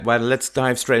Well, let's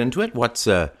dive straight into it. What's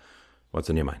on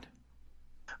your mind?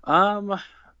 Um,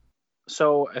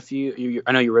 so if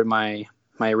I know you read my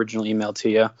original email to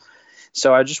you.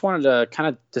 So I just wanted to kind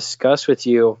of discuss with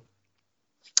you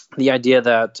the idea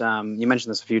that you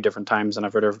mentioned this a few different times, and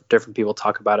I've heard of different people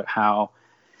talk about it. How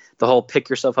the whole pick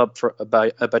yourself up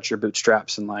about your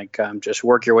bootstraps and just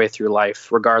work your way through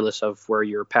life, regardless of where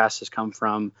your past has come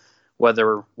from,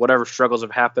 whether whatever struggles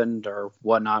have happened or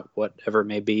whatnot, whatever it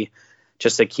may be,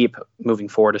 just to keep moving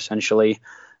forward, essentially.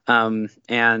 And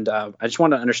I just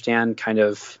want to understand kind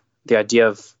of the idea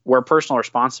of where personal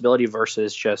responsibility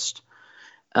versus just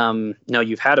no,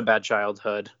 you've had a bad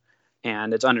childhood,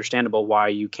 and it's understandable why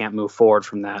you can't move forward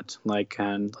from that.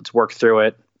 And let's work through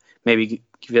it. Maybe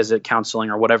visit counseling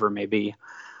or whatever it may be.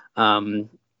 And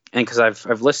because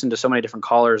I've listened to so many different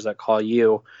callers that call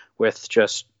you with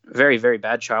just very very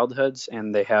bad childhoods,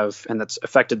 and that's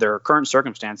affected their current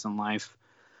circumstance in life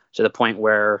to the point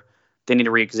where they need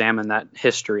to re-examine that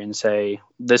history and say,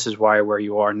 this is why where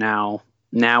you are now.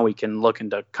 Now we can look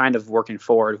into kind of working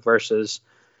forward versus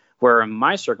where in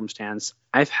my circumstance,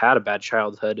 I've had a bad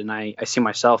childhood and I see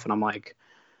myself and I'm like,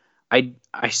 I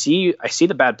see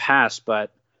the bad past,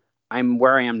 but I'm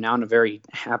where I am now in a very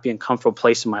happy and comfortable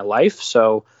place in my life.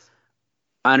 So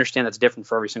I understand that's different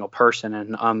for every single person.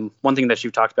 And one thing that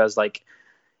you've talked about is like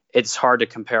it's hard to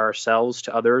compare ourselves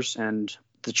to others, and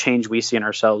the change we see in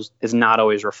ourselves is not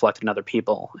always reflected in other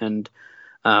people. And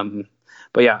um,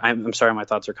 but yeah, I'm sorry, my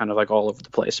thoughts are kind of like all over the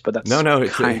place, but No, that's no,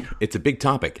 kind. it's a big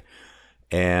topic,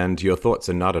 and your thoughts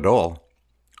are not at all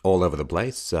over the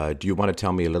place. Do you want to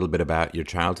tell me a little bit about your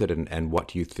childhood and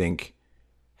what you think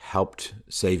helped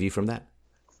save you from that?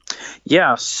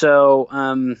 Yeah. So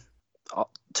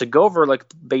to go over like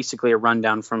basically a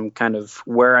rundown from kind of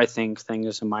where I think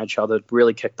things in my childhood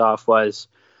really kicked off was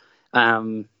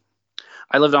um,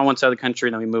 I lived on one side of the country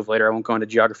and then we moved later. I won't go into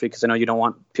geography because I know you don't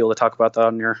want people to talk about that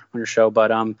on your show.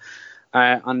 But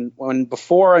when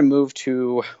before I moved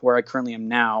to where I currently am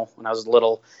now, when I was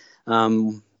little,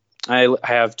 um, I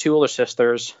have two older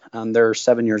sisters. They're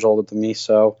 7 years older than me,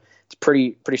 so it's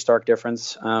pretty stark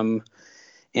difference.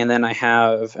 And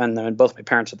then both my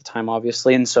parents at the time,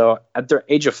 obviously. And so at the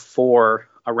age of 4,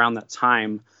 around that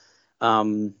time,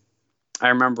 um, I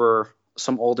remember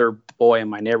some older boy in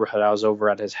my neighborhood. I was over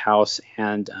at his house,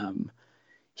 and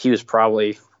he was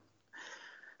probably,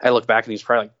 I look back and he's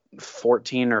probably like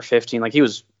 14 or 15. Like he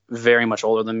was very much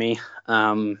older than me.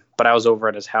 But I was over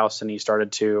at his house and he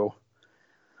started to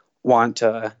want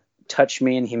to touch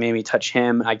me and he made me touch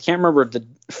him. I can't remember the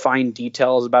fine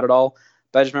details about it all,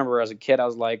 but I just remember as a kid, I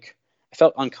was like, I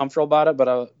felt uncomfortable about it,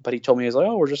 but he told me, he's like,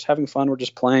 oh, we're just having fun. We're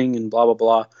just playing and blah, blah,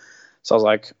 blah. So I was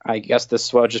like, I guess this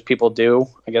is what just people do.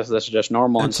 I guess this is just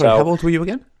normal. And And sorry, how so old were you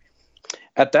again?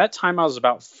 at that time, I was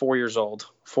about 4 years old,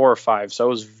 4 or 5. So I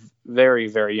was very,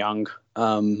 very young.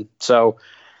 So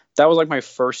that was like my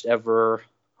first ever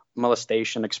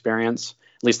molestation experience.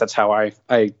 At least that's how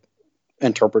I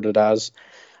interpret it as.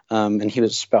 And he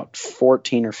was about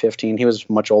 14 or 15. He was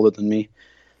much older than me.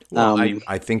 Well, Um,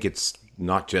 I think it's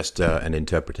not just an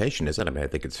interpretation, is it? I mean, I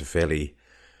think it's a fairly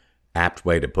apt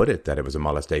way to put it that it was a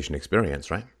molestation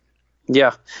experience, right?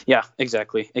 yeah, yeah,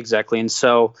 exactly. And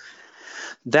so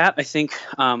that I think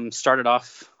started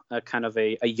off kind of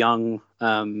a young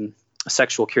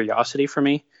sexual curiosity for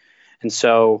me. And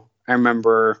so I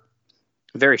remember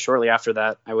very shortly after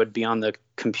that, I would be on the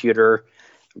computer.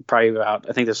 Probably about,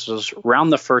 I think this was around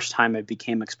the first time I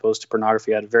became exposed to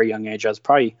pornography at a very young age. I was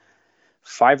probably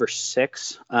 5 or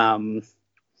 6.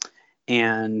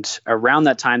 And around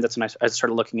that time, that's when I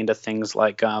started looking into things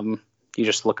like you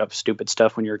just look up stupid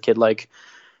stuff when you're a kid, like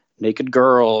naked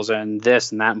girls and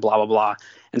this and that and blah, blah, blah.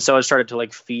 And so I started to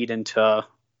like feed into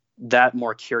that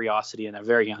more curiosity in a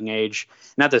very young age.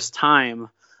 And at this time,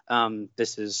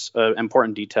 this is an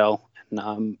important detail,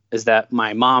 is that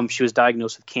my mom, she was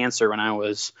diagnosed with cancer when I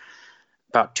was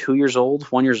about 2 years old,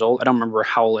 1 years old. I don't remember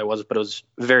how old I was, but it was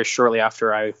very shortly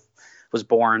after I was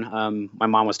born. My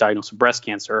mom was diagnosed with breast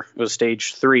cancer. It was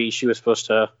stage 3. She was supposed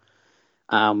to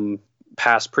um,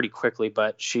 pass pretty quickly,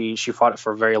 but she fought it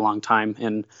for a very long time.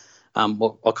 And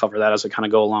I'll cover that as I kind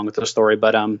of go along with the story.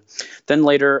 But then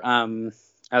later, I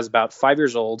was about 5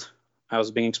 years old. I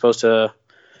was being exposed to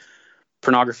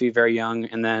pornography very young,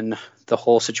 and then the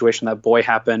whole situation that boy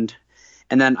happened.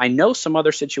 And then I know some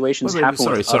other situations Wait, happen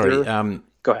with sorry. other.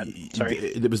 Go ahead. Sorry.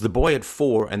 It was the boy at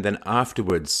 4, and then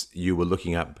afterwards you were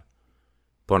looking up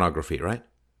pornography, right?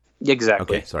 Okay,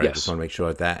 Exactly. sorry, I just Yes. want to make sure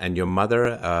of that. And your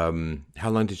mother, how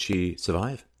long did she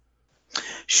survive?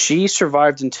 She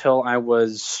survived until I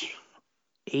was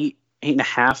 8,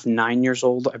 8.5, 9 years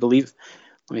old, I believe.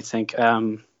 Let me think.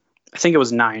 I think it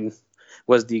was 9.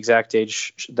 was the exact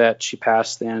age that she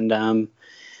passed. And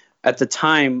at the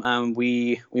time,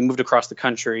 we moved across the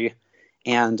country,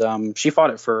 and she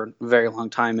fought it for a very long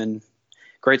time, and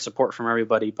great support from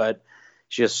everybody, but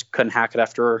she just couldn't hack it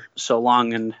after so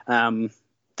long. And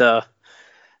the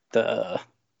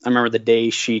I remember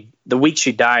the week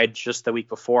she died, just the week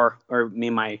before, or me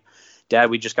and my dad,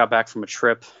 we just got back from a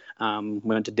trip. We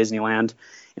went to Disneyland,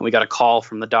 and we got a call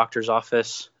from the doctor's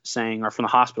office or from the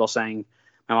hospital saying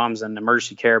my mom's in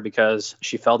emergency care because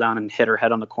she fell down and hit her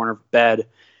head on the corner of the bed.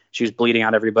 She was bleeding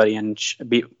out everybody and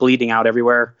bleeding out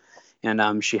everywhere.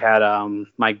 And she had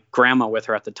my grandma with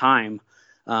her at the time,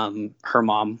 her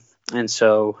mom. And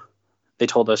so they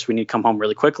told us we need to come home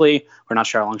really quickly. We're not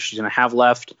sure how long she's going to have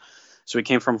left. So we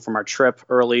came from our trip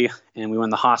early, and we went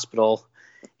in the hospital.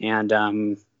 And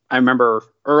I remember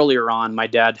earlier on, my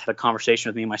dad had a conversation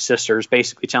with me and my sisters,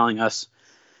 basically telling us,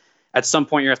 at some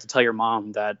point, you have to tell your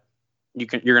mom that you're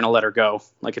going to let her go.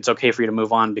 Like, it's okay for you to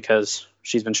move on because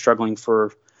she's been struggling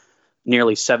for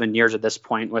nearly 7 years at this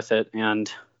point with it,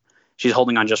 and she's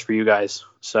holding on just for you guys.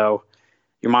 So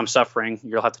your mom's suffering.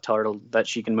 You'll have to tell her that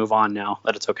she can move on now,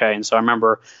 that it's okay. And so I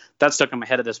remember that stuck in my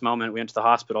head at this moment. We went to the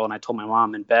hospital, and I told my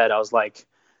mom in bed, I was like,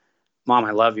 Mom,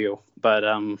 I love you, but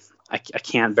I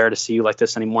can't bear to see you like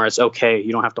this anymore. It's okay.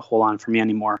 You don't have to hold on for me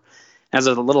anymore. As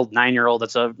a little 9-year-old,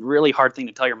 that's a really hard thing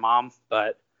to tell your mom,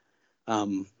 but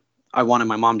I wanted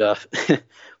my mom to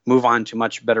move on to a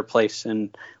much better place, and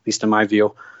at least in my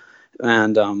view.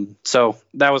 And so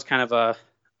that was kind of a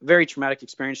very traumatic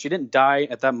experience. She didn't die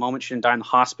at that moment. She didn't die in the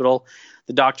hospital.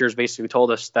 The doctors basically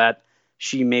told us that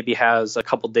she maybe has a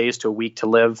couple days to a week to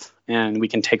live, and we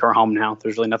can take her home now.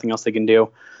 There's really nothing else they can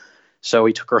do. So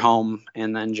we took her home,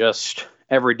 and then just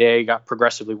every day got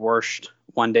progressively worse.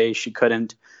 One day she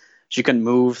couldn't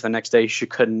move. The next day she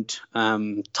couldn't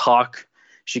talk.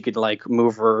 She could like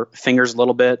move her fingers a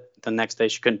little bit. The next day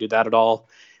she couldn't do that at all.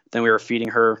 Then we were feeding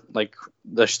her like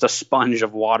just a sponge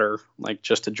of water, like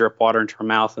just to drip water into her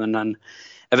mouth. And then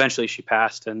eventually she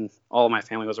passed, and all of my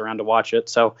family was around to watch it.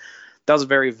 So that was a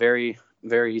very, very,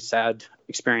 very sad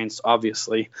experience,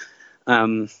 obviously.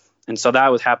 And so that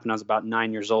was happened. I was about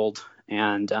 9 years old.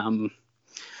 And,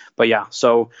 but yeah,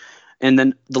 so, and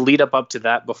then the lead up to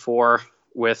that, before,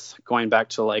 with going back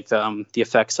to like the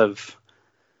effects of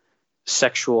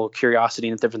sexual curiosity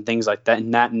and different things like that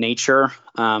in that nature,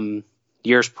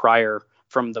 years prior,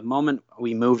 from the moment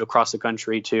we moved across the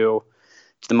country to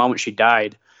the moment she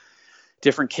died,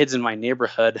 different kids in my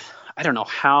neighborhood, I don't know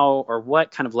how or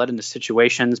what kind of led into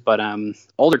situations, but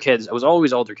older kids, it was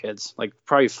always older kids, like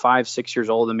probably 5-6 years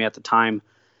older than me at the time,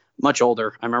 much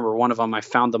older. I remember one of them, I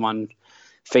found them on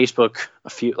Facebook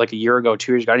a year ago,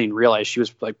 2 years ago. I didn't even realize she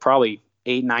was like probably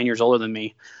 8-9 years older than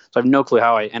me. So I have no clue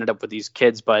how I ended up with these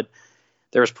kids, but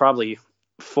there was probably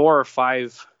 4 or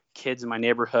 5 kids in my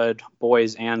neighborhood,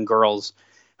 boys and girls,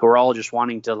 who were all just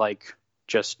wanting to like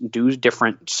just do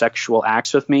different sexual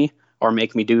acts with me or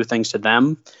make me do things to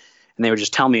them. And they would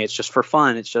just tell me it's just for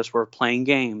fun. It's just we're playing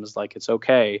games. Like, it's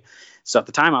okay. So at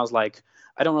the time I was like,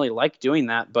 I don't really like doing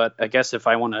that, but I guess if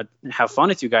I want to have fun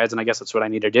with you guys, then I guess that's what I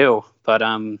need to do. But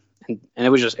and it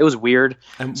was weird.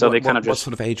 And so what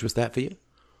sort of age was that for you?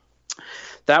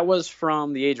 That was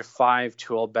from the age of 5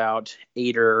 to about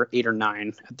 8 or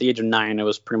 9. At the age of 9, it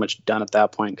was pretty much done at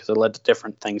that point because it led to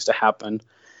different things to happen.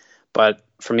 But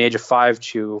from the age of 5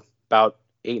 to about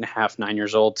 8.5, 9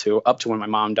 years old to up to when my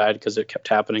mom died, because it kept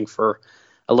happening for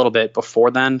a little bit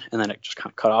before then, and then it just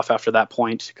kind of cut off after that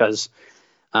point because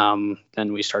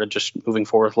then we started just moving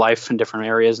forward with life in different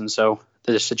areas, and so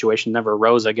the situation never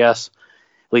arose, I guess,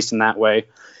 at least in that way.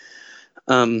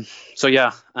 So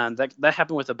yeah, that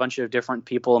happened with a bunch of different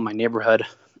people in my neighborhood,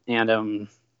 and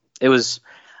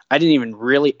I didn't even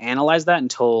really analyze that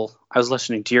until I was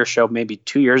listening to your show maybe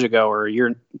 2 years ago or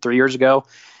 3 years ago,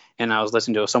 and I was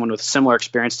listening to someone with a similar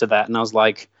experience to that, and I was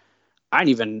like, I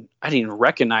didn't even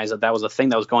recognize that was a thing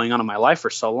that was going on in my life for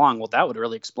so long. Well, that would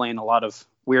really explain a lot of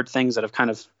weird things that have kind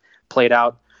of played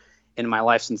out in my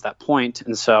life since that point.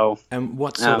 And so, and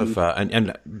what sort of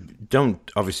and don't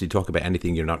obviously talk about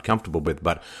anything you're not comfortable with,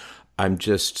 but I'm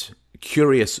just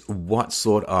curious what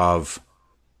sort of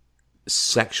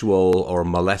sexual or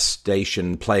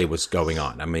molestation play was going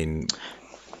on. I mean,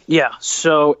 yeah,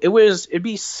 so it'd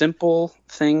be simple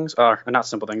things, or not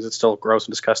simple things, it's still gross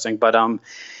and disgusting, but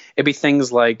it'd be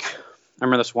things like, I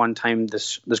remember this one time,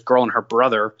 this girl and her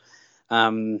brother,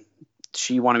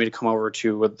 she wanted me to come over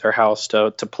to their house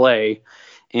to play,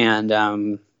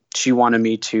 and she wanted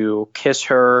me to kiss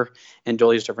her and do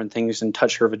all these different things and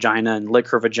touch her vagina and lick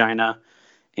her vagina,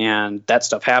 and that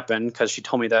stuff happened because she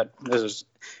told me that this was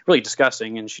really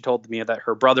disgusting, and she told me that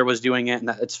her brother was doing it and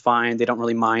that it's fine, they don't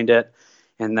really mind it.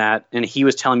 and he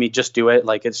was telling me, just do it.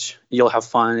 Like you'll have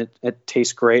fun. It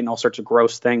tastes great and all sorts of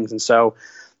gross things. And so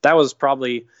that was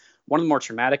probably one of the more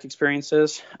traumatic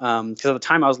experiences. Because at the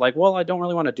time I was like, well, I don't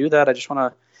really want to do that. I just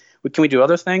want to, can we do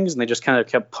other things? And they just kind of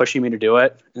kept pushing me to do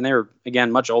it. And they were,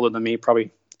 again, much older than me, probably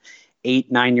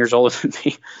 8-9 years older than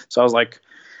me. So I was like,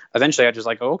 eventually I just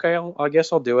like, oh, okay, I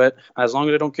guess I'll do it. As long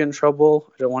as I don't get in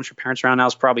trouble. I don't want your parents around. I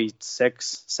was probably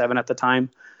 6, 7 at the time.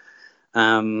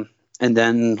 And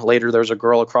then later there was a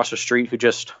girl across the street who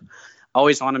just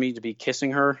always wanted me to be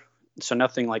kissing her. So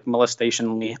nothing like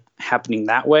molestation happening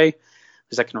that way,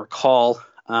 as I can recall.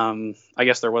 I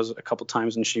guess there was a couple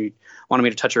times when she wanted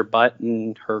me to touch her butt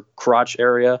and her crotch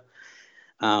area.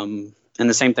 And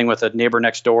the same thing with a neighbor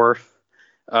next door.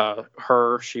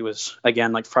 She was,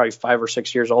 again, like probably 5 or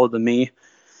 6 years older than me.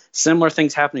 Similar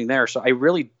things happening there. So I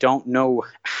really don't know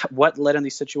what led in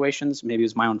these situations. Maybe it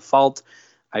was my own fault.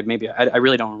 I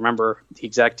really don't remember the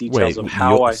exact details of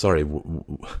how Sorry,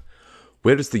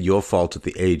 where does the your fault at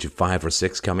the age of 5 or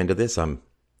 6 come into this? I'm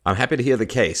happy to hear the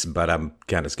case, but I'm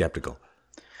kind of skeptical.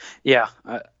 Yeah,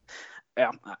 I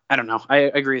don't know. I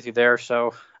agree with you there.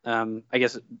 So I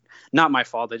guess not my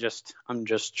fault. I'm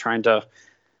just trying to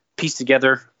piece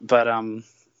together. But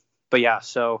yeah.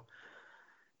 So,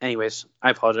 anyways,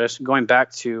 I apologize. Going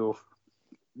back to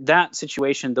that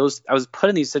situation, I was put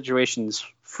in these situations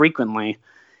frequently.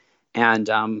 And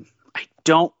I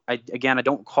don't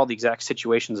recall the exact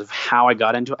situations of how I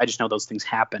got into it. I just know those things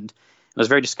happened. It was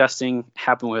very disgusting. It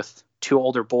happened with 2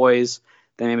 older boys.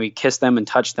 They made me kiss them and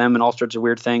touch them and all sorts of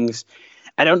weird things.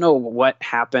 I don't know what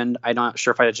happened. I'm not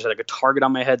sure if I just had like a target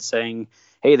on my head saying,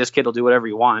 hey, this kid will do whatever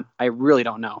you want. I really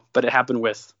don't know. But it happened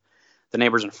with the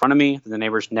neighbors in front of me, the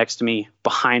neighbors next to me,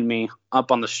 behind me,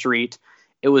 up on the street.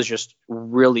 It was just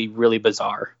really, really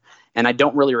bizarre. And I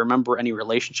don't really remember any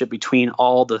relationship between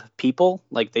all the people.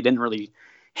 Like, they didn't really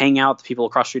hang out. The people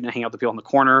across the street didn't hang out with the people in the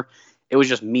corner. It was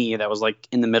just me that was like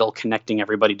in the middle connecting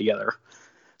everybody together.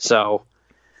 So,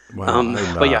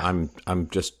 but yeah, I'm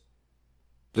just,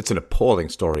 it's an appalling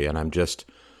story. And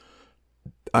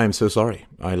I'm so sorry.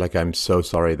 I'm so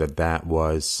sorry that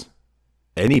was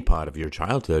any part of your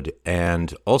childhood.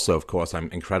 And also, of course,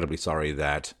 I'm incredibly sorry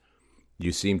that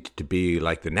you seemed to be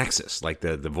like the nexus, like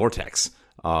the vortex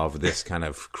of this kind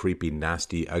of creepy,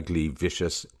 nasty, ugly,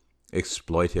 vicious,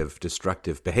 exploitive,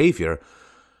 destructive behavior.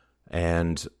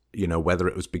 And, whether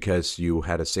it was because you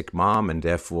had a sick mom and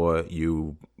therefore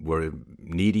you were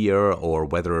needier, or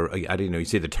whether, I don't know, you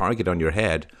see the target on your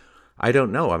head. I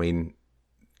don't know. I mean,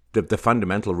 the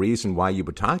fundamental reason why you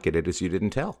were targeted is you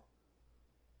didn't tell.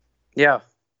 Yeah,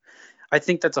 I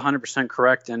think that's 100%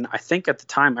 correct. And I think at the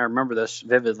time, I remember this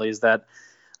vividly, is that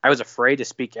I was afraid to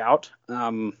speak out.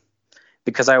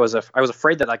 Because I was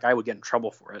afraid that like I would get in trouble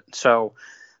for it. So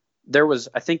there was,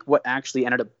 I think, what actually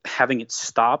ended up having it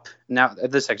stop. Now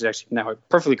this actually now it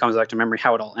perfectly comes back to memory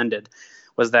how it all ended.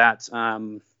 Was that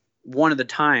one of the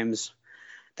times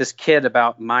this kid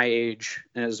about my age,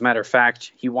 and as a matter of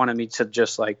fact, he wanted me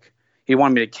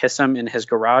to kiss him in his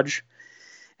garage,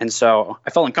 and so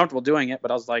I felt uncomfortable doing it, but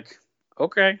I was like,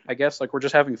 okay, I guess like we're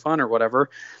just having fun or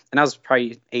whatever. And I was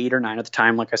probably 8 or 9 at the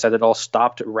time. Like I said, it all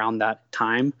stopped around that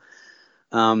time.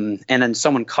 And then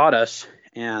someone caught us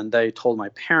and they told my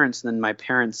parents, and then my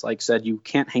parents like said, you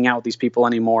can't hang out with these people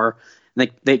anymore. And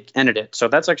they ended it. So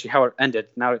that's actually how it ended.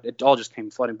 Now it all just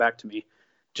came flooding back to me,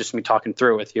 just me talking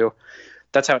through it with you.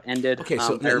 That's how it ended. Okay.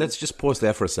 So let's just pause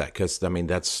there for a sec. 'Cause I mean,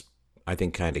 that's, I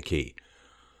think, kind of key.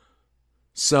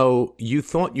 So you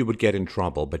thought you would get in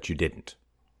trouble, but you didn't.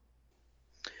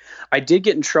 I did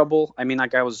get in trouble. I mean,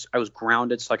 like I was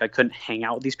grounded, so like I couldn't hang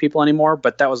out with these people anymore.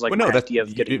 But that was like my idea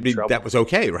of getting in trouble. That was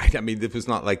okay, right? I mean, it was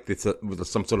not like it was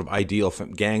some sort of ideal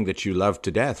gang that you loved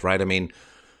to death, right? I mean,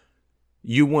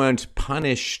 you weren't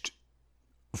punished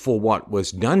for what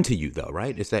was done to you, though,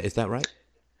 right? Is that right?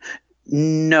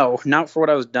 No, not for what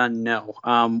I was done. No.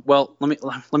 Well, let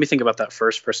me think about that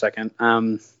first for a second.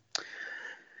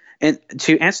 And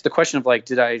to answer the question of like,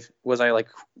 was I like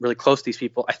really close to these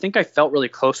people? I think I felt really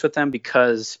close with them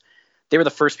because they were the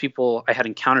first people I had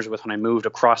encounters with when I moved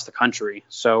across the country.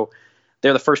 So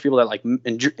they're the first people that like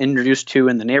introduced to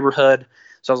in the neighborhood.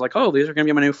 So I was like, oh, these are going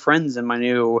to be my new friends in my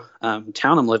new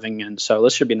town I'm living in. So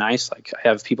this should be nice. Like I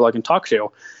have people I can talk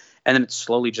to. And then it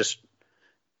slowly just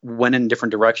went in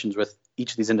different directions with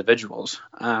each of these individuals.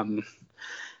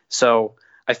 So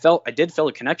I did feel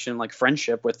a connection, like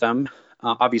friendship with them.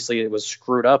 Obviously, it was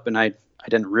screwed up, and I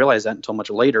didn't realize that until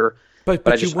much later. But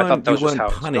I thought that was just how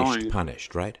it was going.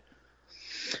 Punished, right?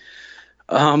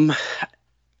 No,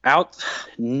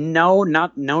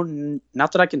 not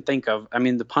that I can think of. I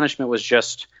mean, the punishment was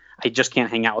just I just can't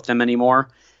hang out with them anymore.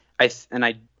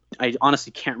 I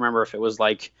honestly can't remember if it was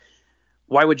like,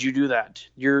 why would you do that?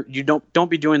 You don't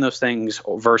be doing those things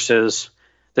versus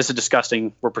this is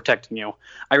disgusting. We're protecting you.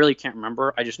 I really can't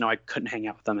remember. I just know I couldn't hang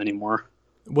out with them anymore.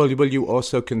 Well, were you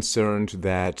also concerned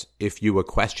that if you were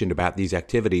questioned about these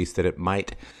activities, that it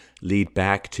might lead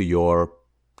back to your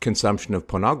consumption of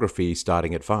pornography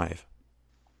starting at 5?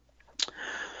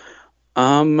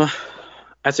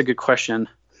 That's a good question.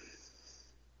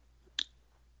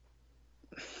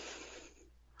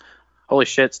 Holy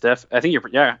shit, Steph. I think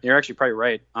you're actually probably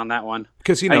right on that one.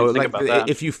 Because, I didn't even think about that.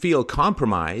 if you feel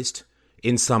compromised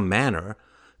in some manner,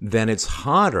 then it's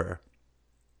harder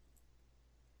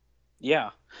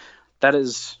That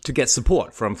is to get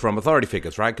support from authority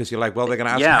figures, right? Because you're like, well, they're going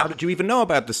to ask, how did you even know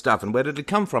about this stuff? And where did it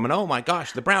come from? And oh my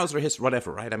gosh, the browser history,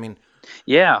 whatever, right? I mean...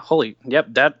 Yeah,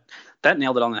 that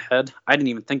nailed it on the head. I didn't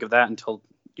even think of that until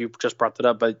you just brought that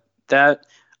up. But that...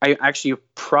 I actually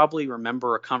probably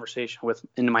remember a conversation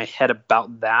in my head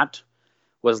about that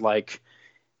was like,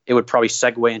 it would probably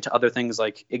segue into other things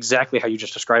like exactly how you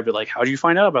just described it. Like, how did you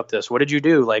find out about this? What did you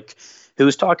do? Like,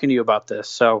 who's talking to you about this?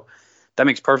 So that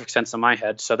makes perfect sense in my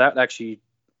head. So that actually,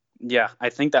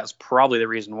 I think that's probably the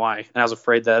reason why. And I was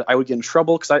afraid that I would get in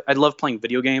trouble because I love playing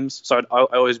video games. So I'd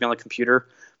always be on the computer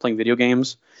playing video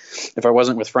games. If I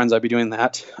wasn't with friends, I'd be doing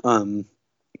that.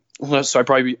 So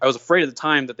I was afraid at the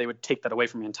time that they would take that away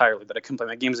from me entirely, that I couldn't play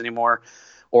my games anymore,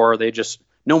 or they just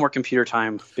no more computer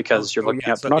time because you're looking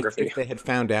at pornography. If they had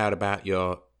found out about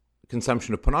your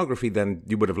consumption of pornography, then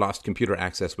you would have lost computer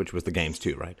access, which was the games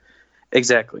too, right?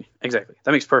 Exactly.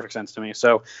 That makes perfect sense to me.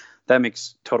 So that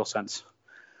makes total sense.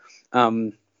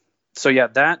 That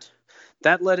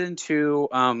led into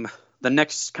the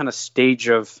next kind of stage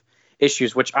of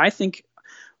issues, which I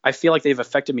feel like they've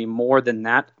affected me more than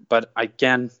that. But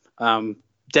again,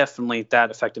 definitely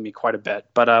that affected me quite a bit.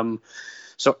 But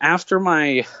so after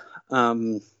my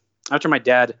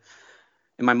dad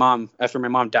and my mom, after my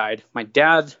mom died, my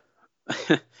dad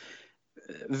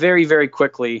very, very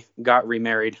quickly got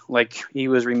remarried. Like he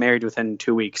was remarried within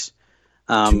 2 weeks.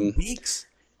 2 weeks?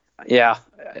 Yeah.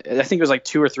 I think it was like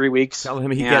 2 or 3 weeks. Tell him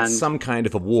he gets some kind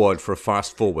of award for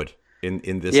fast forward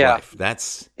in this life.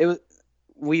 It was.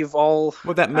 We've all...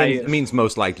 Well, that means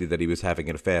most likely that he was having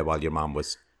an affair while your mom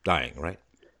was dying, right?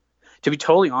 To be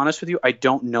totally honest with you, I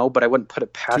don't know, but I wouldn't put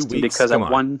it past him because Come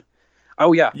on.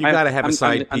 Oh, yeah. You got to have a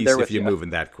side piece if you're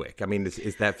moving that quick. I mean,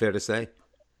 is that fair to say?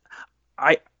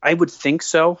 I would think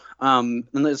so. And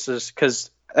this is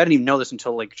because I didn't even know this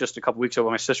until like just a couple weeks ago.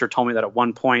 My sister told me that at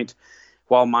one point,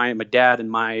 while my dad and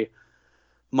my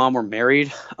mom were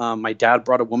married, my dad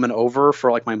brought a woman over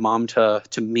for like my mom to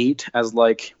meet as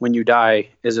like, when you die,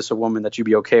 is this a woman that you'd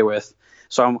be okay with?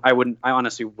 So I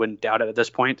honestly wouldn't doubt it at this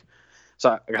point.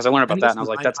 So because I learned about that and I was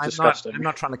like, that's disgusting. I'm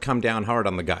not trying to come down hard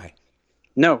on the guy.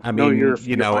 No, I mean, you're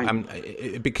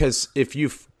fine. Because if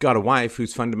you've got a wife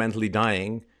who's fundamentally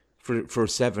dying for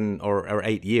 7 or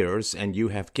 8 years and you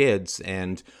have kids,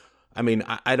 and I mean,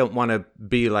 I don't want to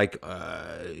be like,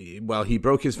 well, he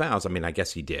broke his vows. I mean, I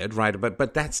guess he did, right?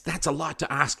 But that's a lot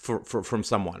to ask from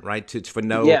someone, right?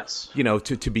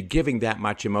 To be giving that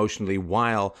much emotionally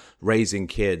while raising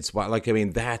kids.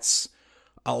 That's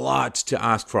a lot to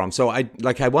ask from. So I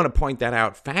want to point that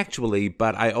out factually,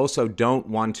 but I also don't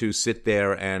want to sit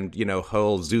there and,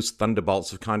 hurl Zeus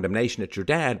thunderbolts of condemnation at your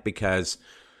dad because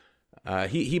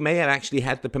he may have actually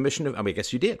had the permission of, I mean, I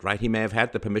guess you did, right? He may have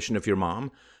had the permission of your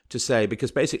mom to say,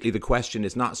 because basically the question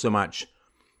is not so much,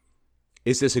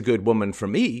 is this a good woman for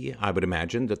me? I would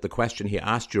imagine that the question he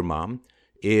asked your mom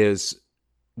is,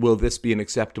 will this be an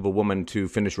acceptable woman to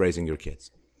finish raising your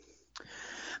kids?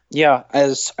 Yeah,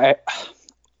 as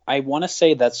I want to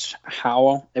say that's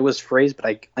how it was phrased, but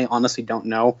I honestly don't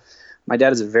know. My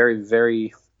dad is a very,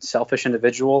 very selfish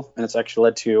individual, and it's actually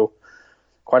led to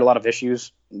quite a lot of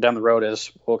issues down the road,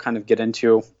 as we'll kind of get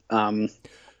into.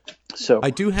 So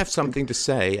I do have something to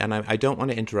say, and I don't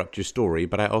want to interrupt your story,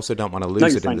 but I also don't want to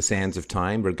lose it in the sands of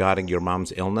time regarding your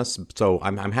mom's illness. So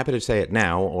I'm happy to say it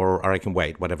now, or I can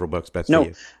wait, whatever works best for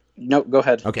you. No, go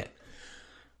ahead. Okay.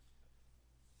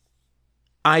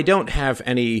 I don't have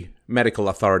any medical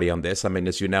authority on this. I mean,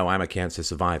 as you know, I'm a cancer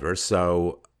survivor,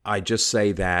 so I just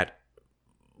say that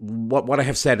what I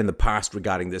have said in the past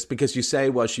regarding this, because you say,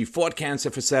 well, she fought cancer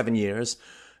for 7 years,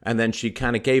 and then she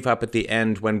kind of gave up at the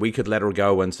end when we could let her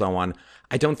go and so on.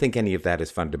 I don't think any of that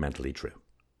is fundamentally true.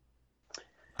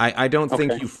 I don't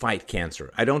think you fight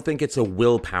cancer. I don't think it's a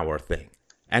willpower thing.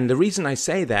 And the reason I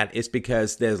say that is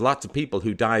because there's lots of people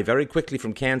who die very quickly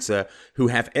from cancer who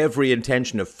have every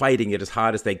intention of fighting it as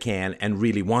hard as they can and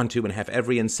really want to and have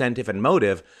every incentive and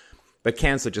motive, but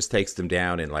cancer just takes them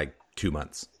down in like 2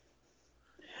 months.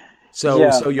 So,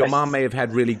 Yeah, so your mom may have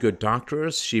had really good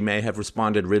doctors. She may have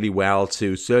responded really well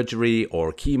to surgery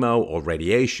or chemo or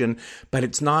radiation, but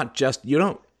it's not just you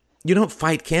don't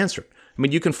fight cancer. I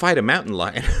mean, you can fight a mountain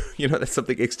lion. That's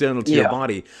something external to your yeah,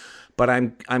 body. But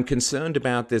I'm concerned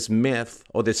about this myth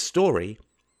or this story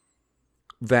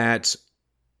that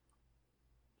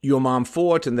your mom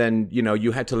fought and then,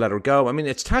 you had to let her go. I mean,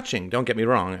 it's touching, don't get me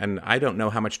wrong, and I don't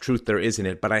know how much truth there is in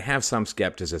it, but I have some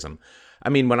skepticism. I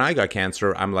mean, when I got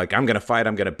cancer, I'm like, I'm going to fight,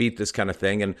 I'm going to beat this kind of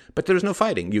thing, but there's no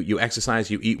fighting. You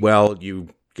exercise, you eat well, you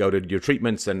go to your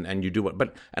treatments and you do what,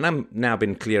 and I'm now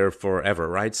been clear forever,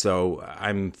 right? So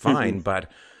I'm fine, but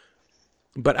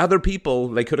other people,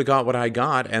 they could have got what I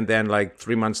got, and then like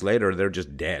 3 months later, they're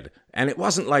just dead. And it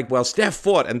wasn't like, well, Steph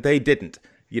fought and they didn't.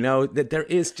 That there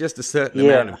is just a certain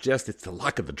amount yeah, of it's the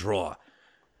luck of the draw.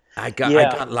 I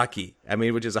yeah. got lucky. I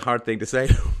mean, which is a hard thing to say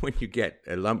when you get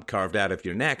a lump carved out of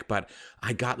your neck, but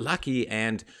I got lucky,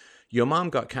 and your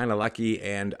mom got kind of lucky,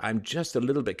 and I'm just a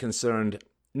little bit concerned.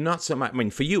 Not so much, I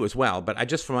mean, for you as well,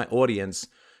 but for my audience,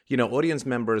 audience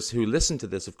members who listen to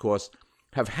this, of course,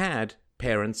 have had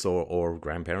parents or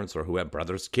grandparents or whoever,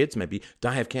 brothers, kids maybe,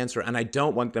 die of cancer. And I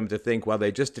don't want them to think, well,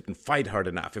 they just didn't fight hard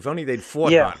enough. If only they'd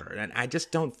fought Yeah. harder. And I just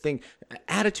don't think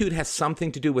attitude has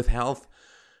something to do with health,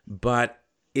 but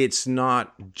it's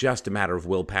not just a matter of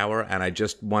willpower. And I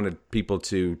just wanted people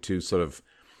to sort of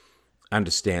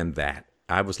understand that.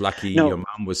 I was lucky, your No,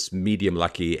 mom was medium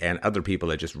lucky, and other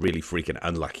people are just really freaking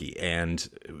unlucky. And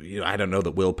I don't know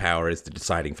that willpower is the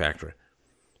deciding factor.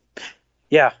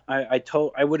 yeah,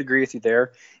 I would agree with you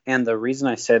there. And the reason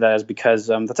I say that is because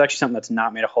that's actually something that's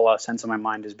not made a whole lot of sense in my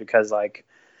mind, is because like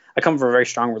I come from a very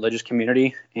strong religious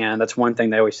community, and that's one thing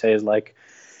they always say is like,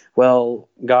 well,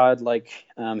 God like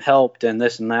helped and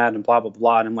this and that and blah blah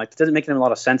blah. And I'm like, that doesn't make a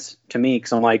lot of sense to me,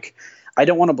 because I'm like, I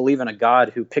don't want to believe in a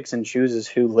God who picks and chooses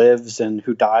who lives and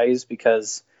who dies,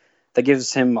 because that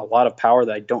gives him a lot of power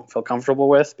that I don't feel comfortable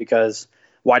with. Because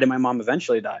why did my mom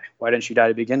eventually die? Why didn't she die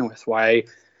to begin with? Why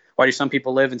do some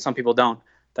people live and some people don't?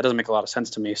 That doesn't make a lot of sense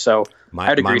to me. So My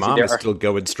I'd my agree with you mom is there. still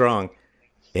going strong,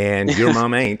 and your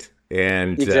mom ain't.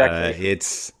 And Exactly.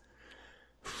 it's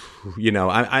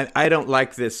I don't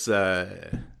like this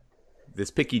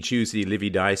picky choosy livey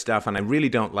die stuff, and I really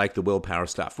don't like the willpower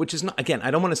stuff. Which is not, again,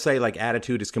 I don't want to say like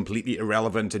attitude is completely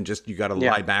irrelevant and just you got to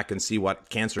Yeah. lie back and see what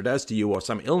cancer does to you or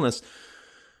some illness.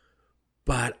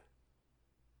 But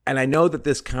and I know that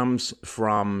this comes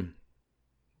from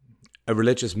a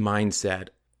religious mindset,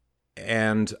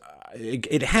 and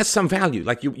it has some value.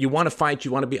 Like you want to fight,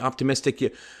 you want to be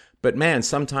optimistic, but man,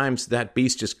 sometimes that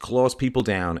beast just claws people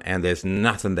down, and there's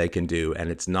nothing they can do. And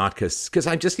it's not because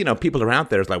I just, people are out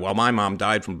there. It's like, well, my mom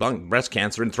died from breast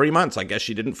cancer in 3 months. I guess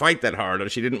she didn't fight that hard, or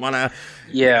she didn't want to,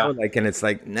 Yeah. and it's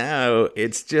like, no,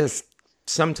 it's just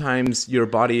sometimes your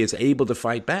body is able to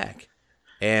fight back,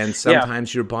 and Yeah.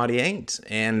 sometimes your body ain't.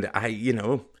 And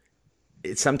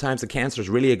sometimes the cancer is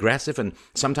really aggressive, and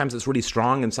sometimes it's really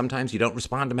strong, and sometimes you don't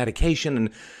respond to medication.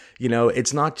 And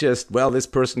it's not just, well, this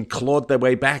person clawed their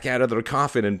way back out of their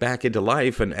coffin and back into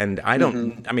life. And I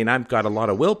don't, I mean, I've got a lot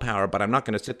of willpower, but I'm not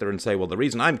going to sit there and say, well, the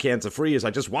reason I'm cancer free is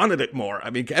I just wanted it more. I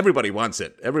mean, everybody wants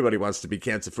it. Everybody wants to be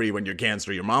cancer free when you're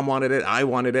cancer. Your mom wanted it, I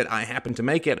wanted it, I happened to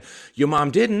make it, your mom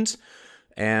didn't.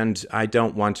 And I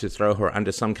don't want to throw her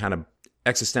under some kind of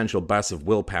existential bus of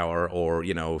willpower, or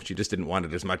she just didn't want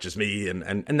it as much as me.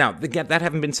 And now, again, that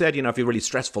having been said, if you're really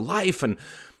stressful life and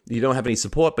you don't have any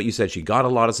support, but you said she got a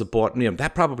lot of support,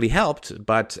 that probably helped.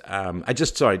 But I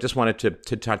just wanted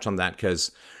to touch on that,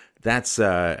 because that's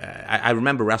I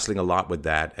remember wrestling a lot with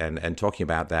that and talking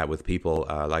about that with people.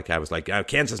 Like I was like,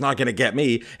 cancer's not going to get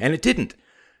me, and it didn't.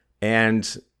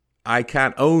 And I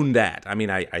can't own that. I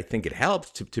mean, I think it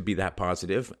helped to be that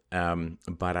positive,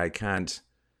 but I can't.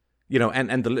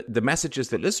 And the messages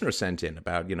that listeners sent in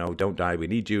about, don't die, we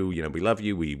need you, we love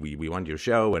you, we want your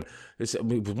show, and it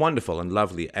was wonderful and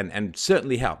lovely, and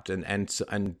certainly helped,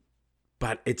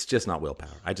 but it's just not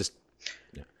willpower.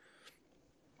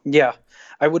 Yeah.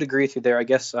 I would agree with you there. I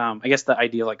guess the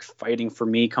idea of like fighting for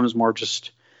me comes more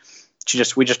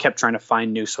we just kept trying to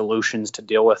find new solutions to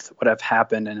deal with what have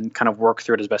happened and kind of work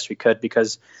through it as best we could,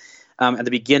 because at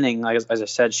the beginning, as I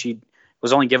said, she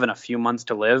was only given a few months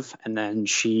to live, and then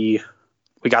we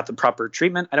got the proper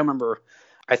treatment. I don't remember.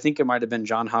 I think it might have been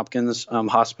John Hopkins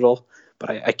Hospital, but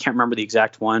I can't remember the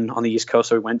exact one on the East Coast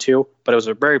that we went to. But it was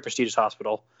a very prestigious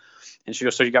hospital, and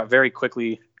so she got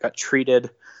treated,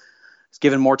 was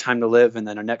given more time to live, and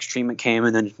then her next treatment came,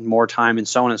 and then more time, and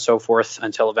so on and so forth,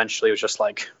 until eventually it was just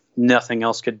like nothing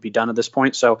else could be done at this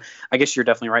point. So I guess you're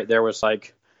definitely right. There was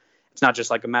like, it's not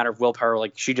just like a matter of willpower.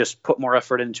 Like she just put more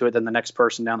effort into it than the next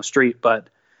person down the street, but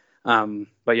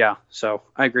But yeah, so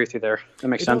I agree with you there. That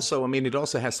makes It sense. also, I mean, it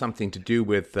also has something to do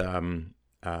with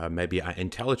maybe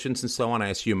intelligence and so on. I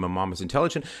assume my mom is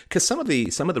intelligent because some of the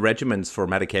regimens for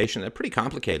medication are pretty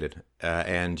complicated,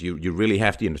 and you really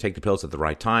have to take the pills at the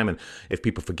right time. And if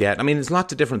people forget, I mean, there's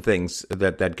lots of different things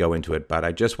that go into it. But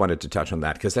I just wanted to touch on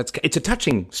that because it's a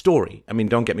touching story. I mean,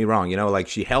 don't get me wrong. Like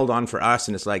she held on for us,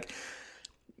 and it's like,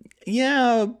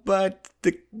 yeah, but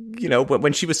but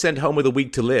when she was sent home with a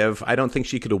week to live, I don't think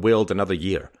she could have willed another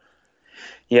year.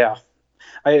 Yeah,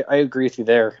 I agree with you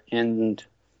there, and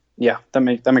yeah, that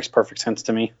makes perfect sense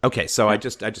to me. Okay, so I Yeah.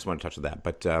 just want to touch on that,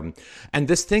 but and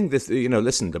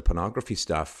listen, the pornography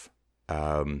stuff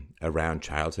around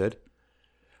childhood.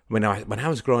 When I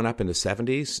was growing up in the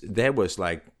 '70s, there was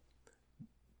like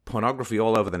pornography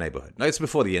all over the neighborhood. Now, it's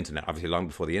before the internet, obviously, long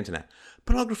before the internet.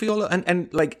 Pornography all over, and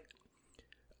like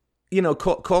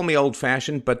call me old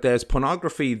fashioned, but there's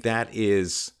pornography that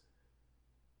is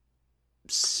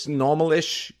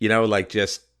normalish, like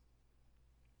just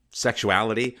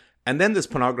sexuality. And then there's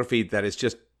pornography that is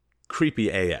just creepy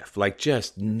AF, like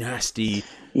just nasty,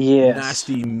 Yes.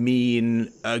 nasty,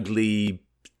 mean, ugly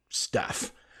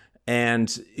stuff. And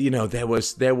there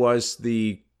was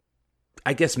the,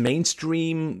 I guess,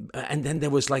 mainstream, and then there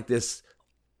was like this,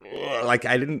 like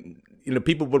I didn't,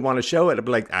 people would want to show it. I'd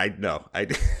be like, I know,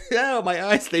 oh, my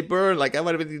eyes, they burn. Like I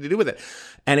want anything to do with it.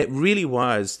 And it really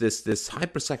was this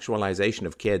hypersexualization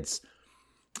of kids.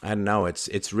 I don't know. It's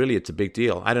a big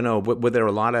deal. I don't know. Were there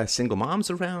a lot of single moms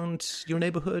around your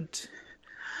neighborhood?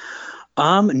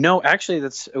 No, actually,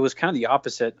 it was kind of the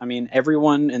opposite. I mean,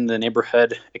 everyone in the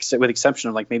neighborhood, except with exception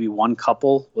of like maybe one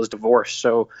couple, was divorced.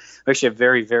 So actually, a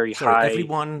very, very Sorry, high.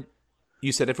 everyone.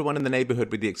 You said everyone in the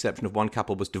neighborhood, with the exception of one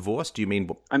couple, was divorced. Do you mean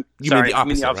I'm you mean the sorry, I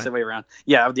mean the opposite, right? opposite way around.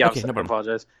 Yeah, the Okay, opposite. no I problem.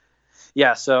 apologize.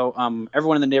 Yeah, so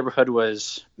everyone in the neighborhood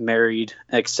was married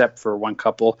except for one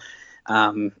couple,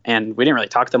 and we didn't really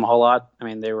talk to them a whole lot. I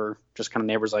mean, they were just kind of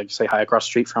neighbors, like say hi across the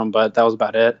street from, but that was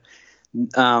about it.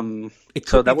 It So could be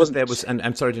that that there wasn't. was, and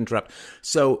I'm sorry to interrupt.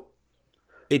 So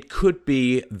it could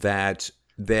be that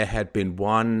there had been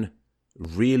one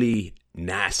really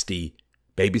nasty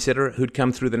babysitter who'd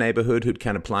come through the neighborhood who'd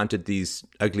kind of planted these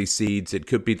ugly seeds. It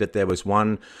could be that there was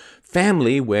one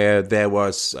family where there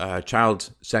was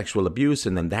child sexual abuse,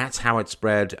 and then that's how it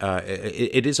spread.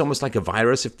 It is almost like a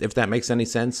virus, if that makes any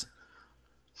sense.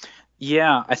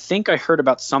 Yeah, I think I heard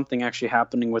about something actually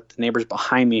happening with the neighbors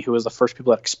behind me, who was the first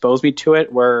people that exposed me to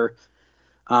it. Where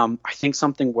I think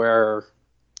something where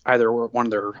either one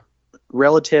of their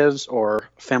relatives or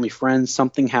family friends,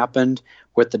 something happened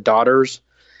with the daughters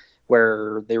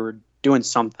where they were doing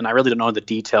something. I really don't know the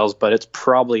details, but it's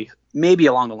probably maybe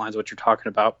along the lines of what you're talking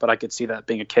about. But I could see that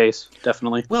being a case,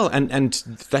 definitely. Well, and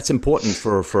that's important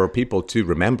for people to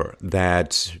remember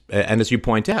that, and as you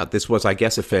point out, this was, I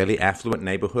guess, a fairly affluent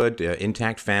neighborhood,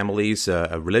 intact families,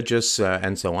 religious,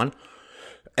 and so on.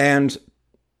 And,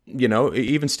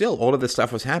 even still, all of this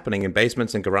stuff was happening in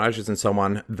basements and garages and so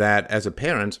on, that as a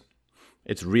parent,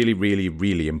 it's really, really,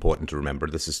 really important to remember.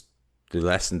 This is the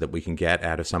lesson that we can get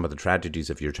out of some of the tragedies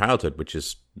of your childhood, which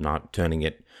is not turning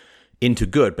it into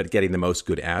good, but getting the most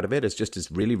good out of it.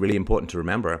 It's really, really important to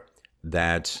remember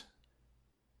that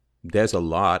there's a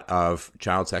lot of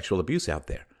child sexual abuse out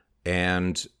there.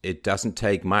 And it doesn't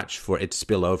take much for it to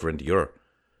spill over into your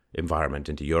environment,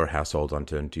 into your household,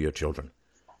 into your children.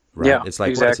 Right? Yeah, It's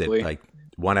like, what is it? exactly. Like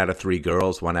 1 out of 3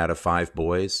 girls, 1 out of 5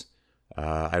 boys.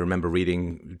 I remember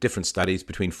reading different studies.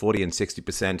 Between 40 and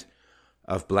 60%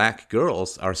 of black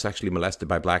girls are sexually molested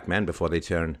by black men before they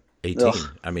turn 18. Ugh.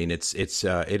 I mean, it's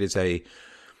a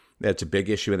big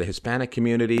issue in the Hispanic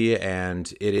community,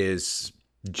 and it is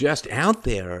just out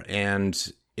there,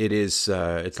 and it's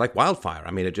like wildfire.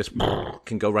 I mean, it just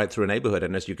can go right through a neighborhood,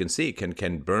 and as you can see,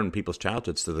 can burn people's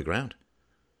childhoods to the ground.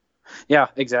 Yeah,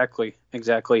 exactly,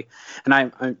 exactly.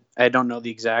 And I don't know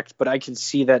the exact, but I can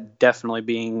see that definitely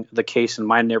being the case in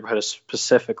my neighborhood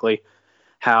specifically.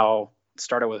 How it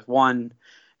started with one,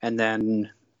 and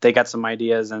then they got some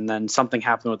ideas, and then something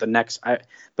happened with the next.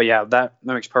 But yeah, that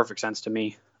makes perfect sense to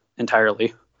me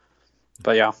entirely.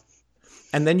 But yeah,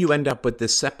 And then you end up with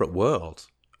this separate world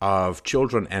of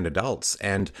children and adults.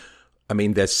 And I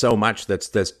mean, there's so much that's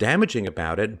damaging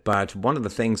about it. But one of the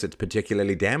things that's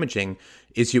particularly damaging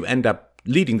is you end up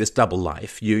leading this double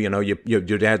life. Your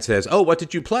dad says, "Oh, what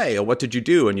did you play? Or what did you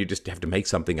do?" And you just have to make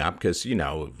something up because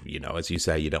as you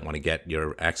say, you don't want to get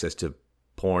your access to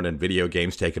porn and video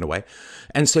games taken away.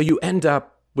 And so you end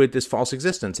up with this false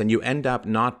existence, and you end up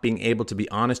not being able to be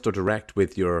honest or direct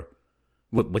with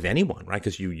anyone, right?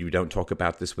 Because you don't talk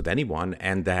about this with anyone,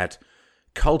 and that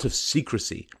cult of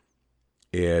secrecy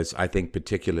is, I think,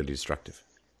 particularly destructive.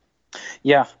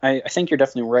 Yeah, I think you're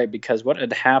definitely right because what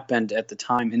had happened at the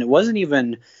time, and it wasn't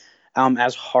even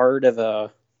as hard of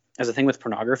a thing with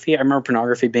pornography. I remember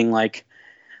pornography being like,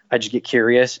 I just get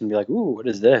curious and be like, "Ooh, what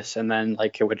is this?" And then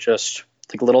like it would just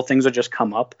like little things would just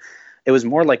come up. It was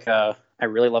more like I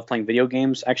really love playing video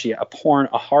games. Actually,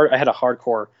 I had a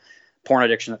hardcore porn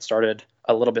addiction that started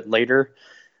a little bit later,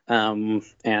 and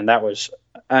that was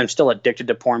I'm still addicted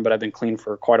to porn, but I've been clean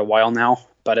for quite a while now.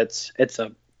 But it's And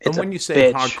a when you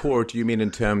say bitch. hardcore, do you mean in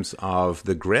terms of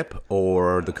the grip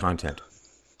or the content?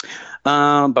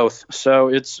 Both. So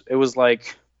it was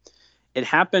like it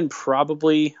happened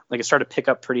probably like it started to pick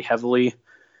up pretty heavily.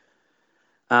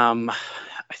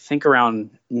 I think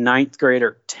around ninth grade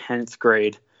or 10th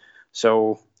grade.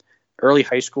 So early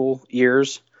high school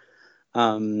years.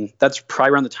 That's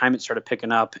probably around the time it started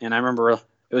picking up. And I remember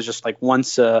it was just like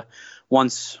once a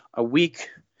week,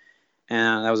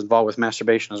 and I was involved with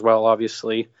masturbation as well,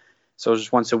 obviously. So it was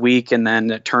just once a week, and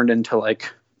then it turned into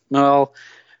like, well,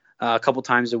 a couple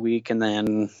times a week, and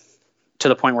then to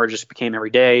the point where it just became every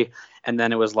day. And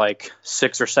then it was like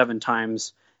 6 or 7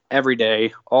 times every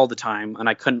day, all the time. And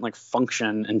I couldn't like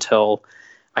function until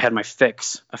I had my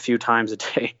fix a few times a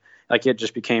day. Like it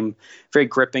just became very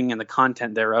gripping, and the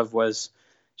content thereof was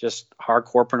just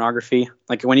hardcore pornography.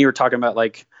 Like when you were talking about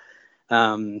like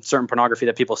certain pornography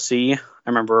that people see, I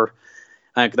remember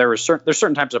there's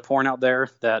certain types of porn out there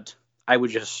that I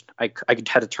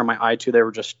had to turn my eye to. They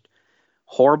were just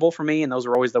horrible for me, and those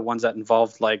were always the ones that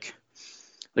involved like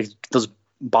those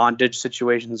bondage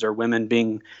situations or women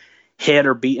being hit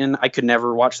or beaten. I could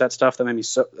never watch that stuff. That made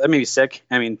me sick.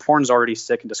 I mean, porn's already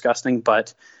sick and disgusting,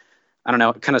 but I don't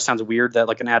know. It kind of sounds weird that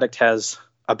like an addict has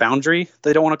a boundary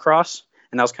they don't want to cross,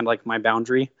 and that was kind of like my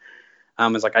boundary.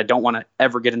 Is like I don't want to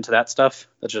ever get into that stuff.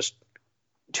 That's just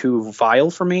too vile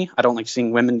for me. I don't like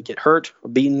seeing women get hurt or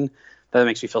beaten. That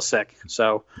makes me feel sick.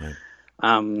 So, Right.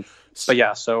 um, but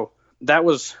yeah, so that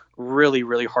was really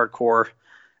really hardcore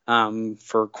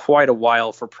for quite a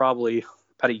while. For probably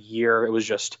about a year, it was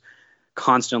just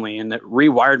constantly, and it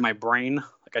rewired my brain.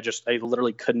 Like I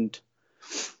literally couldn't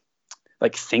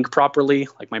like think properly.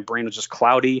 Like my brain was just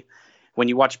cloudy. When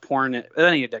you watch porn,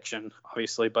 any addiction,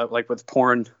 obviously, but like with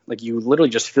porn, like you literally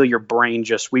just feel your brain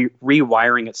just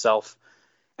rewiring itself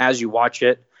as you watch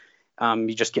it.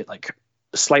 You just get like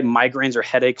slight migraines or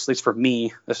headaches. At least for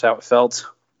me, that's how it felt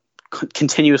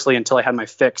continuously until I had my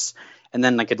fix, and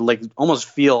then I could like almost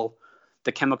feel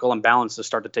the chemical imbalances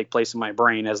start to take place in my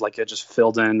brain as like it just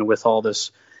filled in with all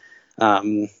this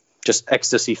um, just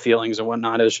ecstasy feelings and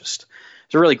whatnot. It's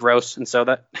really gross, and so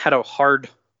that had a hard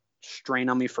strain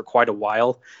on me for quite a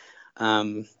while,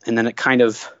 and then it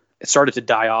started to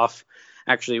die off.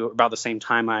 Actually, about the same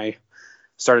time I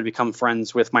started to become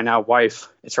friends with my now wife,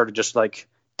 it started just like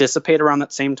dissipate around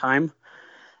that same time.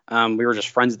 We were just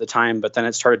friends at the time, but then I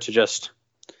started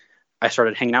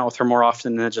hanging out with her more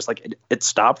often, and it just like it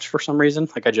stopped for some reason.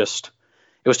 It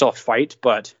was still a fight,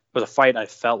 but it was a fight I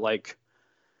felt like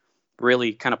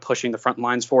really kind of pushing the front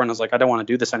lines for, and I was like, I don't want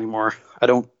to do this anymore.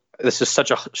 This is such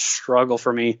a struggle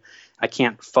for me. I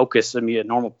can't focus and be a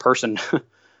normal person.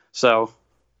 So,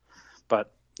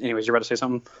 but anyways, you're about to say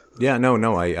something? Yeah,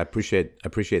 no, I appreciate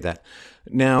that.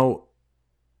 Now,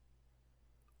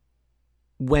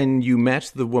 when you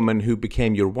met the woman who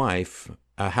became your wife,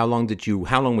 how long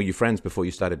were you friends before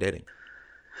you started dating?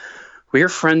 We were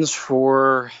friends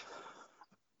for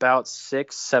about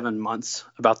 6, 7 months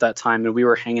about that time, and we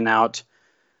were hanging out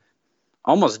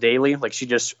almost daily. Like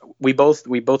we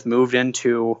both moved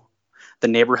into the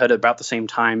neighborhood about the same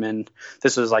time, and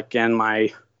this was like in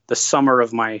the summer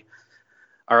of my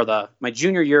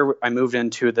junior year. I moved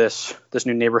into this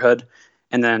new neighborhood,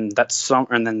 and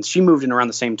then she moved in around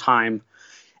the same time,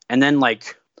 and then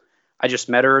like I just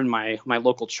met her in my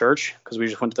local church because we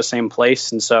just went to the same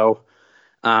place, and so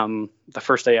the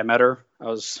first day I met her,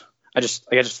 I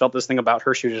just felt this thing about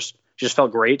her. She just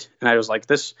felt great, and I was like,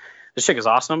 this chick is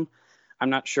awesome. I'm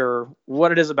not sure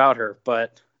what it is about her,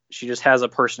 but she just has a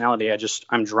personality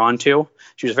I'm drawn to.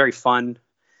 She was very fun,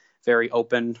 very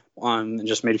open, and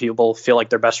just made people feel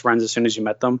like they're best friends as soon as you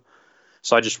met them.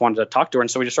 So I just wanted to talk to her, and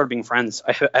so we just started being friends.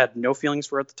 I had no feelings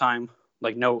for her at the time,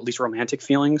 like no at least romantic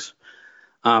feelings,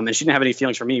 and she didn't have any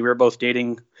feelings for me. We were both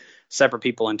dating separate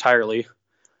people entirely,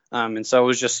 and so it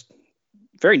was just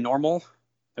very normal.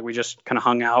 Like we just kind of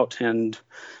hung out, and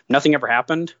nothing ever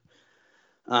happened.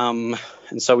 And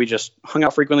so we just hung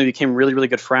out frequently, became really, really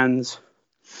good friends.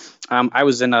 I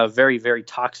was in a very, very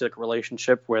toxic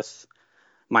relationship with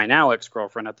my now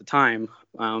ex-girlfriend at the time.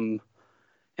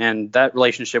 And that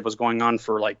relationship was going on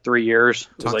for like 3 years.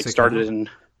 It was like Toxic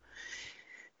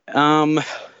how? um,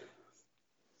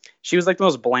 she was like the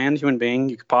most bland human being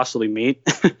you could possibly meet.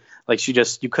 Like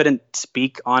you couldn't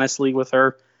speak honestly with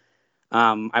her.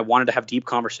 I wanted to have deep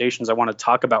conversations. I wanted to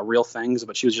talk about real things,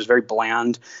 but she was just very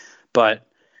bland. But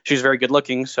she was very good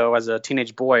looking. So as a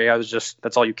teenage boy,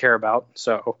 that's all you care about.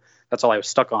 So that's all I was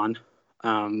stuck on.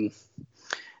 And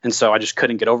so I just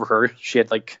couldn't get over her. She had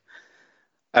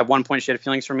at one point she had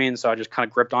feelings for me. And so I just kind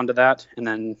of gripped onto that. And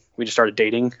then we just started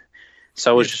dating.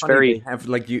 So it was just very, they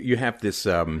have you have this,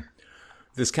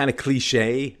 this kind of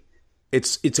cliche.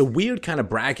 It's a weird kind of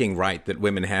bragging right that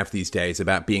women have these days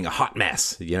about being a hot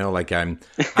mess. Like I'm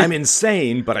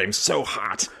insane, but I'm so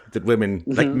hot that women,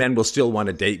 like men, will still want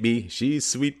to date me. She's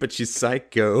sweet, but she's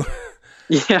psycho.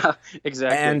 Yeah,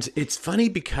 exactly. And it's funny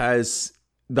because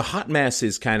the hot mess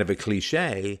is kind of a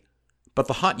cliche, but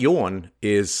the hot yawn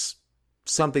is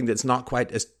something that's not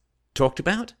quite as talked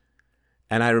about.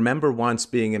 And I remember once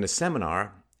being in a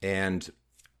seminar and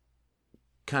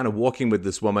kind of walking with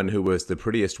this woman who was the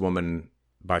prettiest woman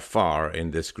by far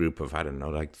in this group of, I don't know,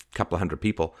 like a couple of hundred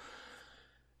people.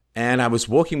 And I was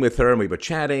walking with her and we were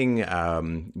chatting.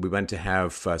 We went to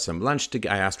have some lunch.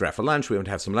 I asked her out for lunch. We went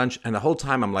to have some lunch. And the whole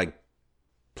time I'm like,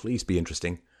 please be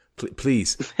interesting.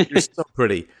 Please. You're so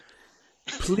pretty.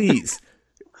 Please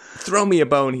throw me a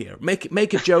bone here.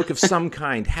 Make a joke of some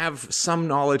kind. Have some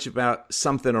knowledge about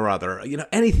something or other.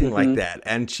 Anything like that.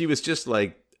 And she was just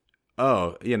like,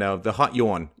 oh, the hot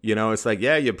yawn. It's like,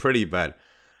 yeah, you're pretty, but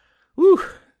whew.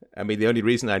 I mean, the only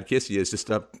reason I'd kiss you is to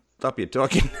stop you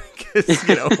talking. Because,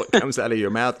 what comes out of your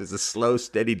mouth is a slow,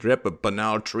 steady drip of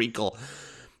banal treacle.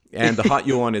 And the hot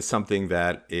yawn is something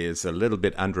that is a little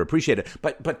bit underappreciated.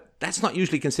 But that's not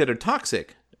usually considered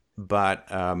toxic. But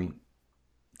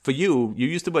for you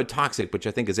use the word toxic, which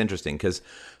I think is interesting because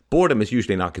boredom is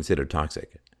usually not considered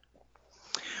toxic.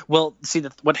 Well, see,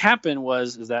 what happened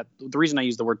is that the reason I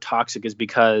use the word toxic is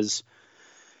because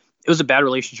it was a bad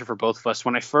relationship for both of us.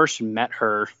 When I first met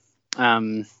her,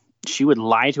 she would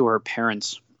lie to her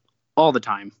parents all the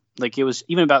time. Like it was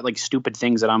even about like stupid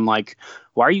things that I'm like,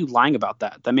 why are you lying about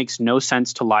that? That makes no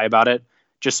sense to lie about it.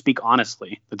 Just speak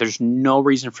honestly. That there's no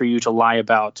reason for you to lie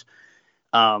about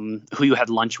who you had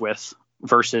lunch with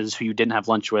versus who you didn't have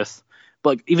lunch with.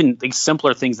 But even like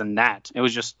simpler things than that. It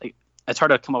was just it's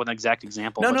hard to come up with an exact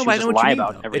example. No, but I know what you mean,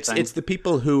 about everything. It's the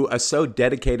people who are so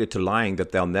dedicated to lying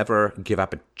that they'll never give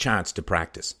up a chance to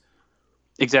practice.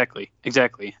 Exactly.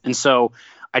 And so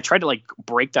I tried to like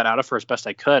break that out of her as best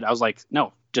I could. I was like,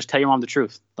 no, just tell your mom the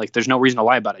truth. Like, there's no reason to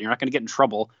lie about it. You're not going to get in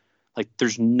trouble. Like,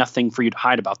 there's nothing for you to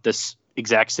hide about this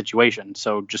exact situation.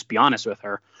 So just be honest with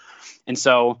her. And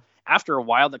so after a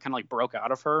while, that kind of like broke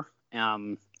out of her.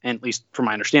 And at least from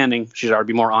my understanding, she started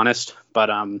to be more honest. But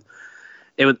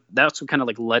that's what kind of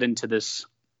like led into this.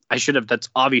 That's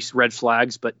obvious red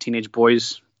flags, but teenage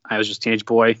boys. I was just a teenage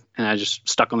boy, and I just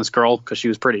stuck on this girl because she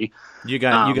was pretty. You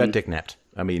got dick napped.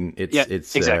 I mean,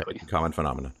 it's exactly a common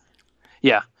phenomenon.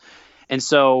 Yeah. And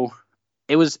so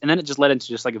it was, and then it just led into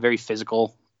just like a very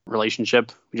physical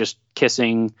relationship, just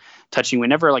kissing, touching. We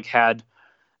never like had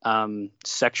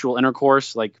sexual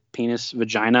intercourse, like penis,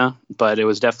 vagina, but it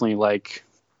was definitely like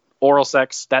oral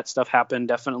sex. That stuff happened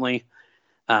definitely.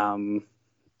 And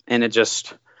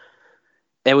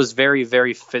it was very,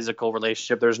 very physical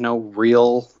relationship. There's no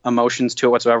real emotions to it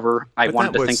whatsoever. I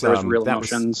wanted to think there was real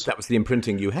emotions. That was the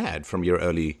imprinting you had from your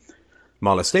early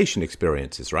molestation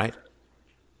experiences, right?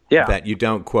 Yeah. That you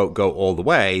don't, quote, go all the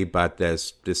way, but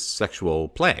there's this sexual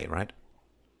play, right?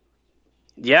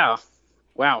 Yeah.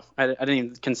 Wow. I didn't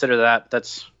even consider that.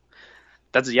 That's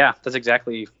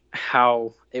exactly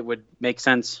how it would make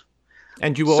sense.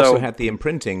 And you also had the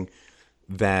imprinting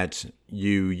that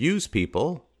you use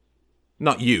people,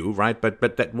 not you, right?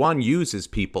 But that one uses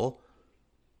people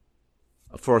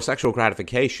for sexual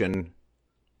gratification,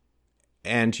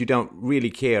 and you don't really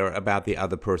care about the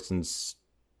other person's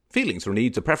feelings or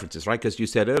needs or preferences, right? Because you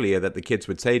said earlier that the kids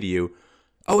would say to you,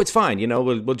 oh, it's fine,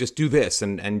 we'll just do this.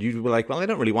 And you were like, well, I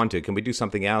don't really want to. Can we do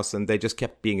something else? And they just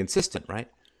kept being insistent, right?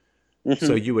 Mm-hmm.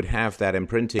 So you would have that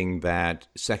imprinting that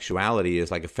sexuality is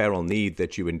like a feral need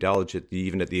that you indulge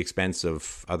even at the expense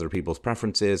of other people's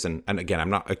preferences. And again,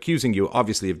 I'm not accusing you,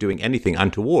 obviously, of doing anything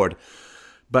untoward.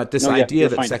 But this idea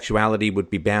that sexuality would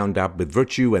be bound up with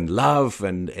virtue and love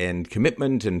and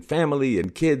commitment and family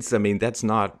and kids, I mean, that's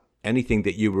not anything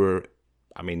that you were,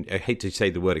 I mean, I hate to say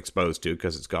the word exposed to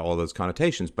because it's got all those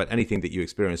connotations, but anything that you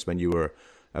experienced when you were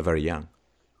very young.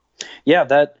 Yeah,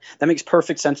 that makes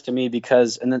perfect sense to me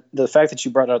because, and the fact that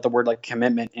you brought out the word like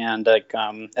commitment and like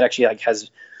it actually like has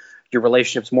your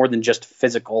relationships more than just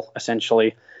physical,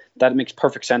 essentially. That makes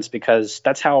perfect sense because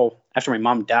that's how, after my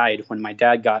mom died, when my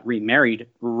dad got remarried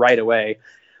right away,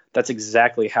 that's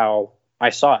exactly how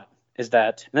I saw it. is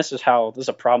that, and this is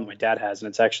a problem my dad has,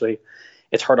 and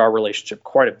it's hurt our relationship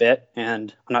quite a bit,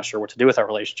 and I'm not sure what to do with our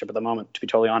relationship at the moment, to be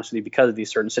totally honest with you, because of these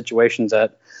certain situations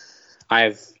that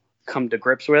I've come to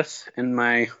grips with in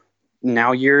my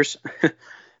now years.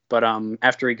 But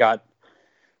after he got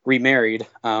remarried,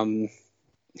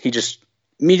 he just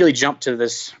immediately jumped to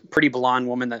this pretty blonde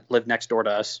woman that lived next door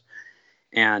to us.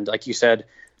 And like you said,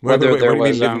 Wait, what do you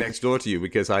mean live next door to you?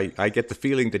 Because I get the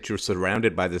feeling that you're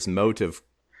surrounded by this moat of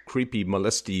creepy,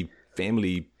 molesty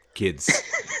family kids,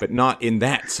 but not in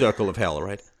that circle of hell,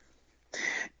 right?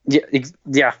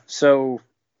 Yeah. So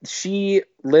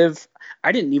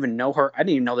I didn't even know her. I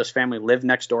didn't even know this family lived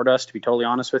next door to us, to be totally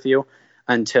honest with you,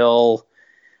 until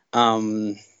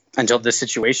this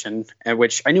situation, in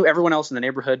which I knew everyone else in the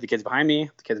neighborhood, the kids behind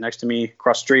me, the kids next to me,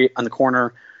 across the street, on the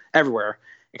corner, everywhere,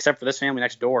 except for this family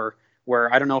next door,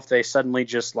 where I don't know if they suddenly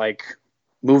just like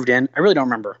moved in. I really don't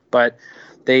remember, but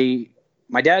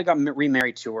my dad got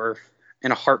remarried to her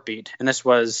in a heartbeat. And this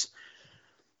was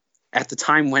at the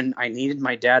time when I needed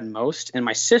my dad most. And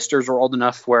my sisters were old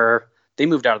enough where they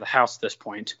moved out of the house at this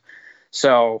point.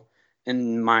 So,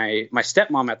 and my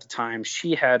stepmom at the time,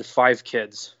 she had 5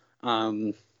 kids.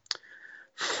 4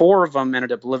 of them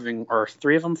ended up living, or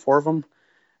 3 of them, 4 of them.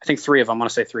 I think 3 of them, I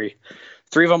want to say 3.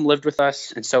 3 of them lived with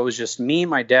us. And so it was just me,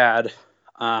 my dad,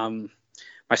 my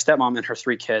stepmom, and her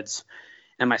 3 kids.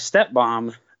 And my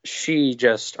stepmom,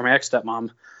 my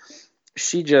ex-stepmom,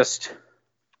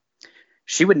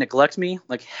 she would neglect me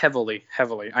like heavily.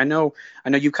 I know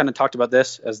you kind of talked about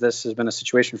this, as this has been a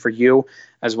situation for you,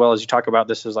 as well as you talk about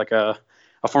this as like a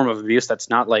form of abuse that's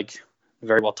not like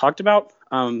very well talked about.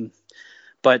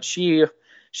 But she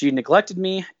neglected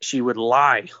me. She would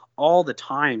lie all the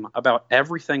time about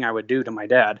everything I would do to my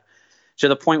dad, to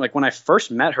the point like when I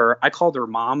first met her, I called her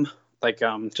mom, like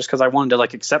just because I wanted to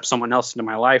like accept someone else into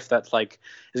my life that like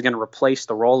is going to replace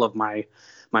the role of my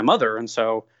mother. And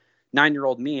so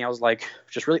 9-year-old me, I was like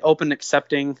just really open and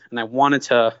accepting, and I wanted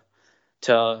to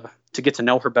get to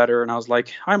know her better. And I was like,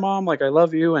 "Hi, Mom, like I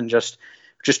love you," and just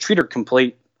treat her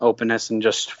complete openness and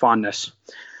just fondness.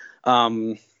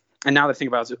 And now that I think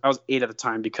about it, I was 8 at the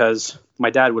time, because my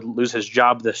dad would lose his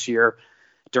job this year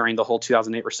during the whole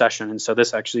 2008 recession, and so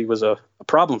this actually was a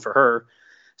problem for her.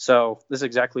 So this is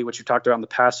exactly what you talked about in the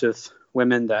past with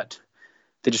women, that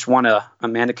they just want a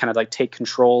man to kind of like take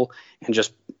control and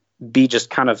just be just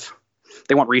kind of,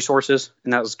 they want resources.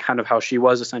 And that was kind of how she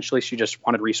was essentially. She just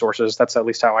wanted resources. That's at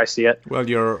least how I see it. Well,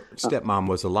 your stepmom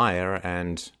was a liar,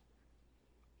 and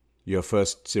your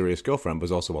first serious girlfriend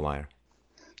was also a liar.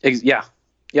 Yeah.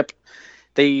 Yep.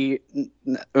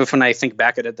 When I think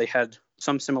back at it, they had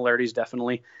some similarities,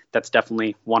 definitely. That's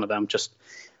definitely one of them. Just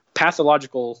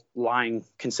pathological lying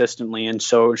consistently. And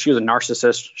so she was a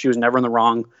narcissist. She was never in the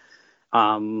wrong.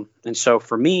 And so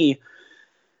for me,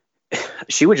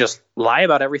 she would just lie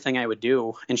about everything I would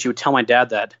do. And she would tell my dad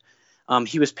that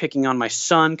he was picking on my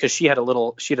son, because she had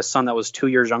a son that was 2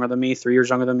 years younger than me, 3 years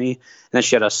younger than me. And then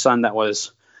she had a son that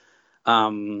was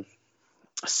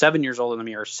 7 years older than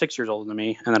me, or 6 years older than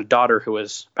me. And then a daughter who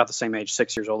was about the same age,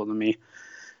 6 years older than me.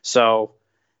 So,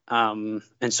 and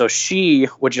so she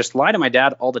would just lie to my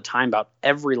dad all the time about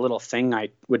every little thing I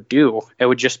would do. It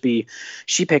would just be,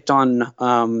 she picked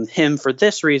on him for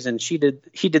this reason. He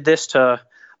did this to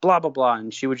blah, blah, blah.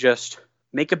 And she would just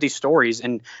make up these stories.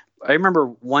 And I remember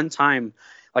one time,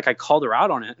 like I called her out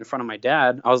on it in front of my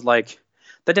dad. I was like,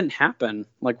 that didn't happen.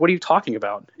 Like, what are you talking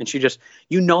about? And she just,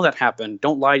 that happened.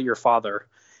 Don't lie to your father.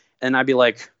 And I'd be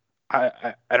like,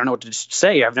 I don't know what to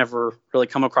say. I've never really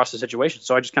come across the situation.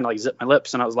 So I just kind of like zipped my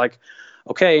lips, and I was like,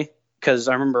 okay. Cause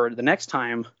I remember the next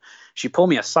time she pulled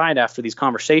me aside after these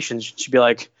conversations, she'd be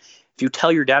like, if you tell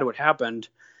your dad what happened,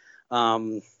 you're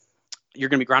going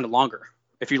to be grounded longer.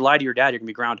 If you lie to your dad, you're going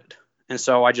to be grounded. And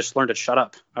so I just learned to shut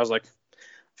up. I was like,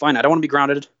 fine, I don't want to be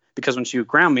grounded, because when she would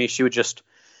ground me, she would just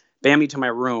bam me to my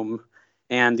room.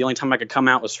 And the only time I could come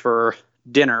out was for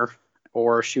dinner,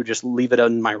 or she would just leave it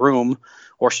in my room,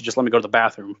 or she'd just let me go to the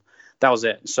bathroom. That was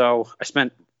it. So I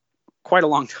spent quite a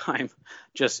long time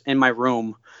just in my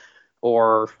room,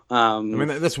 or I mean,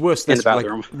 that's worse. That's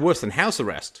like worse than house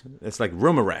arrest. It's like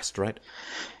room arrest, right?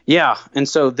 Yeah. And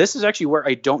so this is actually where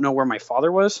I don't know where my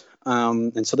father was.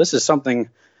 And so this is something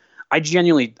I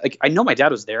genuinely, like, I know my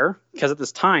dad was there, because at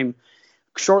this time,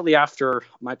 shortly after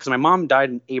because my mom died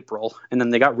in April, and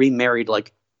then they got remarried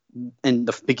like in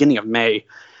the beginning of May.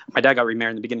 My dad got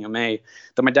remarried in the beginning of May.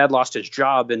 Then my dad lost his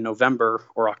job in November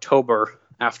or October,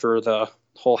 after the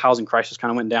whole housing crisis kind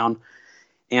of went down.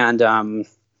 And then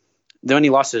when he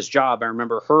lost his job, I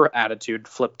remember her attitude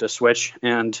flipped a switch,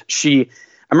 and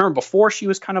I remember before she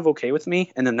was kind of okay with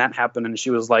me, and then that happened, and she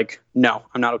was like, "No,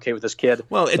 I'm not okay with this kid."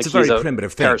 Well, it's like, a very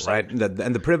primitive thing, parasite. right?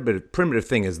 And the primitive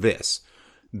thing is this,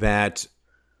 that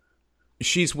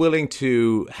she's willing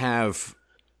to have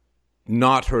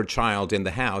not her child in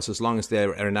the house as long as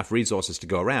there are enough resources to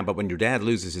go around. But when your dad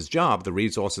loses his job, the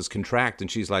resources contract, and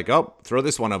she's like, "Oh, throw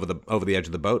this one over the edge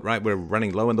of the boat, right? We're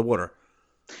running low in the water."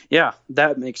 Yeah,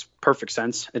 that makes perfect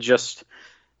sense. It just,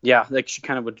 yeah, like she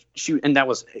kind of would, and that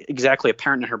was exactly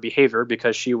apparent in her behavior,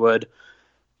 because she would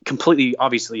completely,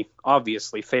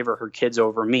 obviously favor her kids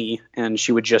over me, and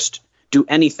she would just do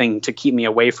anything to keep me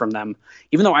away from them,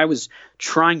 even though I was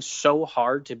trying so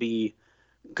hard to be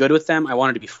good with them. I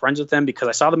wanted to be friends with them because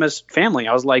I saw them as family.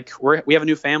 I was like, we have a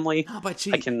new family. No, but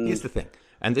here's the thing,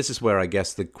 and this is where I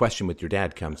guess the question with your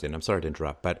dad comes in. I'm sorry to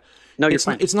interrupt, but no, you're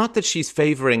fine. It's not that she's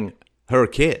favoring her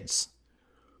kids.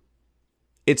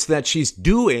 It's that she's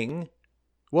doing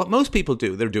what most people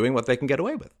do. They're doing what they can get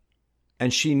away with.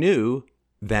 And she knew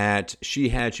that she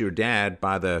had your dad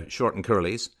by the short and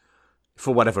curlies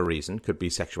for whatever reason. Could be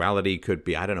sexuality, could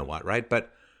be I don't know what, right?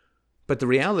 But the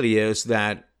reality is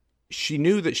that she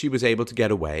knew that she was able to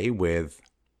get away with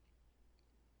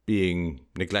being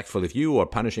neglectful of you or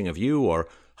punishing of you or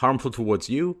harmful towards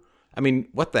you. I mean,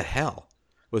 what the hell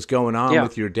was going on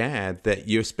with your dad that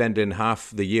you're spending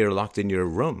half the year locked in your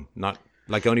room, not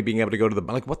like only being able to go to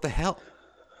like, what the hell?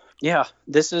 Yeah,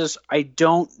 I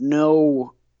don't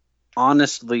know,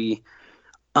 honestly.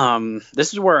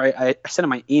 This is where I said in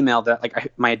my email that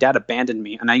like my dad abandoned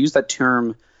me, and I used that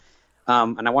term,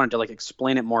 and I wanted to like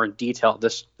explain it more in detail.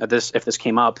 If this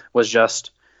came up, was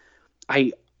just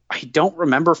I don't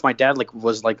remember if my dad like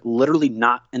was like literally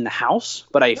not in the house,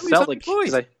 but I felt like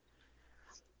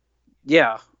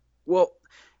yeah, well,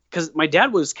 because my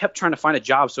dad kept trying to find a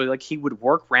job, so like he would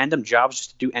work random jobs just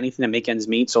to do anything to make ends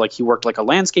meet. So like he worked like a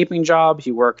landscaping job.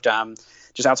 He worked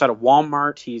just outside of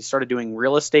Walmart. He started doing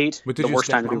real estate. The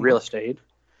worst time to do real estate.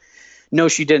 No,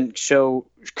 she didn't.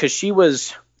 Because she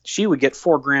would get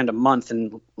 $4,000 a month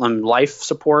in life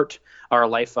support or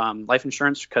life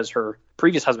insurance because her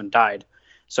previous husband died.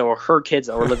 So her kids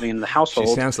that were living in the household.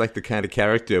 She sounds like the kind of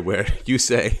character where you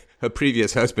say her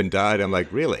previous husband died. I'm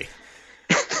like, really?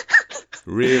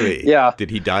 Really? Yeah.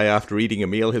 Did he die after eating a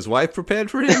meal his wife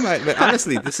prepared for him? But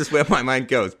honestly, this is where my mind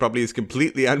goes. Probably is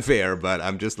completely unfair, but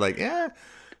I'm just like, yeah,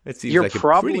 it seems like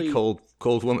a pretty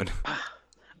cold woman.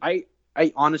 I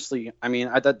honestly, I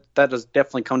mean, that does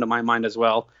definitely come to my mind as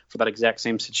well for that exact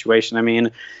same situation. I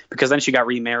mean, because then she got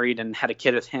remarried and had a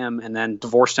kid with him, and then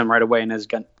divorced him right away, and has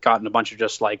gotten a bunch of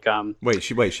just like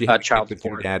she had a child with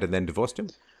your dad and then divorced him?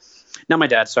 Not my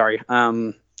dad, sorry.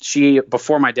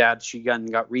 Before my dad, she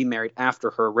got remarried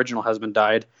after her original husband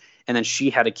died, and then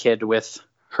she had a kid with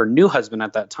her new husband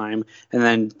at that time, and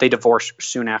then they divorced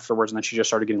soon afterwards, and then she just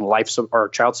started getting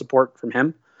child support from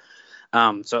him.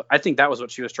 So I think that was what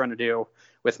she was trying to do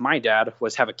with my dad,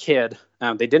 was have a kid.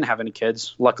 They didn't have any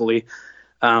kids, luckily.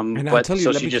 And let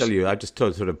me tell you, I just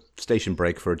told sort of station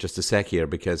break for just a sec here,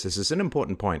 because this is an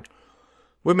important point.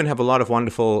 Women have a lot of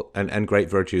wonderful and great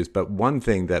virtues, but one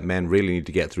thing that men really need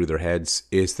to get through their heads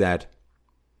is that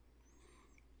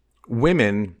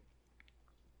women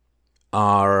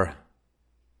are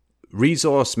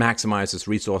resource maximizers,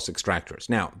 resource extractors.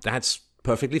 Now, that's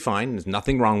perfectly fine. There's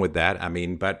nothing wrong with that. I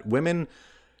mean, but women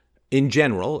in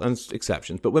general, and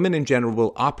exceptions, but women in general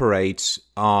will operate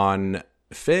on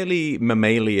fairly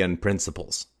mammalian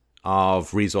principles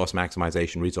of resource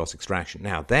maximization, resource extraction.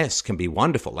 Now, this can be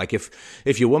wonderful. Like if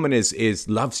your woman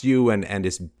loves you and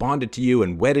is bonded to you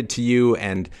and wedded to you,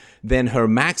 and then her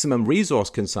maximum resource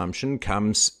consumption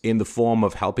comes in the form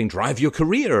of helping drive your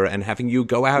career and having you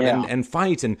go out and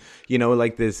fight. And,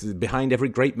 like this, behind every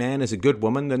great man is a good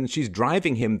woman, and she's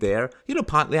driving him there,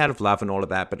 partly out of love and all of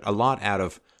that, but a lot out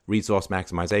of resource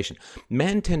maximization.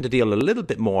 Men tend to deal a little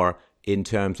bit more in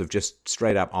terms of just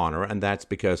straight up honor, and that's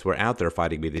because we're out there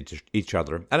fighting with each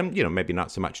other. And maybe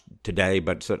not so much today,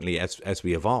 but certainly as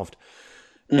we evolved.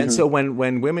 Mm-hmm. And so when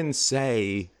women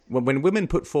when women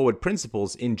put forward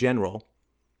principles in general,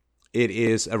 it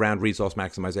is around resource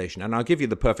maximization. And I'll give you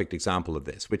the perfect example of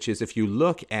this, which is if you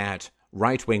look at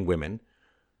right-wing women,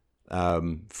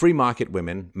 free market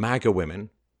women, MAGA women,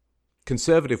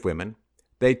 conservative women,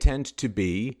 they tend to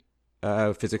be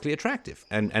physically attractive,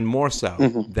 and more so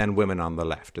than women on the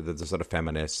left, the sort of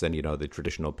feminists and the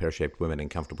traditional pear-shaped women in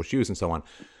comfortable shoes and so on.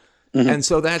 And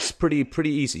so that's pretty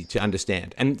easy to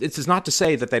understand. And this is not to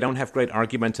say that they don't have great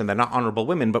arguments and they're not honorable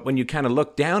women, but when you kind of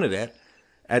look down at it,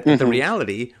 at the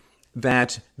reality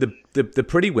that the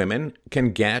pretty women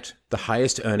can get the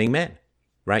highest earning men.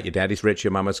 right? Your daddy's rich,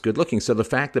 your mama's good looking. So the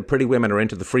fact that pretty women are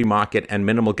into the free market and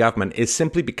minimal government is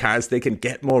simply because they can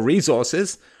get more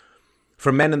resources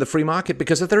from men in the free market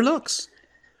because of their looks.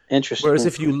 Interesting. Whereas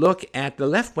if you look at the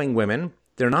left-wing women,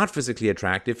 they're not physically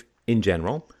attractive in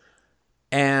general.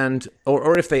 And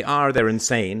or if they are, they're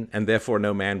insane, and therefore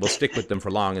no man will stick with them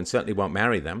for long and certainly won't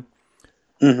marry them.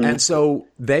 Mm-hmm. And so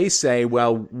they say,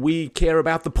 well, we care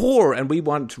about the poor, and we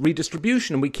want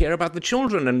redistribution, and we care about the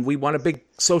children, and we want a big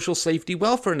social safety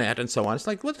welfare net, and so on. It's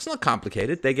like, well, it's not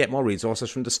complicated. They get more resources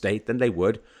from the state than they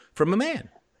would from a man.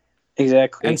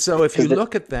 Exactly. And so if you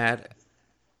look at that,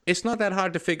 it's not that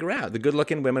hard to figure out. The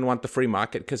good-looking women want the free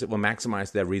market because it will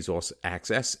maximize their resource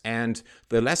access, and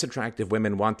the less attractive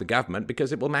women want the government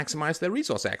because it will maximize their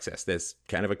resource access. There's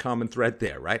kind of a common thread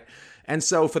there, right? And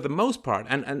so for the most part,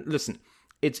 and listen,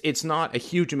 it's not a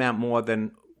huge amount more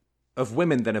of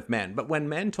women than of men, but when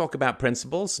men talk about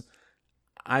principles,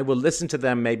 I will listen to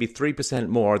them maybe 3%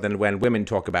 more than when women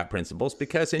talk about principles,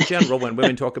 because in general, when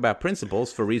women talk about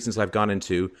principles, for reasons I've gone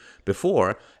into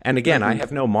before, and again, I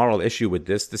have no moral issue with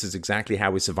this. This is exactly how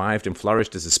we survived and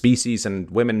flourished as a species, and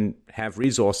women have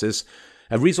resource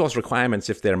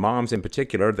requirements if they're moms in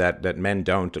particular that men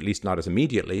don't, at least not as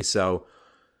immediately. So,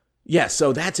 yeah,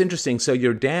 so that's interesting. So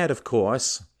your dad, of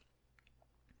course,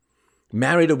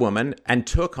 married a woman and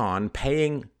took on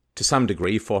paying to some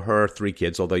degree for her 3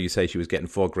 kids, although you say she was getting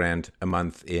 $4,000 a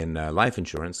month in life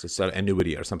insurance, so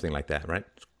annuity or something like that, right?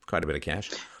 Quite a bit of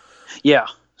cash. Yeah.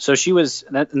 So she was,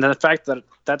 and the fact that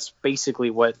that's basically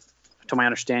what, to my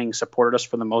understanding, supported us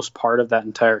for the most part of that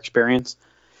entire experience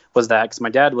was that because my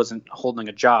dad wasn't holding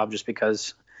a job just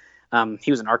because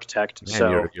he was an architect. Man,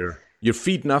 so you're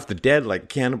feeding off the dead like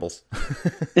cannibals.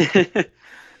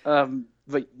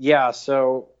 But yeah,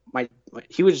 so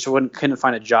he was just couldn't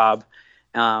find a job.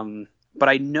 But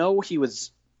I know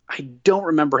I don't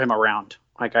remember him around.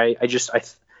 Like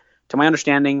to my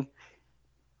understanding,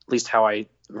 at least how I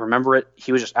remember it,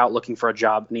 he was just out looking for a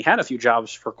job, and he had a few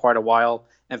jobs for quite a while,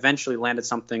 eventually landed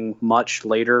something much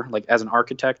later, like as an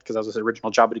architect, because that was his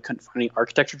original job, but he couldn't find any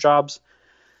architecture jobs.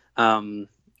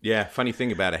 Yeah. Funny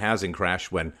thing about a housing crash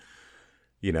when,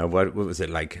 what was it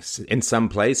like? In some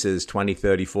places, 20,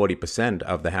 30, 40%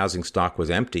 of the housing stock was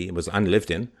empty. It was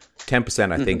unlived in.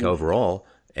 10%, I think, overall.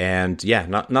 And yeah,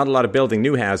 not a lot of building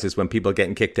new houses when people are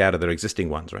getting kicked out of their existing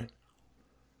ones, right?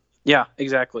 Yeah,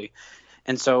 exactly.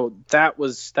 And so that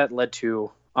led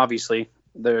to, obviously,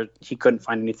 he couldn't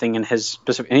find anything in his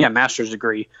specific, and he had a master's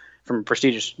degree from a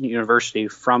prestigious university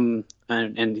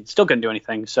and he still couldn't do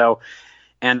anything. So,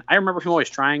 and I remember him always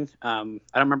trying. I don't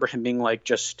remember him being like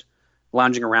just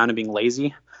lounging around and being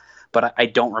lazy, but I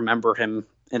don't remember him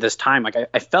at this time. Like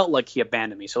I felt like he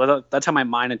abandoned me. So that's how my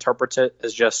mind interprets it,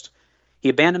 as just he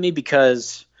abandoned me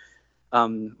because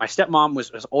my stepmom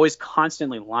was always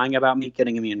constantly lying about me,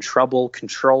 getting me in trouble,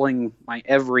 controlling my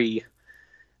every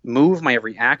move, my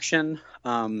every action,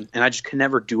 and I just could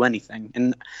never do anything.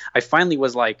 And I finally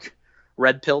was like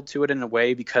red pilled to it in a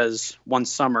way, because every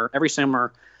summer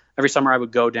I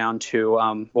would go down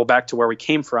to back to where we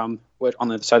came from, on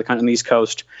the other side of the country, on the East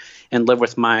Coast, and live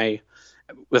with my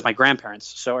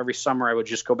grandparents. So every summer I would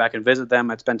just go back and visit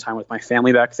them. I'd spend time with my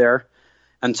family back there.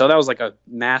 And so that was like a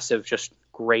massive, just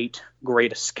great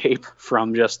escape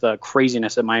from just the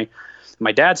craziness at my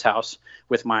dad's house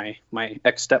with my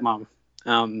ex stepmom,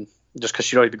 just because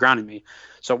she'd always be grounding me.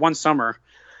 So one summer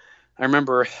I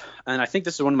remember, and I think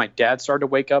this is when my dad started to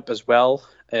wake up as well,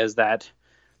 is that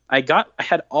I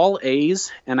had all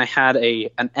A's and I had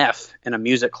an F in a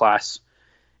music class,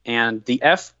 and the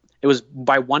F, it was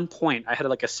by 1 point. I had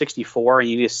like a 64 and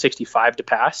you need a 65 to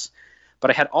pass, but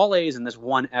I had all A's and this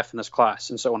one F in this class.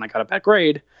 And so when I got a bad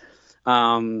grade,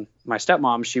 my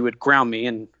stepmom, she would ground me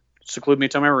and seclude me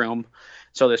to my room.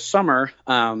 So this summer,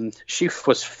 she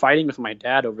was fighting with my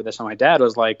dad over this, and my dad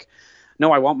was like,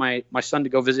 no, I want my son to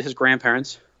go visit his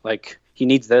grandparents. Like, he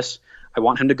needs this. I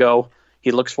want him to go.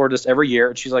 He looks forward to this every year.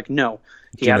 And she's like, no.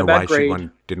 Do you know why she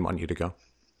didn't want you to go?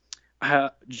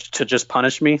 To just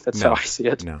punish me. That's how I see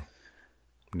it. No.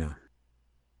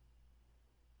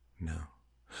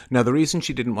 Now, the reason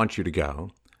she didn't want you to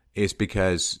go is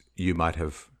because you might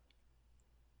have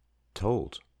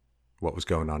told what was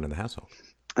going on in the household.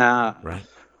 Right?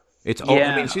 It's all.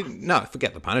 Yeah. I mean,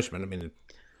 forget the punishment. I mean,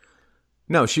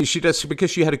 no, she does, because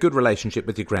she had a good relationship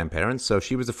with your grandparents, so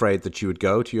she was afraid that you would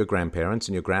go to your grandparents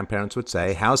and your grandparents would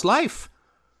say, "How's life?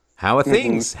 How are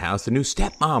things? How's the new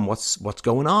stepmom? What's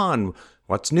going on?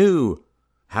 What's new?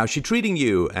 How's she treating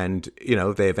you?" And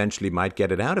they eventually might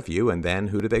get it out of you, and then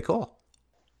who do they call?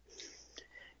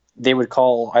 They would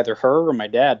call either her or my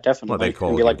dad, definitely. Well, they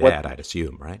call your dad, I'd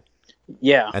assume, right?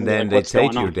 Yeah. And And be then like, they'd what's say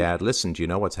going to your on? dad, listen, do you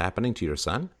know what's happening to your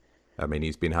son? I mean,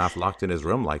 he's been half locked in his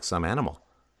room like some animal.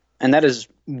 And that is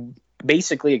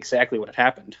basically exactly what had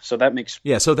happened. So that makes,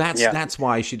 Yeah, so yeah, that's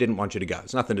why she didn't want you to go.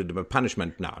 It's nothing to do with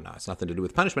punishment. No, it's nothing to do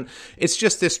with punishment. It's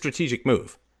just this strategic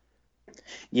move.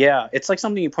 yeah. It's like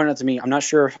something you pointed out to me. I'm not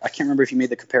sure. I can't remember if you made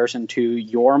the comparison to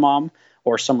your mom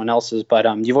or someone else's, but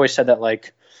you've always said that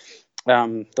like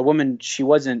the woman, she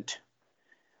wasn't,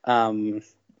 um,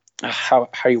 how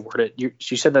you word it.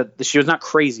 She said that she was not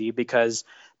crazy because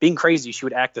being crazy, she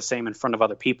would act the same in front of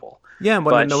other people. Yeah,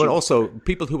 but But no, and she also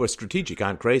people who are strategic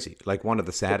aren't crazy. Like one of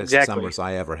the saddest exactly. summers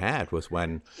I ever had was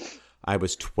when I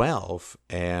was 12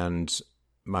 and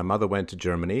my mother went to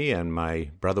Germany and my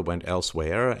brother went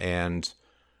elsewhere, and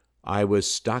I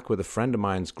was stuck with a friend of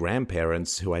mine's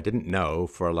grandparents who I didn't know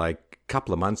for like a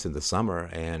couple of months in the summer,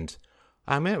 and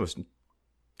I mean it was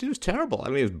terrible. I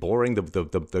mean, it was boring.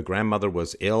 The grandmother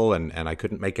was ill, and I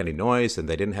couldn't make any noise, and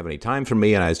they didn't have any time for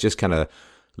me, and I was just kind of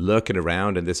lurking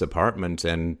around in this apartment.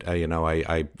 And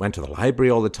I went to the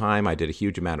library all the time. I did a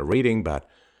huge amount of reading, but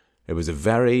it was a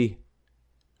very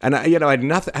and I had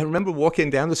nothing. I remember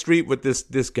walking down the street with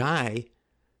this guy,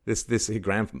 this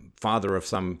grandfather of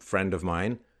some friend of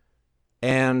mine,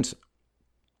 and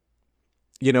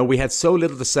we had so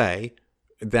little to say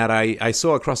that I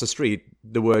saw across the street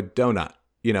the word donut.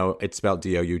 It's spelled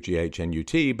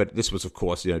DOUGHNUT, but this was, of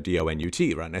course,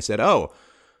 DONUT, right? And I said, oh,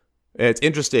 it's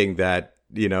interesting that,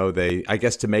 I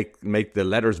guess to make the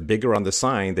letters bigger on the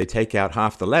sign, they take out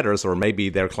half the letters, or maybe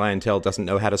their clientele doesn't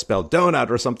know how to spell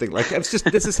donut or something like that. It's just,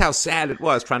 this is how sad it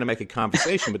was trying to make a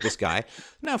conversation with this guy.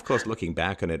 Now, of course, looking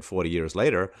back on it 40 years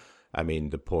later, I mean,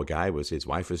 the poor guy his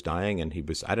wife was dying, and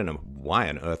I don't know why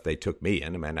on earth they took me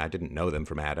in. I mean, I didn't know them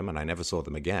from Adam, and I never saw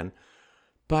them again.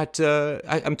 But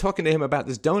I'm talking to him about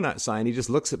this donut sign. He just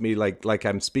looks at me like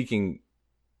I'm speaking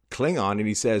Klingon, and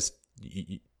he says,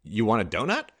 "You want a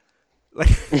donut?" Like,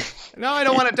 no, I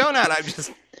don't want a donut. I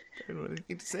don't know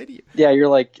anything to say to you. Yeah, you're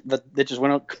like that just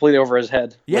went completely over his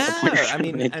head. Yeah, I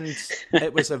mean, and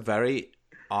it was a very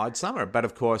odd summer. But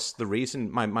of course, the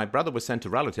reason my brother was sent to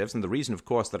relatives, and the reason, of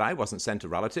course, that I wasn't sent to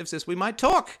relatives is we might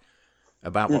talk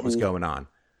about what was going on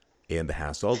in the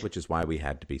household, which is why we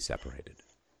had to be separated.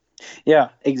 Yeah,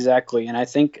 exactly. And I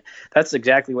think that's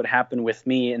exactly what happened with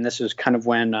me. And this is kind of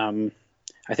when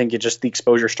I think the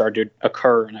exposure started to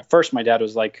occur. And at first, my dad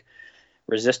was like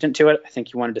resistant to it. I think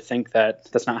he wanted to think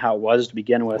that that's not how it was to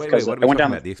begin with. Wait, what are we talking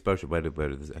about? The exposure?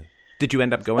 Did you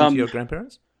end up going to your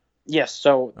grandparents? Yes.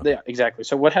 So yeah, exactly.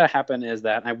 So what had happened is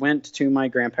that I went to my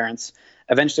grandparents.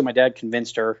 Eventually, my dad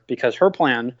convinced her, because her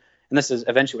plan, and this is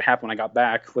eventually what happened when I got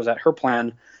back, was that her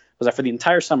plan was that for the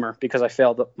entire summer, because I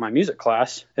failed my music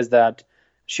class, is that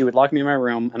she would lock me in my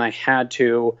room and I had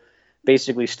to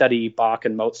basically study Bach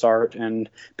and Mozart and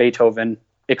Beethoven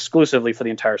exclusively for the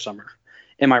entire summer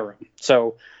in my room.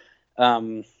 So,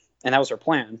 and that was her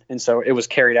plan. And so it was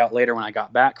carried out later when I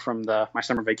got back from my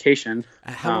summer vacation.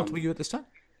 How old were you at this time?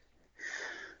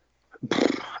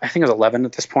 I think I was 11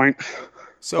 at this point.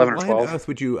 So 11 or why 12. on earth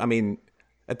would you, I mean,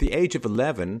 at the age of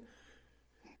 11,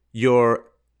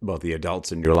 the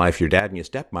adults in your life, your dad and your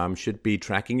stepmom, should be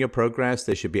tracking your progress.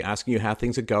 They should be asking you how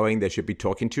things are going. They should be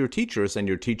talking to your teachers, and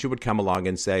your teacher would come along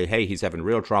and say, hey, he's having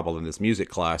real trouble in this music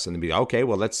class. And they'd be, okay,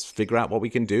 well, let's figure out what we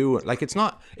can do. Like, it's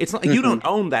not, you don't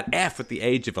own that F at the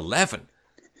age of 11.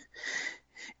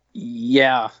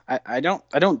 Yeah, I don't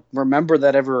remember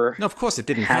that ever. No, of course it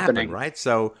didn't happening. happen, right?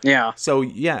 So yeah,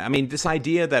 I mean, this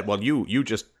idea that, well,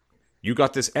 you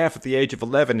got this F at the age of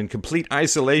 11 in complete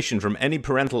isolation from any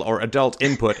parental or adult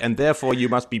input, and therefore you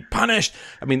must be punished.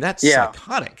 I mean, that's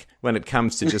psychotic when it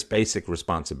comes to just basic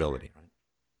responsibility. Right?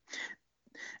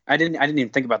 I didn't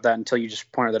even think about that until you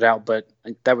just pointed it out. But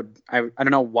I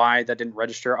don't know why that didn't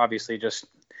register. Obviously, just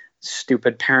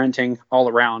stupid parenting all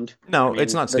around. No,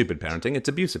 it's not stupid parenting. It's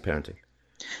abusive parenting.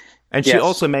 And she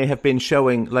also may have been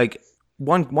showing, like,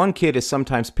 one kid is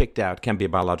sometimes picked out, can be a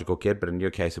biological kid, but in your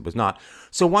case it was not.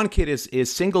 So one kid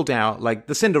is singled out, like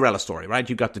the Cinderella story, right?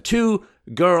 You've got the two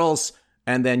girls,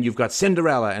 and then you've got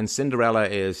Cinderella, and Cinderella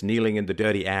is kneeling in the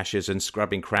dirty ashes and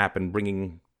scrubbing crap and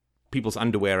bringing people's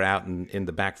underwear out in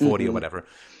the back 40 or whatever.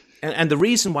 And the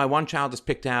reason why one child is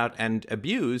picked out and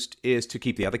abused is to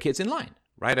keep the other kids in line.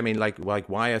 Right? I mean, like,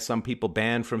 why are some people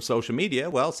banned from social media?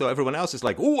 Well, so everyone else is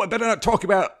like, oh, I better not talk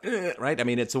about, right? I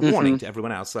mean, it's a warning to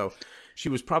everyone else. So she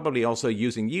was probably also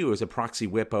using you as a proxy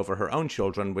whip over her own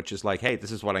children, which is like, hey,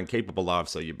 this is what I'm capable of,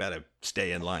 so you better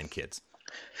stay in line, kids.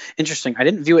 Interesting. I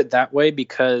didn't view it that way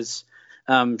because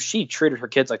she treated her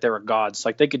kids like they were gods.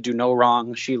 Like, they could do no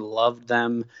wrong. She loved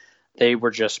them. They were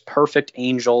just perfect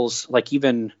angels. Like,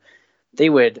 even they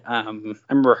would, I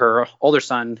remember her older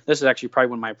son. This is actually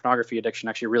probably when my pornography addiction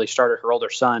actually really started. Her older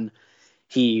son,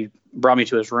 he brought me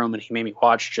to his room and he made me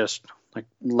watch just like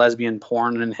lesbian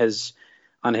porn in his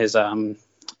on his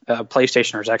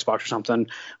PlayStation or his Xbox or something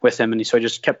with him, and so he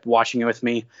just kept watching it with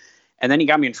me. And then he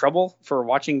got me in trouble for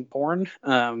watching porn.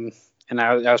 And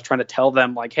I was trying to tell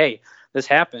them like, hey, this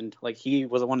happened. Like he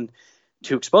was the one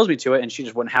to expose me to it, and she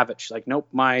just wouldn't have it. She's like, nope,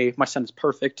 my son is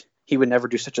perfect. He would never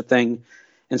do such a thing.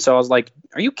 And so I was like,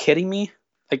 are you kidding me?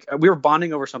 Like we were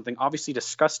bonding over something obviously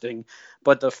disgusting,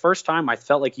 but the first time I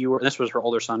felt like you were, and this was her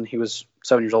older son, he was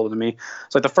 7 years older than me.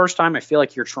 So like the first time I feel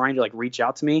like you're trying to like reach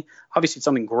out to me, obviously it's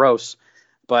something gross,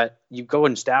 but you go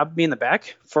and stab me in the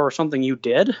back for something you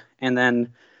did. And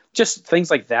then just things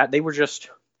like that. They were just,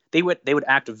 they would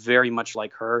act very much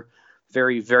like her,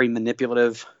 very, very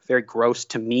manipulative, very gross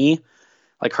to me.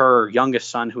 Like her youngest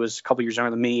son, who was a couple years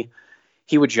younger than me,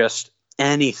 he would just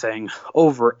anything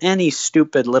over any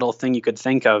stupid little thing you could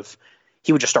think of.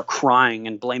 He would just start crying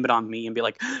and blame it on me and be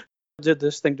like, did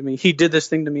this thing to me. He did this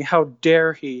thing to me. How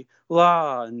dare he?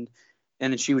 La. And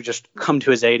then she would just come to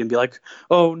his aid and be like,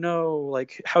 oh no,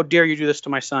 like, how dare you do this to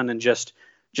my son? And just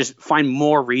find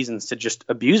more reasons to just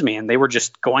abuse me. And they were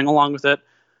just going along with it.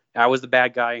 I was the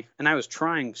bad guy. And I was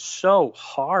trying so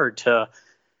hard to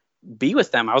be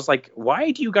with them. I was like,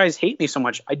 why do you guys hate me so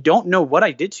much? I don't know what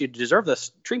I did to deserve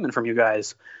this treatment from you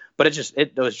guys. But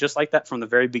it was just like that from the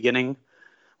very beginning.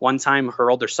 One time,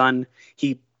 her older son,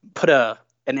 he put an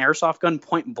airsoft gun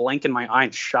point blank in my eye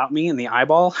and shot me in the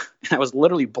eyeball. And I was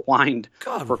literally blind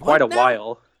for quite a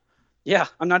while. Yeah,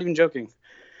 I'm not even joking.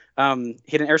 He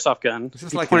had an airsoft gun. This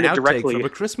is like an outtake from A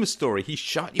Christmas Story. He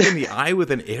shot you in the eye with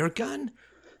an air gun?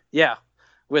 Yeah,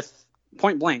 with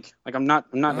point blank. Like I'm not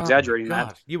exaggerating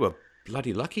that. You were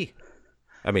bloody lucky.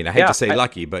 I mean, I hate to say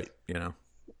lucky, but you know.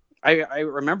 I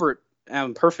remember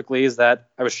it perfectly. Is that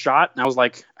I was shot and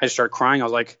I just started crying. I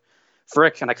was like,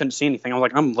 frick, and I couldn't see anything. I was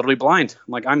like, I'm literally blind.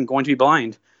 I'm like, I'm going to be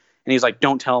blind. And he's like,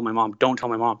 don't tell my mom. Don't tell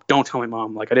my mom. Don't tell my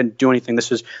mom. Like I didn't do anything.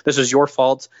 This is your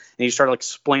fault. And he started like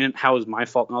explaining how it was my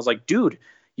fault. And I was like, dude,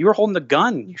 you were holding the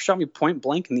gun. You shot me point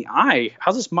blank in the eye.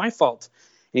 How's this my fault?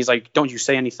 And he's like, don't you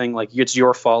say anything. Like it's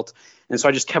your fault. And so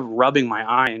I just kept rubbing my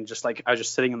eye and just like I was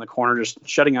just sitting in the corner, just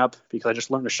shutting up because I just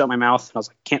learned to shut my mouth. And I was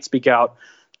like, can't speak out.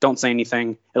 Don't say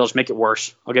anything. It'll just make it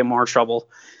worse. I'll get more trouble.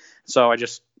 So I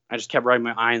just kept rubbing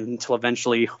my eye until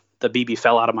eventually the BB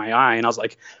fell out of my eye, and I was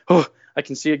like, oh, I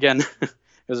can see again. It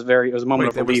was a moment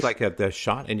of relief. It was like the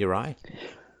shot in your eye?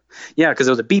 Yeah, because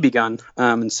it was a BB gun.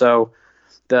 And so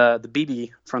the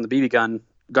BB from the BB gun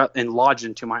got lodged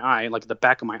into my eye, like the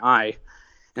back of my eye.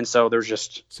 And so there's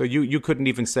just... So you couldn't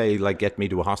even say, like, get me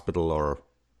to a hospital or...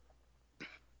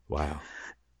 Wow.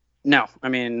 No, I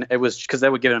mean, it was because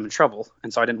that would get him in trouble.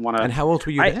 And so I didn't want to... And how old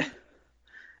were you then?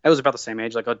 I was about the same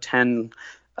age, like a 10,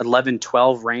 11,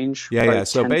 12 range. Yeah.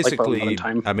 So 10, basically,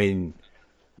 like I mean,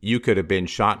 you could have been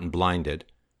shot and blinded.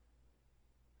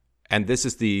 And this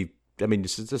is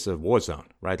this is a war zone,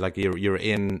 right? Like you're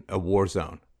in a war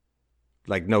zone.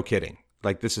 Like, no kidding.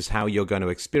 Like, this is how you're going to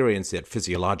experience it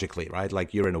physiologically, right?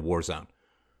 Like, you're in a war zone.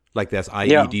 Like, there's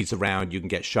IEDs around. You can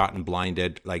get shot and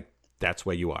blinded. Like, that's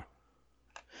where you are.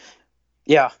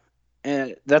 Yeah.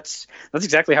 And that's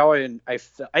exactly how I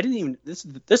didn't even,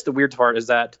 this the weird part is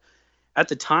that at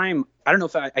the time, I don't know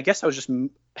if I guess I was just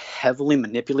heavily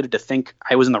manipulated to think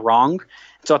I was in the wrong.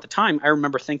 So at the time, I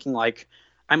remember thinking like,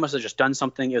 I must have just done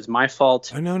something. It was my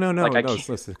fault. Oh, no. Like,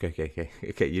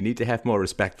 Okay. You need to have more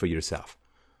respect for yourself.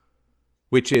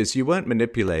 Which is, you weren't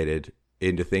manipulated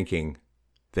into thinking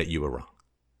that you were wrong.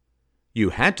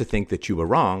 You had to think that you were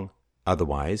wrong,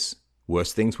 otherwise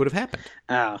worse things would have happened.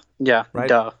 Yeah, right?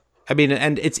 Duh. I mean,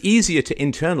 and it's easier to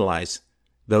internalize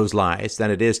those lies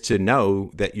than it is to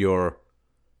know that you're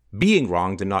being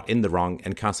wronged and not in the wrong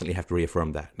and constantly have to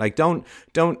reaffirm that. Like, don't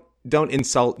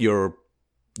insult your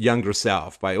younger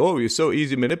self by, oh, you're so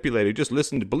easy manipulated, just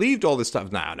believed all this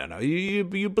stuff. No.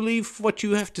 You believe what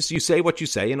you have to, you say what you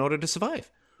say in order to survive.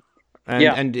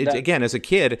 And again, as a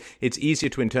kid, it's easier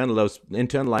to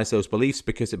internalize those beliefs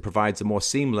because it provides a more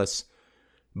seamless,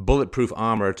 bulletproof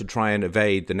armor to try and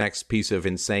evade the next piece of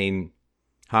insane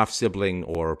half-sibling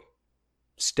or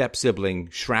step-sibling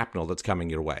shrapnel that's coming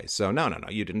your way. So no,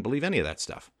 you didn't believe any of that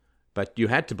stuff. But you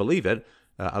had to believe it,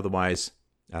 otherwise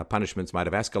punishments might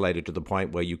have escalated to the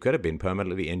point where you could have been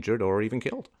permanently injured or even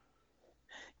killed.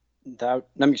 That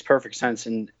makes perfect sense.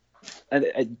 And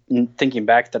thinking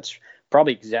back, that's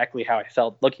probably exactly how I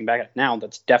felt. Looking back at it now,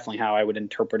 that's definitely how I would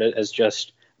interpret it, as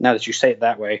just, now that you say it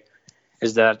that way,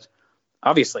 is that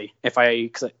obviously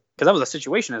because that was the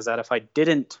situation, is that if I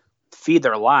didn't feed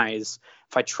their lies,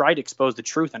 if I tried to expose the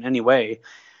truth in any way,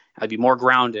 I'd be more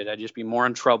grounded. I'd just be more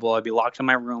in trouble. I'd be locked in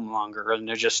my room longer. And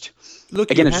there's just, Look,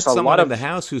 again, you it's had just a someone lot in of the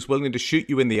house who's willing to shoot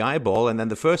you in the eyeball, and then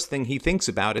the first thing he thinks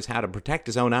about is how to protect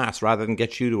his own ass rather than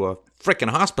get you to a frickin'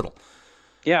 hospital.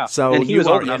 yeah. So and he was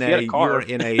old enough. He had a you car. are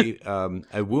in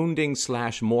a wounding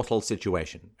 / mortal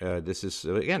situation. This is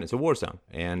again, it's a war zone,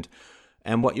 and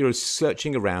what you're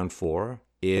searching around for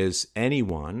is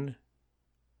anyone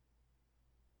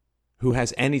who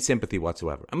has any sympathy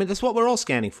whatsoever. I mean, that's what we're all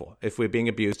scanning for. If we're being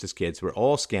abused as kids, we're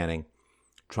all scanning,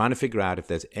 trying to figure out if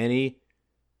there's any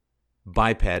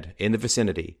biped in the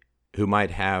vicinity who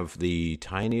might have the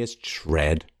tiniest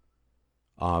shred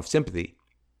of sympathy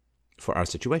for our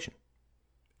situation.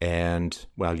 And,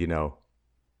 well,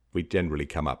 we generally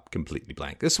come up completely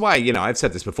blank. This is why, I've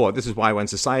said this before. This is why when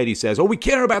society says, oh, we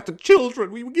care about the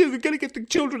children. We got to get the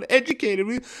children educated.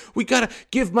 We got to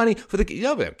give money for the kids.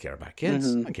 No, we don't care about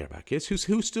kids. I don't care about kids.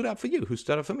 Who stood up for you? Who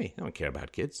stood up for me? I don't care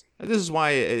about kids. This is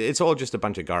why it's all just a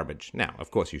bunch of garbage. Now,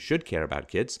 of course, you should care about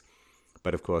kids.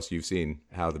 But, of course, you've seen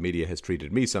how the media has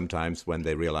treated me sometimes when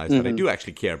they realize that I do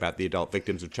actually care about the adult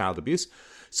victims of child abuse.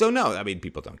 So, no, I mean,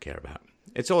 people don't care about it.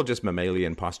 It's all just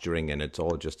mammalian posturing, and it's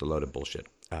all just a load of bullshit.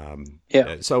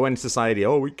 So when society,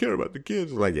 oh, we care about the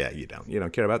kids, like, yeah, you don't. You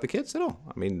don't care about the kids at all.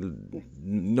 I mean,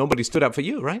 nobody stood up for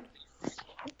you, right?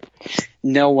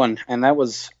 No one. And that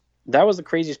was the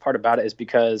craziest part about it, is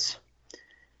because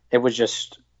it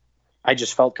was I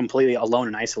just felt completely alone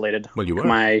and isolated. Well, you were.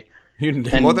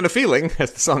 More than a feeling,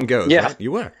 as the song goes. Yeah, right?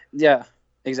 You were. Yeah,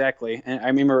 exactly. And I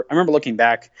remember looking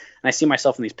back, and I see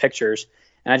myself in these pictures,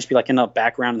 and I'd just be like in the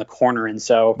background in the corner. And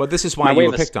so, but this is why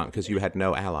you were picked on, because you had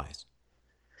no allies.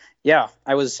 Yeah,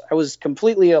 I was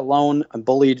completely alone,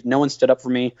 bullied. No one stood up for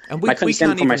me. And we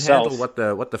can't even handle what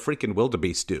the freaking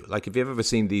wildebeest do. Like, if you've ever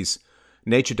seen these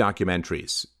nature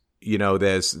documentaries,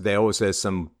 there always says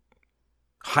some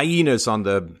hyenas on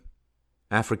the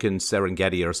African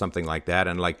Serengeti or something like that,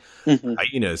 and like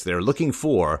hyenas, they're looking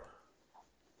for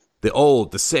the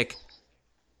old, the sick,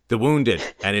 the wounded,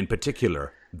 and in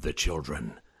particular, the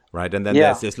children. Right, and then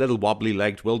there's this little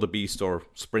wobbly-legged wildebeest or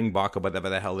springbok or whatever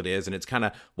the hell it is, and it's kind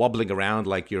of wobbling around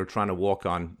like you're trying to walk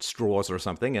on straws or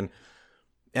something, and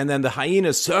then the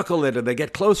hyenas circle it, and they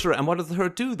get closer, and what does the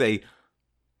herd do? They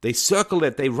circle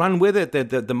it, they run with it,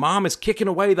 the mom is kicking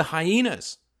away the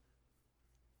hyenas.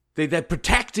 They're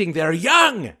protecting their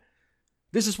young.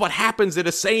 This is what happens in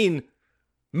a sane,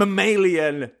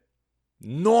 mammalian,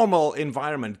 normal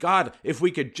environment. God, if we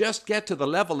could just get to the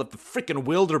level of the freaking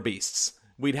wildebeests,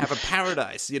 we'd have a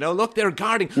paradise. Look, they're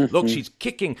guarding. Look, she's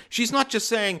kicking. She's not just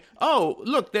saying, oh,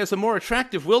 look, there's a more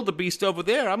attractive wildebeest over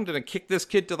there. I'm going to kick this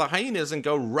kid to the hyenas and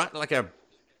go rut like a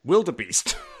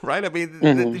wildebeest, right? I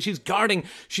mean, she's guarding.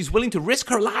 She's willing to risk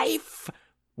her life.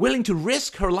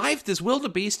 This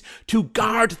wildebeest, to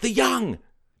guard the young,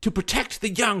 to protect the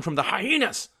young from the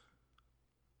hyenas.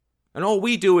 And all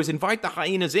we do is invite the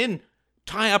hyenas in,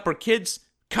 tie up our kids,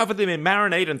 cover them in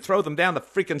marinade, and throw them down the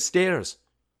freaking stairs.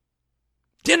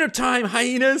 Dinner time,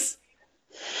 hyenas!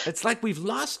 It's like we've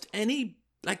lost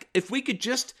if we could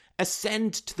just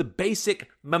ascend to the basic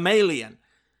mammalian,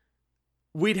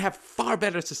 we'd have far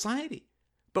better society.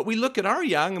 But we look at our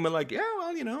young and we're like, yeah,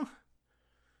 well,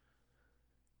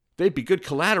 they'd be good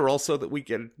collateral so that we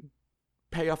can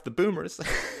pay off the boomers.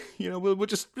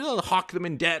 We'll hawk them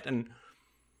in debt, and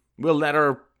we'll let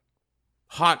our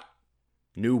hot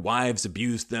new wives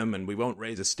abuse them, and we won't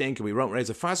raise a stink, and we won't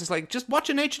raise a fuss. It's like, just watch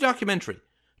a nature documentary.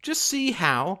 Just see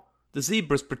how the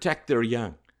zebras protect their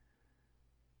young.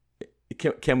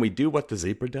 Can we do what the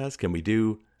zebra does? Can we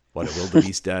do what a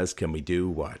wildebeest does? Can we do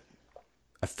what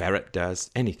a ferret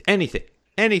does? Anything.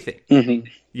 Mm-hmm.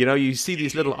 You see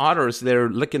these little otters,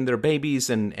 they're licking their babies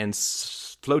and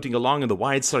floating along in the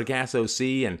wide Sargasso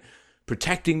Sea and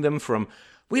protecting them from...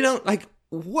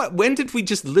 when did we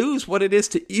just lose what it is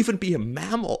to even be a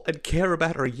mammal and care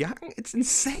about our young? It's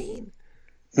insane.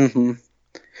 Mm-hmm.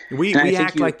 We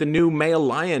act like the new male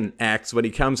lion acts when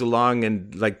he comes along,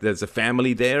 and like there's a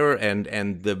family there, and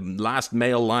the last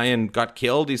male lion got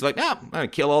killed. He's like, I'm going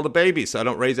to kill all the babies so I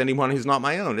don't raise anyone who's not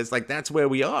my own. It's like, that's where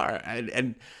we are.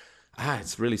 And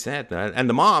it's really sad. And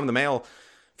the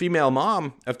female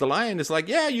mom of the lion is like,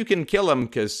 yeah, you can kill him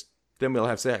because then we'll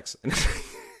have sex.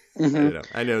 Mm-hmm.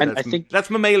 I know that's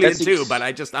mammalian too, but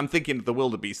I'm thinking of the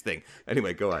wildebeest thing.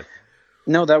 Anyway, go on.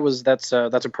 No, that's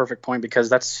a perfect point, because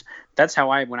that's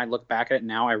how when I look back at it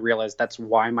now, I realize that's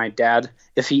why my dad,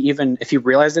 if he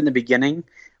realized it in the beginning,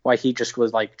 why he just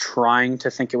was like trying to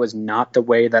think it was not the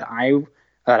way that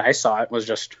I saw it, was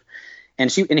just,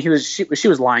 and she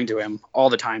was lying to him all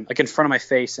the time, like in front of my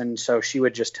face. And so she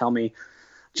would just tell me,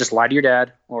 just lie to your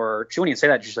dad, or she wouldn't even say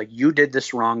that. She's like, you did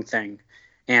this wrong thing.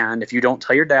 And if you don't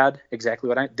tell your dad exactly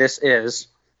what this is,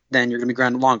 then you're going to be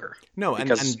grounded longer. No, and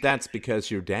that's because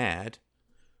your dad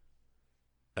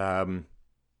didn't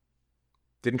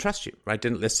trust you, right?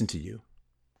 Didn't listen to you.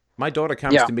 My daughter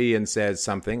comes to me and says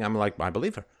something. I'm like, I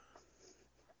believe her.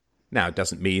 Now, it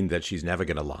doesn't mean that she's never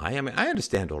going to lie. I mean, I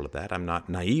understand all of that. I'm not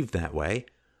naive that way.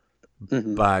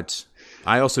 Mm-hmm. But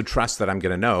I also trust that I'm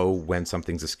going to know when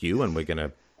something's askew, and we're going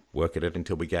to work at it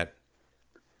until we get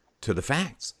to the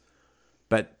facts.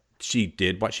 But she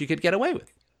did what she could get away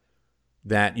with.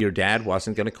 That your dad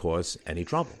wasn't going to cause any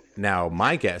trouble. Now,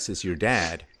 my guess is your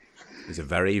dad is a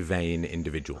very vain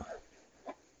individual.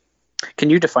 Can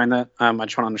you define that? I just want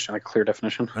to understand a clear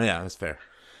definition. Oh, yeah, that's fair.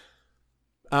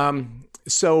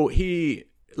 So he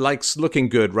likes looking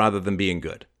good rather than being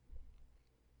good.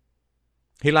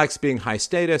 He likes being high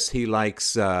status. He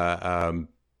likes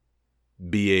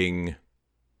being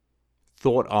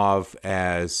thought of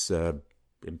as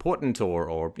important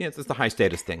or it's the high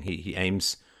status thing. He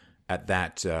aims at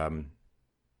that.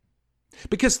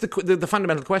 Because the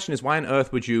fundamental question is, why on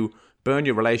earth would you burn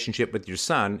your relationship with your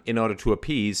son in order to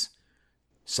appease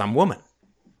some woman?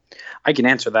 I can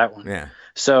answer that one. Yeah.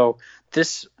 So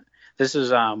this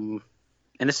is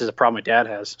and this is a problem my dad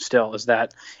has still, is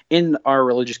that in our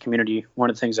religious community,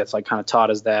 one of the things that's like kind of taught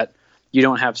is that you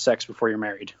don't have sex before you're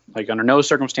married, like under no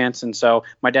circumstance. And so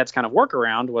my dad's kind of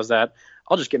workaround was that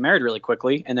I'll just get married really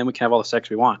quickly and then we can have all the sex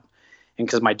we want. And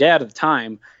because my dad at the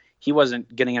time, he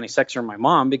wasn't getting any sex from my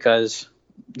mom because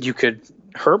you could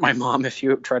hurt my mom if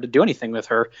you tried to do anything with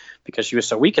her because she was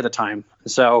so weak at the time.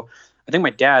 So I think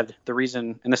my dad, the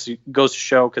reason, and this goes to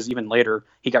show because even later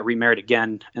he got remarried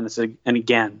again and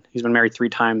again. He's been married 3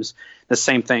 times. The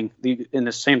same thing, and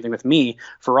the same thing with me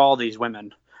for all these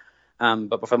women.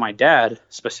 But for my dad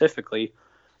specifically,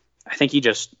 I think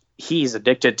he's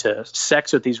addicted to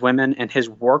sex with these women, and his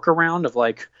workaround of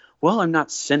like, well, I'm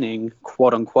not sinning,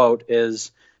 quote unquote,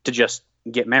 is to just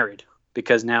get married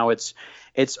because now it's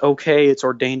okay. It's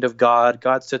ordained of God.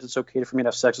 God says it's okay for me to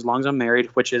have sex as long as I'm married,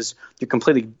 which is you're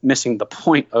completely missing the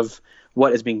point of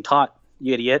what is being taught,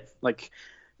 you idiot. Like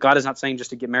God is not saying just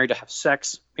to get married to have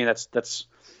sex. I mean, that's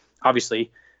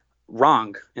obviously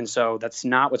wrong. And so that's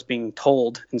not what's being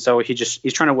told. And so he's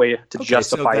trying to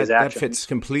justify his actions. That fits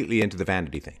completely into the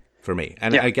vanity thing for me.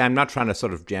 And again, I'm not trying to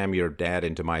sort of jam your dad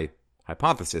into my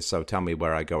hypothesis. So tell me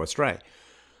where I go astray.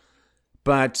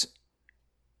 But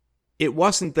it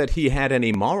wasn't that he had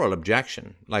any moral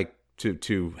objection, like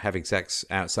to having sex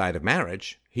outside of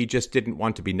marriage. He just didn't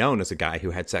want to be known as a guy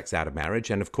who had sex out of marriage.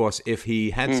 And of course, if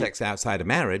he had sex outside of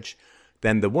marriage,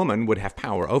 then the woman would have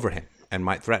power over him and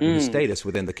might threaten his status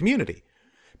within the community.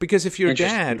 Because if your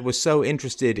dad was so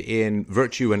interested in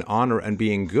virtue and honor and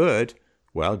being good,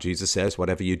 well, Jesus says,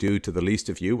 whatever you do to the least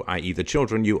of you, i.e. the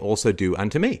children, you also do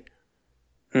unto me.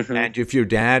 Mm-hmm. And if your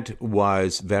dad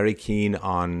was very keen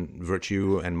on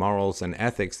virtue and morals and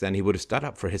ethics, then he would have stood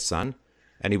up for his son,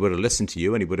 and he would have listened to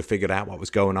you, and he would have figured out what was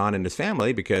going on in his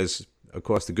family, because, of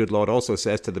course, the good Lord also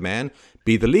says to the man,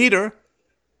 be the leader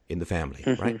in the family,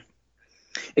 right?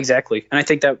 Exactly. And I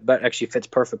think that actually fits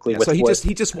perfectly with so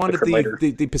he just wanted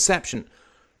the perception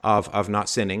of not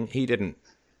sinning. He didn't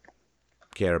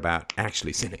care about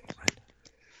actually sinning, right?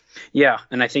 Yeah,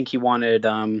 and I think he wanted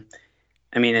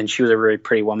and she was a very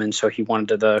pretty woman, so he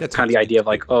wanted the idea of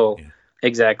like,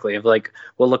 exactly, of like,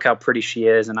 well, look how pretty she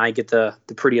is, and I get the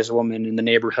prettiest woman in the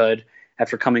neighborhood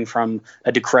after coming from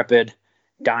a decrepit,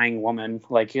 dying woman.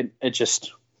 Like it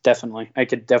just definitely, I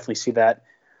could definitely see that.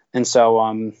 And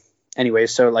so, anyway,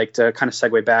 so like to kind of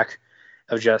segue back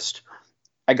of just,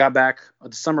 I got back,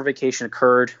 the summer vacation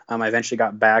occurred. I eventually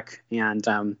got back, and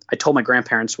I told my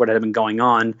grandparents what had been going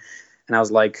on, and I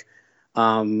was like,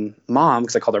 Mom,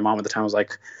 because I called her mom at the time, I was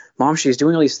like, Mom, she's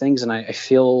doing all these things, and I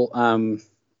feel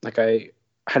like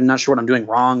I'm not sure what I'm doing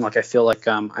wrong. Like I feel like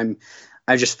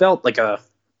I just felt like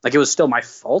it was still my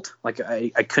fault. Like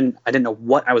I didn't know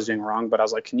what I was doing wrong, but I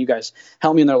was like, can you guys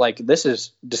help me? And they're like, this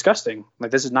is disgusting.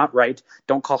 Like this is not right.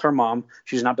 Don't call her mom.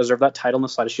 She does not deserve that title in the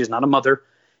slightest. She's not a mother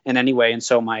in any way. And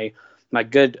so my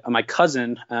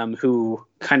cousin, who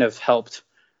kind of helped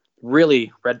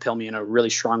really red pill me in a really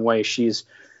strong way. She's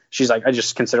like, I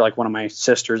just consider like one of my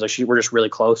sisters. Like we're just really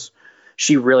close.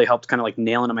 She really helped kind of like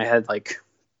nail into my head. Like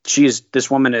this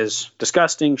woman is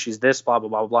disgusting. She's this, blah, blah,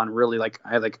 blah, blah. And really like,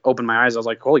 I like opened my eyes. I was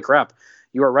like, holy crap,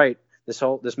 you are right.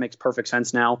 This makes perfect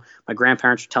sense now. My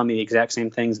grandparents were telling me the exact same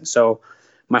things. And so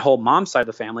my whole mom's side of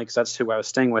the family, because that's who I was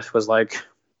staying with, was like,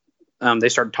 they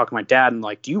started talking to my dad and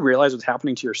like, do you realize what's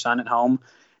happening to your son at home?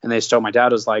 And my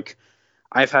dad was like,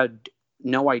 I've had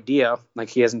no idea. Like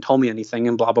he hasn't told me anything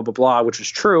and blah, blah, blah, blah, which is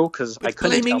true. Cause I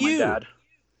couldn't tell my dad.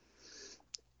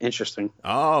 Interesting.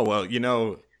 Oh, well,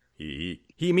 he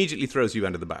immediately throws you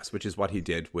under the bus, which is what he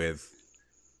did with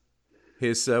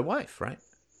his wife, right?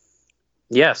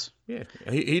 Yes. Yeah.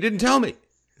 He didn't tell me.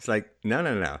 It's like, no,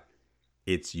 no, no.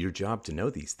 It's your job to know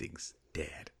these things,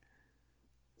 Dad.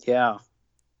 Yeah.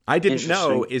 I didn't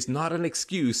know is not an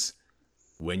excuse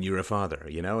when you're a father.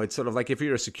 It's sort of like if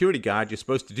you're a security guard, you're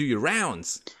supposed to do your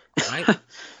rounds, right?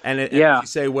 And if you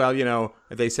say, well,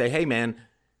 if they say, hey, man,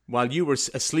 while you were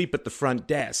asleep at the front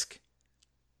desk,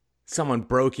 someone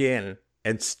broke in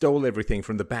and stole everything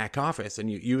from the back office, and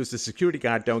you as the security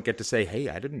guard don't get to say, hey,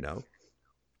 I didn't know.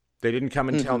 They didn't come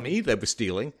and tell me they were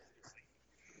stealing.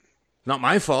 Not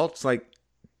my fault. It's like,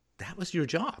 that was your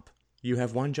job. You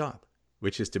have one job,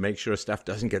 which is to make sure stuff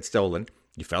doesn't get stolen.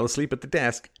 You fell asleep at the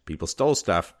desk. People stole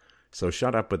stuff. So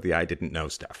shut up with the I didn't know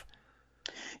stuff.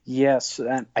 Yes.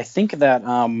 And I think that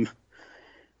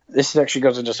this actually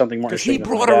goes into something more interesting. Because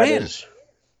he brought her in.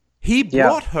 He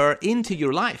brought her into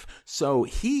your life. So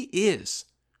he is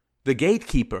the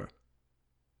gatekeeper,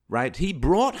 right? He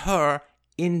brought her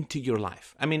into your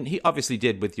life. I mean, he obviously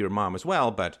did with your mom as well,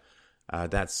 but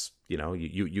that's,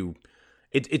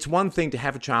 it's one thing to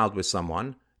have a child with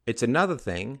someone. It's another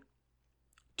thing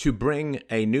to bring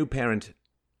a new parent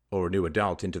or a new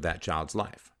adult into that child's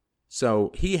life.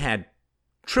 So he had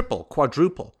triple,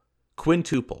 quadruple,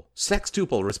 quintuple,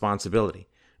 sextuple responsibility,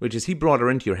 which is he brought her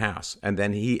into your house and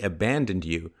then he abandoned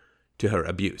you to her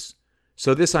abuse.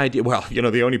 So this idea, well,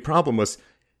 the only problem was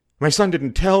my son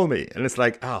didn't tell me. And it's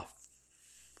like, oh,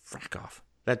 frack off.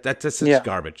 That's such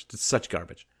garbage. That's such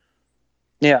garbage.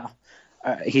 Yeah.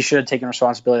 He should have taken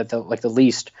responsibility at the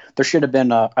least. There should have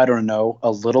been, I don't know, a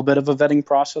little bit of a vetting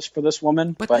process for this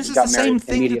woman. But this is the same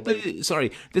thing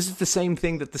this is the same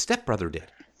thing that the stepbrother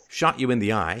did. Shot you in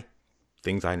the eye.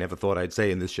 Things I never thought I'd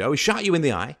say in this show. He shot you in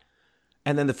the eye.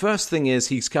 And then the first thing is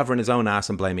he's covering his own ass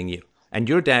and blaming you. And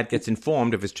your dad gets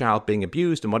informed of his child being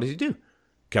abused, and what does he do?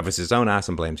 Covers his own ass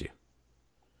and blames you.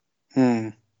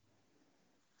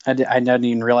 I didn't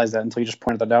even realize that until you just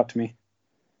pointed that out to me.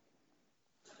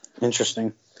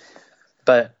 Interesting.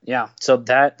 But yeah, so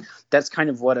that's kind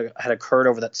of what had occurred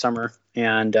over that summer.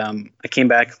 And I came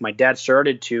back. My dad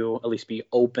started to at least be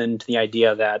open to the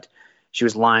idea that she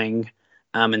was lying.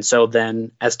 And so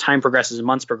then as time progresses and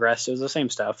months progress, it was the same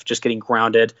stuff, just getting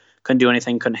grounded, couldn't do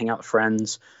anything, couldn't hang out with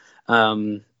friends,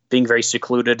 being very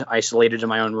secluded, isolated in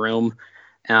my own room.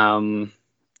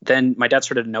 Then my dad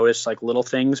started to notice like little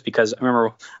things, because I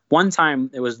remember one time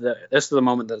this is the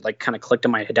moment that like kind of clicked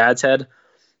in my dad's head.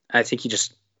 I think he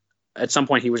just, at some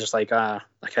point he was just like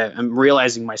I'm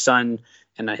realizing my son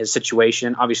and his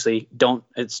situation. Obviously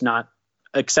it's not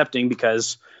accepting,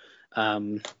 because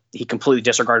he completely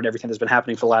disregarded everything that's been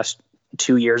happening for the last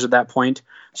 2 years at that point.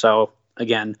 So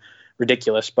again,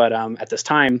 ridiculous. But at this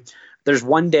time, there's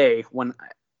one day when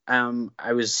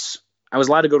I was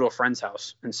allowed to go to a friend's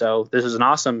house. And so this is an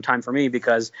awesome time for me,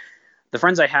 because the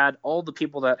friends I had, all the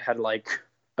people that had like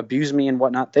abused me and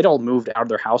whatnot, they'd all moved out of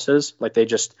their houses. Like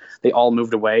they all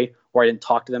moved away, or I didn't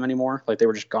talk to them anymore. Like they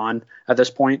were just gone at this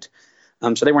point.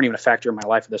 So they weren't even a factor in my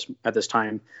life at this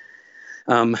time.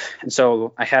 And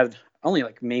so I had only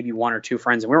like maybe one or two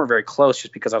friends, and we weren't very close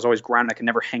just because I was always grounded. I could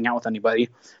never hang out with anybody.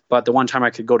 But the one time I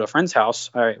could go to a friend's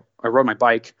house, I rode my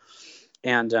bike,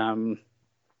 and I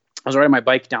was riding my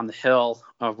bike down the hill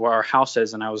of where our house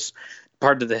is, and I was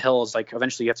part of the hill is like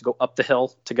eventually you have to go up the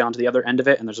hill to get onto the other end of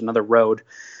it, and there's another road.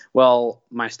 Well,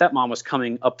 my stepmom was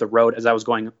coming up the road as I was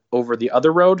going over the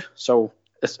other road, so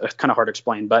it's kind of hard to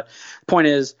explain. But the point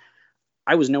is,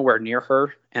 I was nowhere near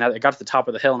her, and I got to the top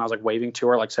of the hill, and I was like waving to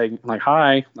her, like saying like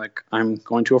hi, like I'm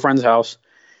going to a friend's house,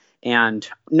 and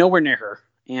nowhere near her.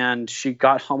 And she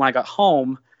got home. When I got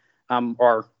home,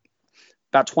 or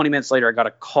about 20 minutes later, I got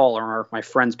a call, or my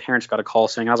friend's parents got a call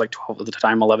saying, I was like 12 at the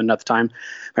time, 11 at the time.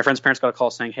 My friend's parents got a call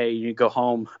saying, hey, you need to go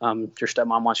home. Your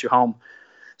stepmom wants you home.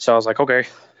 So I was like, okay,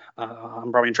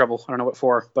 I'm probably in trouble. I don't know what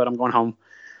for, but I'm going home.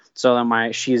 So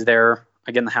then she's there.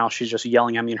 I get in the house. She's just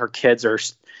yelling at me, and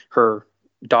her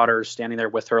daughter's standing there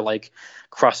with her, like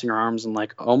crossing her arms and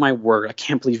like, oh my word, I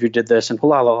can't believe you did this. And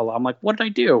blah, blah, blah. I'm like, what did I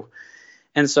do?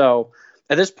 And so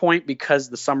at this point, because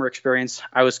the summer experience,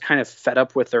 I was kind of fed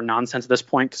up with their nonsense at this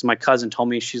point, because my cousin told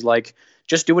me, she's like,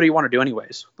 just do what you want to do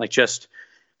anyways. Like, just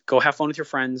go have fun with your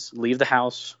friends, leave the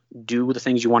house, do the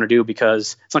things you want to do,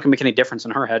 because it's not going to make any difference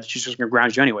in her head. She's just going to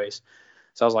ground you anyways.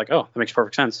 So I was like, oh, that makes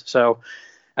perfect sense. So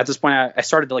at this point, I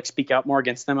started to like speak out more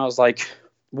against them. I was like,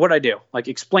 what'd I do? Like,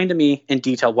 explain to me in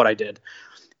detail what I did.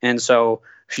 And so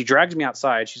she drags me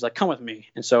outside. She's like, come with me.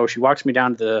 And so she walks me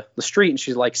down to the street, and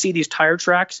she's like, see these tire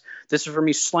tracks? This is for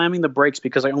me slamming the brakes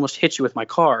because I almost hit you with my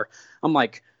car. I'm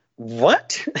like,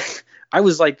 what? I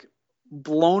was like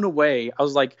blown away. I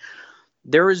was like,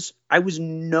 I was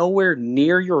nowhere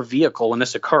near your vehicle when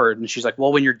this occurred. And she's like,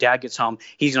 well, when your dad gets home,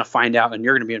 he's going to find out and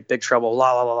you're going to be in big trouble,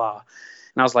 la, la, la, la.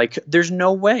 And I was like, there's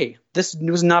no way. This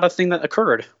was not a thing that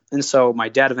occurred. And so my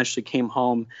dad eventually came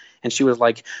home and she was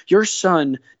like, your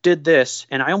son did this.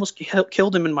 And I almost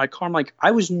killed him in my car. I'm like,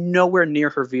 I was nowhere near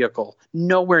her vehicle,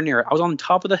 nowhere near it. I was on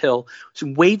top of the hill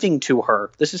waving to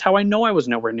her. This is how I know I was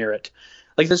nowhere near it.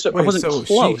 Like this, I wasn't so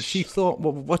close. She thought,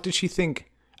 well, what did she think?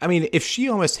 I mean, if she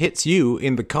almost hits you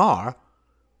in the car,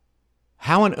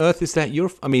 how on earth is that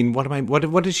I mean,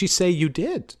 what did she say you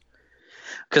did?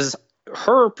 Because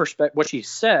her perspective, what she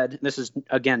said, this is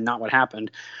again not what happened.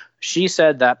 She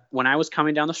said that when I was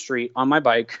coming down the street on my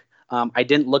bike, I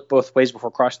didn't look both ways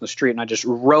before crossing the street, and I just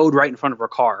rode right in front of her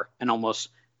car and almost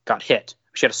got hit.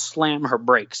 She had to slam her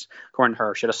brakes, according to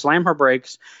her. She had to slam her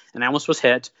brakes, and I almost was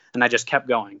hit, and I just kept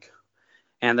going.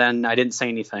 And then I didn't say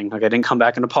anything. Like I didn't come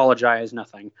back and apologize,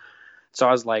 nothing. So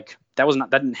I was like, that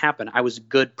didn't happen. I was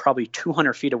good probably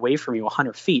 200 feet away from you,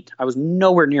 100 feet. I was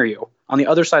nowhere near you on the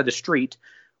other side of the street,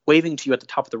 waving to you at the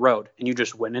top of the road. And you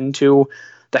just went into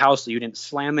the house. You didn't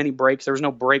slam any brakes. There was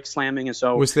no brake slamming. And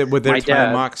so were there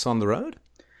tire marks on the road?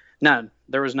 None.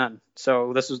 There was none.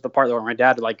 So this was the part where my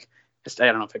dad, like, I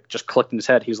don't know if it just clicked in his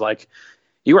head. He was like,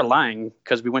 you were lying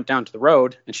because we went down to the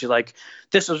road. And she's like,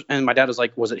 and my dad was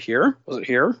like, was it here? Was it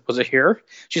here? Was it here?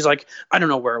 She's like, I don't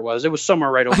know where it was. It was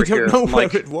somewhere right over here. I don't know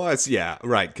where it was. Yeah,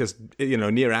 right. Because,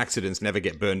 near accidents never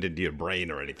get burned into your brain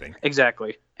or anything.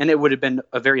 Exactly. And it would have been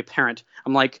a very apparent.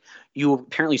 I'm like, you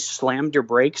apparently slammed your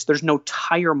brakes. There's no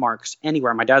tire marks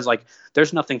anywhere. My dad's like,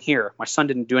 there's nothing here. My son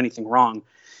didn't do anything wrong.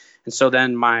 And so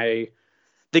then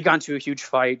they got into a huge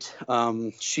fight.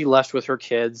 She left with her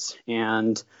kids,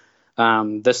 and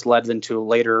this led into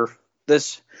later.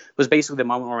 This was basically the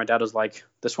moment where my dad was like,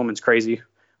 this woman's crazy,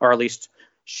 or at least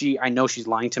I know she's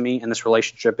lying to me, and this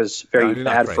relationship is very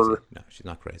bad for. No, she's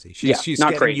not crazy. She's not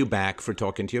getting crazy. You back for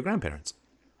talking to your grandparents.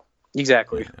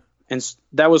 Exactly. Yeah. And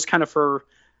that was kind of her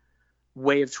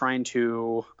way of trying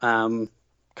to kind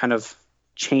of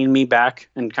chain me back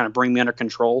and kind of bring me under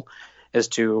control, is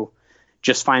to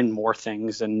just find more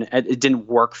things, and it didn't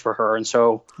work for her. And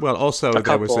so, well, also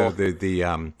there was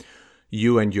the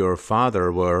you and your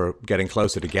father were getting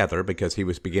closer together because he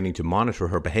was beginning to monitor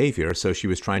her behavior. So she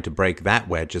was trying to break that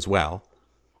wedge as well.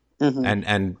 Mm-hmm.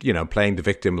 And playing the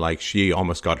victim like she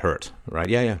almost got hurt, right?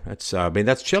 Yeah.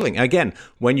 That's chilling. Again,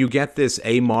 when you get this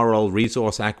amoral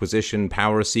resource acquisition,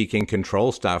 power seeking,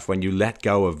 control stuff, when you let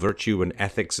go of virtue and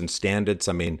ethics and standards,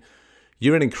 I mean,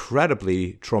 you're in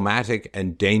incredibly traumatic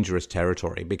and dangerous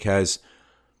territory, because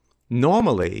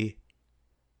normally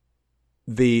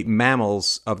the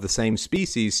mammals of the same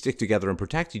species stick together and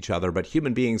protect each other, but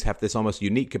human beings have this almost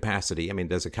unique capacity. I mean,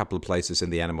 there's a couple of places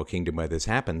in the animal kingdom where this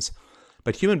happens,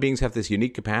 but human beings have this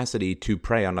unique capacity to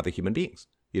prey on other human beings.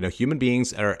 Human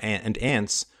beings and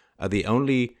ants are the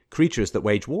only creatures that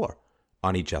wage war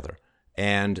on each other.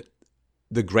 And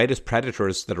the greatest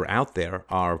predators that are out there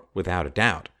are, without a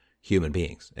doubt, human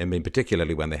beings. I mean,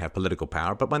 particularly when they have political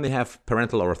power, but when they have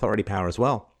parental or authority power as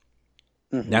well.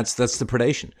 Mm-hmm. That's the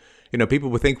predation. People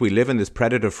would think we live in this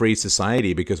predator-free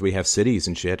society because we have cities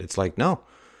and shit. It's like, no.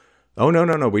 Oh,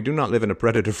 no. We do not live in a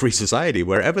predator-free society.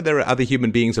 Wherever there are other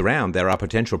human beings around, there are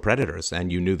potential predators.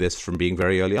 And you knew this from being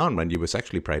very early on when you were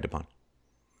sexually preyed upon.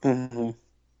 Mm-hmm.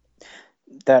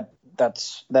 That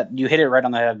you hit it right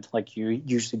on the head, like you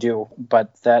usually do.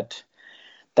 But that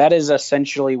is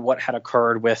essentially what had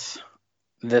occurred with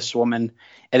this woman.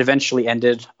 It eventually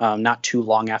ended not too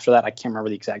long after that. I can't remember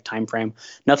the exact time frame.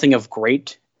 Nothing of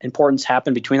great importance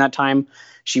happened between that time.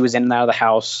 She was in and out of the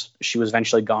house. She was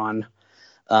eventually gone.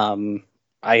 I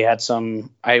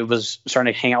was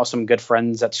starting to hang out with some good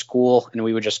friends at school, and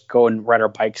we would just go and ride our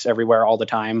bikes everywhere all the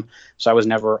time. So I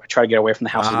tried to get away from the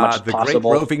house as much as possible. The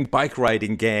great roving bike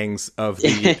riding gangs of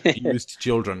the abused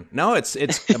children. No, it's,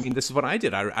 I mean, this is what I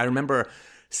did. I remember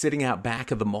sitting out back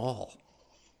of the mall.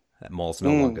 That mall's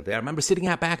no longer there. I remember sitting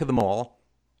out back of the mall,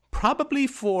 probably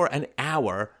for an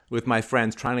hour with my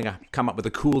friends, trying to come up with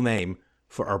a cool name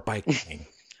for our bike gang.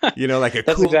 Like a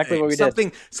That's cool exactly name. What we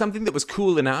did. Something that was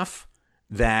cool enough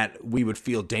that we would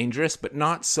feel dangerous, but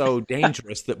not so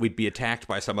dangerous that we'd be attacked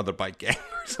by some other bike gang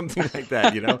or something like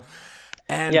that,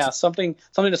 And yeah, something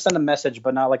to send a message,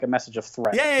 but not like a message of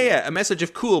threat. Yeah. A message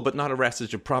of cool, but not a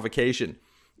message of provocation.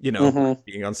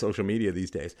 Being on social media these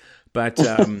days. But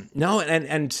no,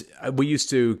 and we used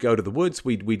to go to the woods.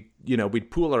 We'd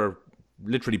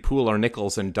literally pool our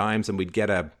nickels and dimes, and we'd get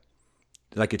a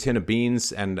tin of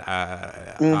beans, and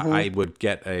I would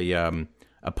get a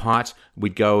a pot.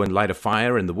 We'd go and light a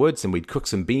fire in the woods, and we'd cook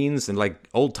some beans, and like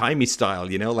old-timey style,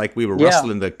 like we were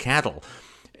rustling the cattle.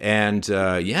 And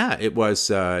it was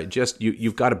just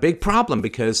you've got a big problem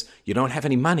because you don't have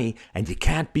any money and you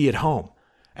can't be at home.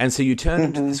 And so you turn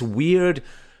into this weird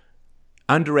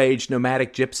underage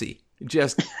nomadic gypsy,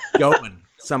 just going.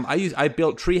 I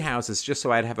built tree houses just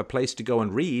so I'd have a place to go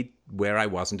and read where I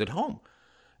wasn't at home.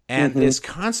 And there's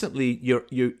constantly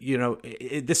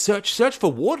the search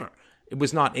for water. It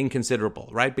was not inconsiderable,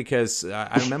 right? Because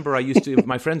I remember I used to,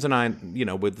 my friends and I,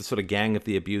 with the sort of gang of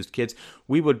the abused kids,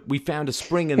 we found a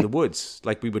spring in the woods,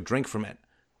 like we would drink from it.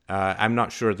 I'm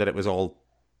not sure that it was all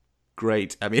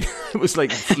great. I mean, it was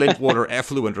like Flint water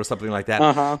effluent or something like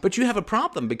that. But you have a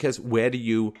problem because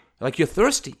you're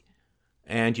thirsty,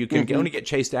 and you can only get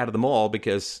chased out of the mall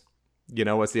because,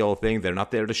 what's the old thing? They're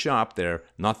not there to shop. They're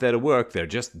not there to work. They're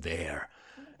just there.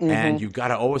 And you've got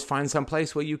to always find some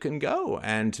place where you can go.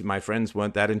 And my friends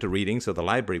weren't that into reading, so the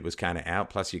library was kind of out.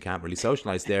 Plus, you can't really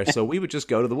socialize there. So we would just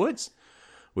go to the woods.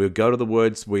 We would go to the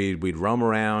woods. We'd roam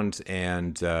around,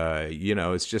 and,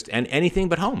 it's just anything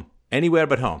but home. Anywhere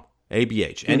but home.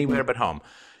 ABH. Anywhere but home.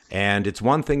 And it's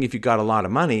one thing if you've got a lot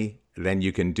of money, then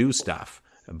you can do stuff.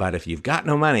 But if you've got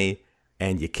no money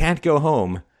and you can't go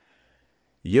home,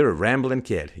 you're a rambling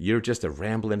kid. You're just a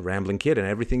rambling kid. And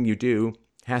everything you do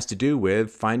has to do with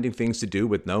finding things to do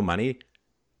with no money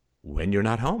when you're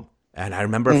not home. And I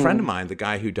remember a friend of mine, the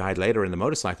guy who died later in the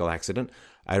motorcycle accident,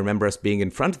 I remember us being in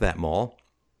front of that mall,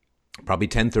 probably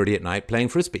 10:30 at night, playing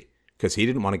Frisbee, because he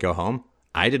didn't want to go home.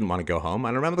 I didn't want to go home.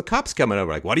 And I remember the cops coming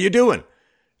over, like, "What are you doing?"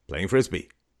 "Playing Frisbee."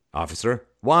 "Officer,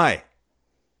 why?"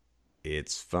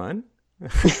 "It's fun."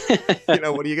 What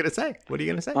are you going to say? What are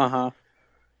you going to say?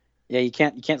 Yeah, you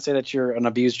can't say that you're an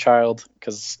abused child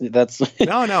because that's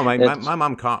no. My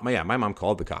mom called. Yeah, my mom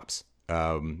called the cops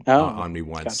on me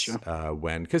once. Gotcha.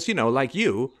 Because like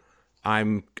you,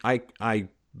 I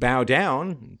bow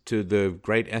down to the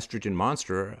great estrogen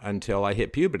monster until I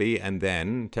hit puberty, and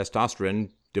then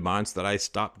testosterone demands that I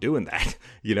stop doing that.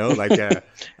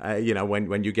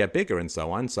 When you get bigger and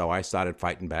so on. So I started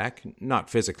fighting back. Not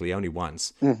physically, only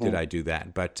once did I do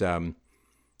that, but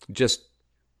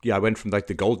I went from like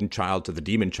the golden child to the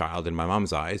demon child in my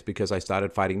mom's eyes because I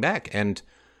started fighting back. And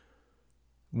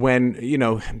when,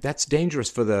 that's dangerous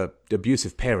for the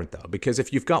abusive parent though, because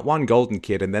if you've got one golden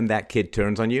kid and then that kid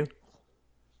turns on you,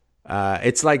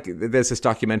 it's like there's this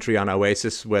documentary on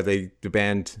Oasis where the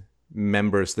band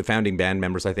members, the founding band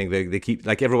members, I think they keep,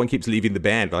 like everyone keeps leaving the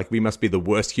band. Like we must be the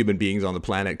worst human beings on the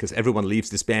planet because everyone leaves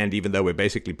this band even though we're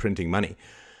basically printing money.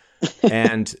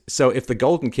 And so if the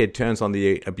golden kid turns on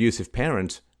the abusive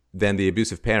parent, then the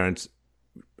abusive parent,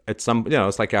 it's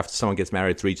like after someone gets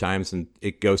married 3 times and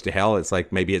it goes to hell, it's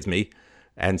like, maybe it's me.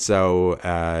 And so,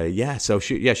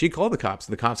 she called the cops,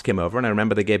 and the cops came over, and I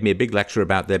remember they gave me a big lecture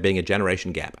about there being a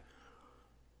generation gap.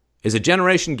 Is a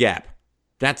generation gap.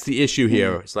 That's the issue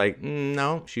here. It's like,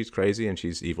 no, she's crazy and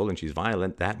she's evil and she's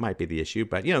violent. That might be the issue.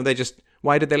 But,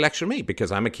 why did they lecture me? Because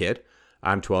I'm a kid.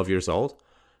 I'm 12 years old.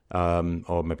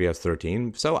 Or maybe I was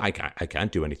 13, so I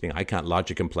can't do anything. I can't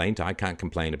lodge a complaint. I can't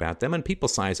complain about them. And people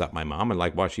size up my mom and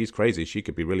like, well, she's crazy. She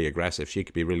could be really aggressive. She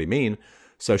could be really mean.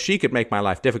 So she could make my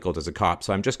life difficult as a cop.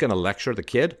 So I'm just going to lecture the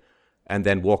kid and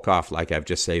then walk off like I've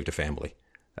just saved a family.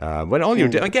 When all you're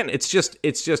doing, again, it's just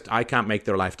I can't make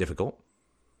their life difficult.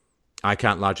 I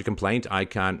can't lodge a complaint. I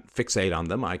can't fixate on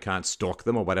them. I can't stalk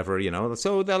them or whatever,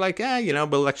 So they're like,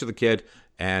 we'll lecture the kid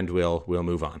and we'll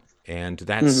move on. And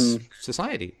that's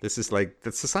society.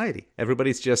 That's society.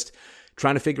 Everybody's just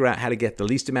trying to figure out how to get the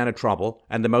least amount of trouble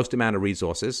and the most amount of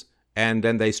resources. And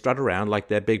then they strut around like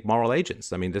they're big moral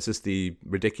agents. I mean, this is the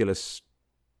ridiculous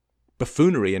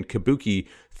buffoonery and kabuki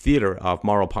theater of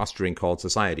moral posturing called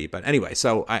society. But anyway,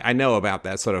 so I know about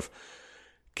that sort of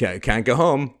can't go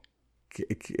home.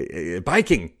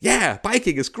 Biking. Yeah,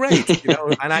 biking is great.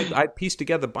 And I piece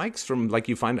together bikes from, like,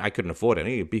 you find, I couldn't afford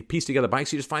any. You piece together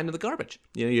bikes you just find in the garbage.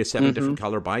 You 7 different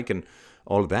color bike and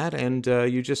all of that, and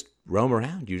you just roam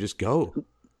around. You just go.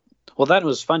 Well, that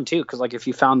was fun too, because like if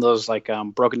you found those like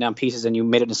broken down pieces and you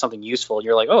made it into something useful,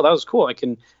 you're like, oh, that was cool.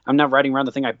 I'm not riding around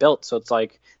the thing I built, so it's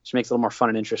like just makes it a little more fun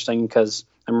and interesting. Because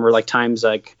I remember like times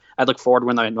like I'd look forward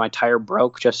when my tire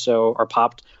broke or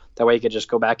popped. That way you could just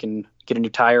go back and get a new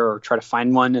tire or try to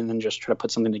find one and then just try to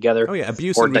put something together. Oh, yeah.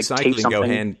 Abuse and recycling go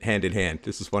hand in hand.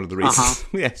 This is one of the reasons.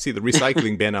 Yeah, see the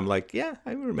recycling bin. I'm like, yeah,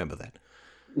 I remember that.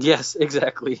 Yes,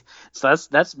 exactly. So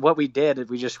that's what we did.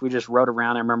 We just rode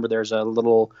around. I remember there's a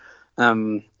little,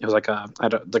 it was like a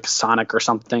Sonic or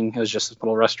something. It was just a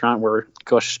little restaurant where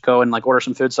go and like order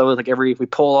some food. So like we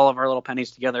pull all of our little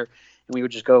pennies together and we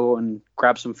would just go and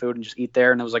grab some food and just eat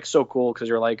there. And it was like so cool because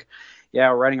you're like, yeah,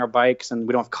 we're riding our bikes and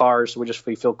we don't have cars, so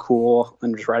we feel cool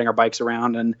and just riding our bikes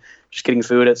around and just getting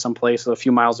food at some place a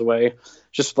few miles away,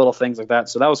 just little things like that.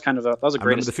 So that was that was a I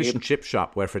great remember the fish escape. and chip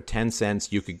shop where for 10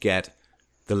 cents you could get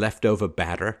the leftover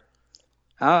batter.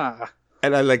 Ah,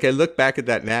 And I look back at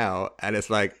that now, and it's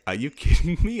like, are you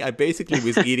kidding me? I basically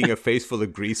was eating a face full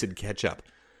of grease and ketchup.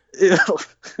 ew.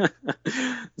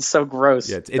 It's so gross.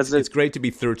 Yeah, it's great to be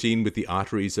 13 with the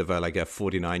arteries of a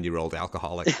 49-year-old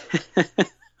alcoholic.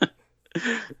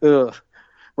 Ugh.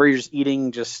 Where you're just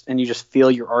eating and you just feel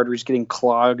your arteries getting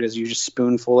clogged as you just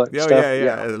spoonful of Oh, stuff.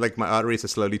 yeah. Like my arteries are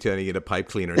slowly turning into pipe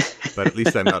cleaners, but at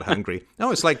least I'm not hungry.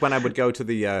 No, it's like when I would go to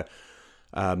the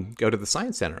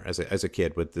science center as a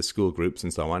kid with the school groups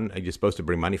and so on. You're supposed to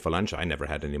bring money for lunch. I never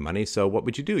had any money, so what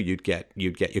would you do? You'd get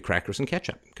your crackers and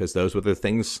ketchup because those were the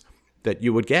things that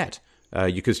you would get.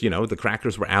 Because the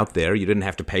crackers were out there. You didn't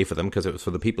have to pay for them because it was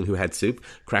for the people who had soup.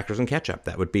 Crackers and ketchup.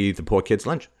 That would be the poor kid's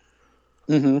lunch.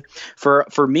 Mm-hmm.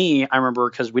 For me, I remember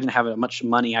because we didn't have much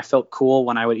money, I felt cool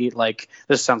when I would eat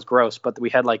this sounds gross, but we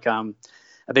had a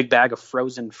big bag of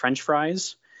frozen French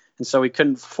fries, and so we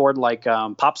couldn't afford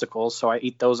popsicles, so I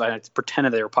eat those. I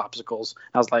pretended they were popsicles.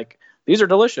 I was like, these are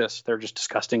delicious. They're just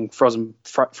disgusting frozen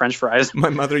French fries. My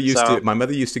mother used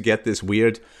to get this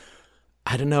weird,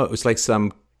 I don't know, it was like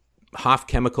some half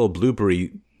chemical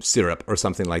blueberry syrup or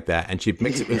something like that, and she'd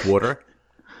mix it with water,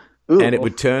 and it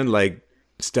would turn like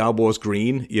Star Wars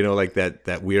green, like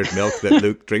that weird milk that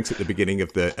Luke drinks at the beginning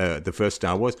of the first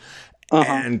Star Wars.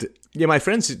 And my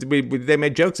friends, they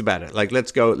made jokes about it. Like,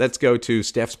 let's go to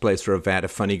Steph's place for a vat of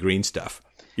funny green stuff.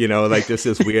 Just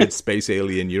this weird space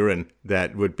alien urine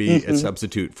that would be a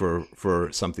substitute for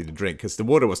something to drink because the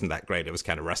water wasn't that great. It was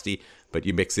kind of rusty, but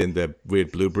you mix in the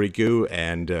weird blueberry goo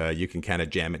and you can kind of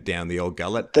jam it down the old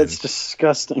gullet. That's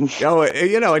disgusting.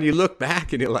 And you look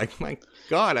back and you're like, my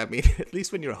God, I mean, at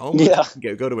least when you're home, you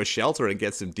can go to a shelter and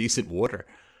get some decent water.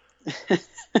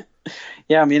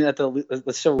 Yeah, I mean,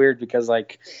 it's so weird because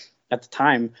at the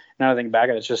time, now I think back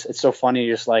at it, it's so funny.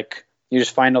 You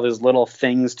just find all these little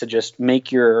things to just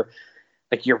make you're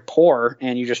poor,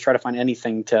 and you just try to find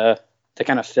anything to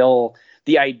kind of fill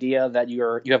the idea that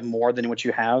you have more than what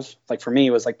you have. Like for me,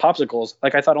 it was like popsicles.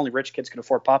 Like I thought only rich kids could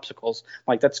afford popsicles.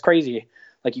 Like that's crazy.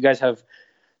 Like you guys have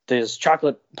these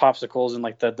chocolate popsicles and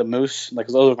the mousse. Like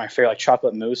those are my favorite, like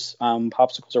chocolate mousse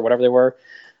popsicles or whatever they were,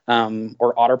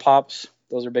 or Otter Pops.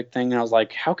 Those are a big thing. And I was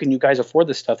like, how can you guys afford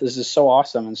this stuff? This is so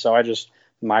awesome. And so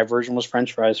my version was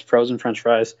French fries, frozen French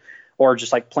fries, or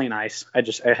just like plain ice.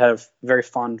 I have very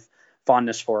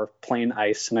fondness for plain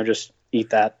ice, and I just eat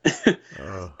that.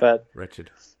 But wretched.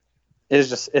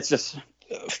 It's just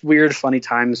weird, funny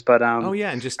times. But oh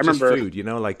yeah, and just food.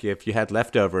 Like if you had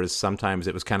leftovers, sometimes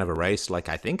it was kind of a race. Like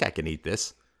I think I can eat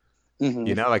this.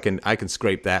 Mm-hmm. I can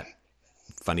scrape that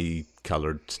funny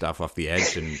colored stuff off the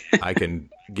edge, and I can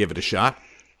give it a shot.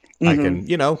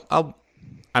 Mm-hmm.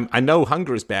 I know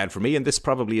hunger is bad for me, and this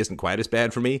probably isn't quite as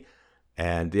bad for me.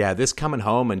 And yeah, this coming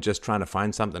home and just trying to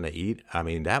find something to eat, I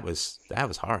mean, that was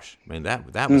harsh. I mean,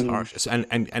 that was harsh.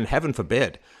 And heaven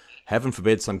forbid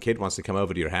some kid wants to come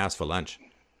over to your house for lunch.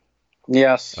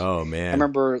 Yes. Oh man. I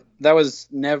remember that was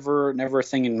never a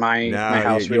thing in my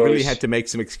house. You really had to make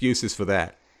some excuses for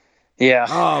that. Yeah.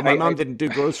 Oh, my mom didn't do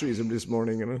groceries this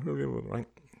morning.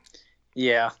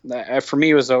 Yeah. For me,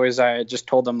 it was always, I just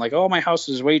told them like, oh, my house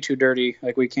is way too dirty.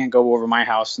 Like we can't go over my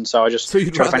house. And so I just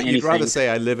you'd rather say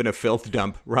I live in a filth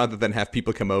dump rather than have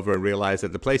people come over and realize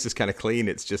that the place is kind of clean.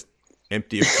 It's just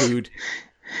empty of food.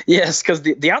 Yes, because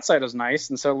the outside was nice,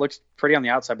 and so it looks pretty on the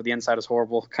outside, but the inside is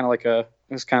horrible. It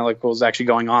was kind of like what was actually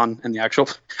going on in the actual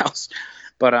house.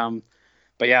 But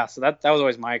yeah, so that was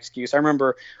always my excuse. I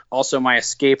remember also my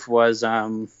escape was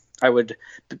I would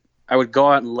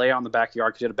go out and lay out in the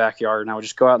backyard because you had a backyard, and I would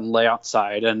just go out and lay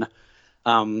outside, and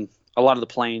a lot of the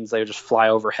planes, they would just fly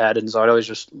overhead, and so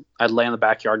I'd lay in the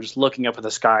backyard just looking up at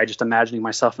the sky, just imagining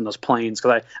myself in those planes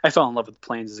because I fell in love with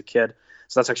planes as a kid.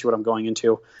 So that's actually what I'm going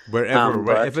into.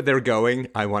 Wherever they're going,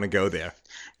 I want to go there.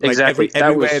 Exactly.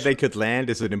 Everywhere they could land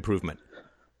is an improvement.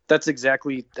 That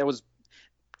was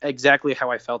exactly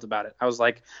how I felt about it. I was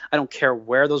like, I don't care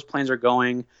where those planes are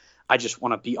going. I just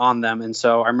want to be on them. And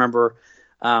so I remember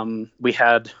when we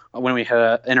had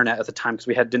internet at the time, because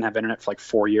we didn't have internet for like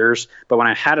 4 years. But when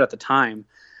I had it at the time,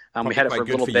 we had it for a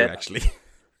little bit. You, actually.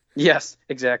 Yes,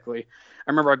 exactly. I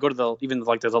remember I'd go to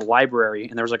there's a library,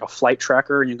 and there was like a flight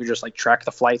tracker, and you could just like track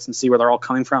the flights and see where they're all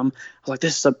coming from. I was like,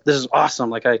 this is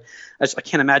awesome. Like I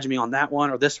can't imagine me on that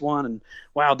one or this one. And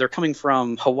wow, they're coming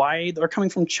from Hawaii. They're coming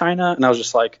from China. And I was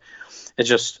just like, it's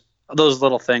just those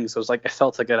little things. It was like, I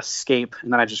felt like an escape,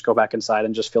 and then I just go back inside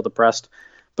and just feel depressed.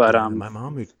 But Yeah, my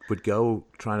mom would go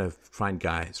trying to find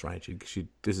guys, right?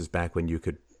 This is back when you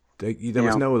could, there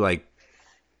was no like,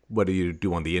 what do you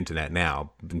do on the internet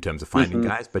now in terms of finding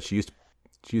guys? But she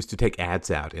used to take ads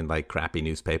out in like crappy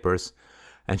newspapers,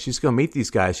 and she'd go meet these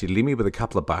guys. She'd leave me with a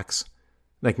couple of bucks,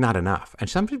 like not enough, and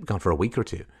some people gone for a week or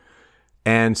two,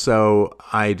 and so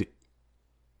I'd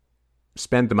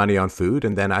spend the money on food,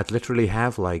 and then I'd literally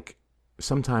have like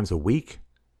sometimes a week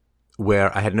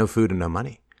where I had no food and no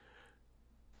money.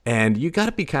 And you got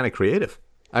to be kind of creative.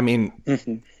 I mean,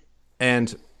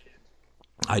 and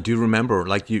I do remember,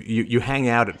 like, you hang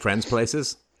out at friends'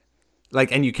 places,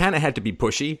 like, and you kind of had to be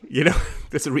pushy, you know.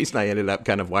 There's a reason I ended up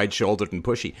kind of wide-shouldered and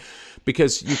pushy,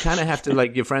 because you kind of have to,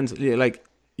 like, your friends, like,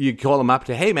 you call them up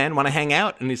to, hey, man, want to hang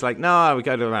out? And he's like, no, we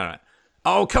got to,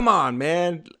 oh, come on,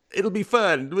 man. It'll be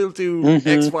fun. We'll do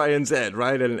X, Y, and Z,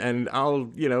 right? And I'll,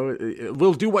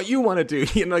 we'll do what you want to do,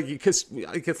 because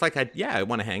it's like, I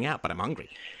want to hang out, but I'm hungry.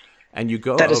 And you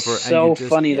go that over. is so and you just,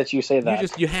 funny that you say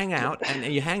that. You hang out and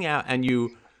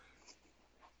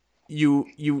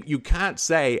you can't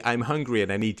say I'm hungry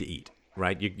and I need to eat,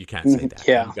 right? You can't say that.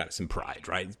 Yeah. You've got some pride,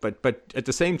 right? But at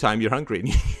the same time, you're hungry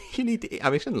and you need to eat. I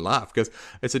mean, I shouldn't laugh because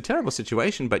it's a terrible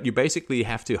situation, but you basically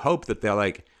have to hope that they're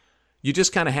like, you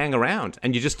just kind of hang around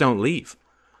and you just don't leave.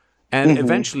 And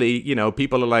eventually,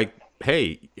 people are like,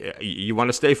 hey, you want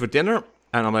to stay for dinner?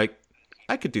 And I'm like,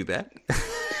 I could do that.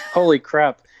 Holy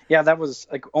crap. Yeah, that was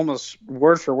like almost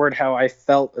word for word how I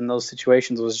felt in those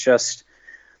situations. Was just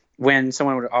when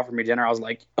someone would offer me dinner, I was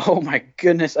like, oh my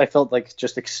goodness. I felt like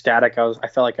just ecstatic. I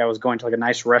felt like I was going to like a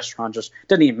nice restaurant. Just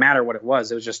didn't even matter what it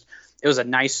was. It was a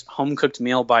nice home cooked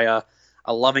meal by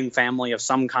a loving family of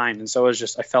some kind. And so I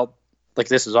felt like,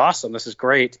 this is awesome. This is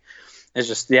great. It's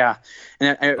just, yeah. And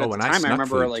at the time, I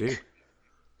remember like, too.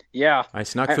 Yeah, I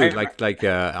snuck food.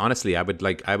 Honestly, I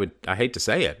hate to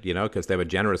say it, because they were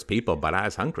generous people, but I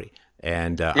was hungry,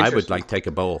 and I would like take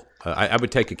a bowl. I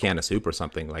would take a can of soup or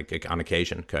something like on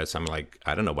occasion, because I'm like,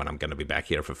 I don't know when I'm going to be back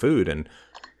here for food, and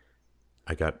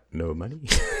I got no money.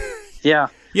 Yeah,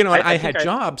 I had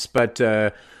jobs, but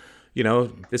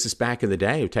this is back in the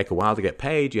day. It would take a while to get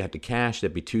paid. You had to cash.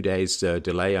 There'd be 2 days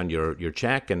delay on your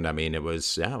check, and I mean, it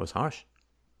was harsh.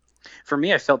 For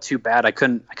me, I felt too bad. I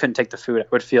couldn't take the food. I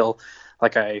would feel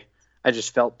like I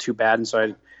just felt too bad, and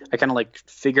so I kind of like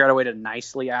figure out a way to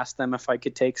nicely ask them if I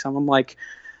could take some. I'm like,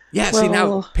 yeah. Well, see,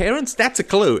 now parents, that's a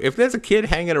clue. If there's a kid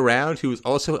hanging around who's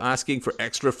also asking for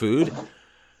extra food,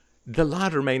 the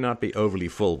larder may not be overly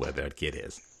full where that kid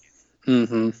is.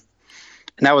 Mm-hmm.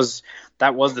 And that was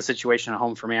the situation at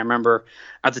home for me. I remember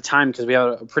at the time, because we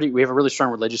have a really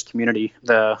strong religious community.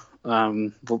 The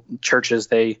churches,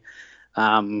 they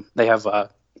have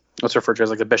what's referred to as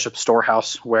like the bishop's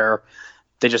storehouse, where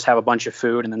they just have a bunch of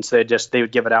food, and then so they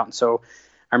would give it out. And so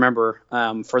I remember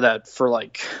for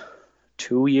like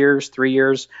 2 years, 3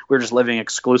 years, we were just living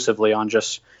exclusively on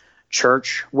just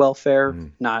church welfare.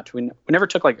 We never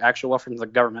took like actual welfare from the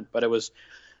government, but it was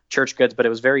church goods. But it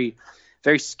was very,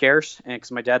 very scarce, and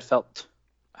because my dad felt,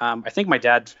 I think my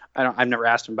dad, I've never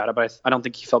asked him about it, but I don't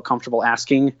think he felt comfortable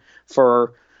asking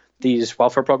for these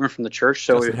welfare programs from the church.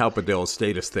 So doesn't help with the old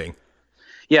status thing.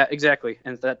 Yeah, exactly.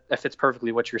 And that fits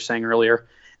perfectly what you were saying earlier.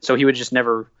 So he would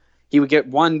get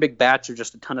one big batch of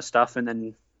just a ton of stuff, and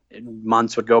then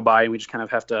months would go by, and we just kind of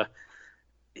have to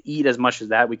eat as much as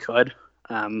that we could,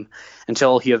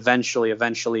 until he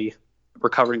eventually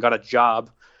recovered and got a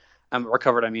job.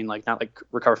 Recovered, I mean, like not like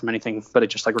recovered from anything, but it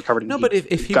just like recovered. No, but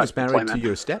if he was married to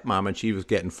your stepmom and she was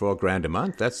getting $4,000 a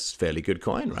month, that's fairly good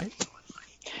coin, right?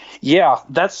 Yeah,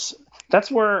 that's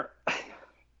where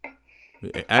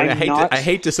I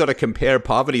hate to sort of compare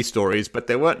poverty stories, but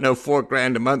there weren't no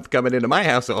 $4,000 a month coming into my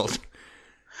household.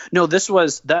 No,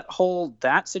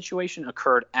 that situation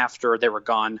occurred after they were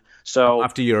gone. So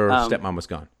after your stepmom was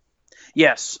gone.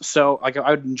 Yes, so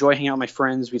I would enjoy hanging out with my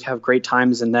friends. We'd have great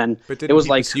times, and then but didn't he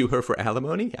pursue her for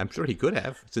alimony? I'm sure he could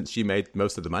have, since she made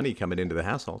most of the money coming into the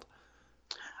household.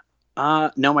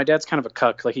 No, my dad's kind of a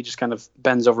cuck. Like he just kind of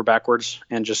bends over backwards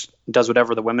and just does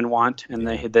whatever the women want, and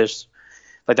that's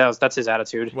his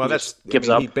attitude. Well, gives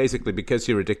up. He basically, because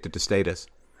you're addicted to status,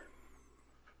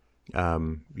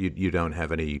 you don't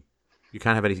have any. You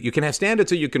can't have any. You can have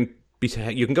standards, or you can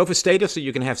go for status, or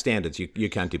you can have standards. You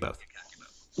can't do both.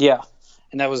 Yeah.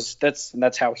 And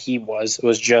that's how he was. It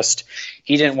was just,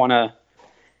 he didn't want to,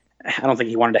 I don't think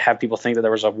he wanted to have people think that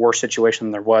there was a worse situation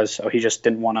than there was. So he just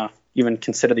didn't want to even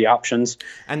consider the options.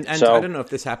 And so, I don't know if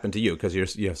this happened to you, because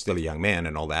you're still a young man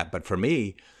and all that. But for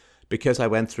me, because I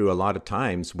went through a lot of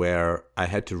times where I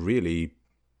had to really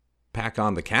pack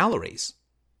on the calories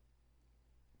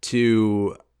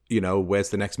to, where's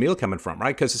the next meal coming from,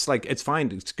 right? Because it's like, it's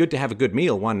fine. It's good to have a good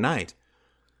meal one night.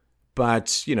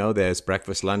 But, there's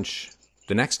breakfast, lunch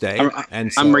the next day.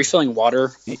 And so, I'm refilling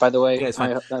water, by the way. Yeah, it's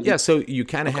fine. So you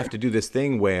kind of have to do this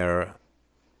thing where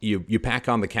you pack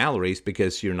on the calories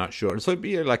because you're not sure. So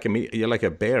you're like a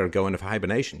bear going into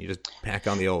hibernation. You just pack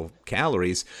on the old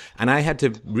calories. And I had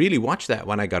to really watch that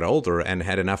when I got older and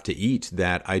had enough to eat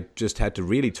that I just had to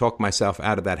really talk myself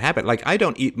out of that habit. Like, I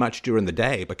don't eat much during the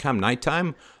day, but come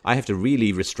nighttime, I have to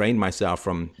really restrain myself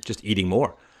from just eating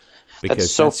more.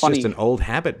 Because that's funny. Just an old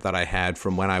habit that I had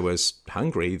from when I was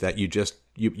hungry, that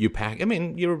you pack. I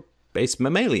mean, you're base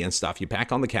mammalian stuff. You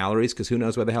pack on the calories because who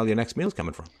knows where the hell your next meal's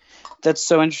coming from. That's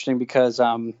so interesting because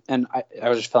and I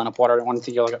was just filling up water. I didn't want to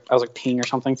think I was like peeing or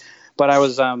something, but I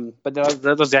was but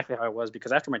that was exactly how I was,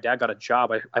 because after my dad got a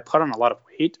job, I put on a lot of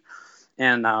weight,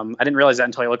 and I didn't realize that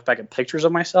until I looked back at pictures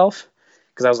of myself,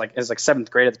 because it was like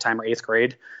 7th grade at the time, or 8th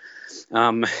grade,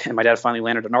 and my dad finally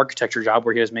landed an architecture job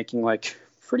where he was making like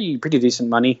pretty decent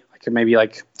money, like maybe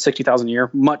like $60,000 a year,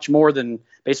 much more than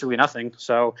basically nothing.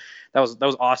 So that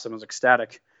was awesome. I was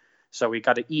ecstatic. So we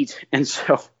got to eat, and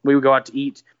so we would go out to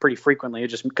eat pretty frequently,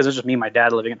 just because it was just me and my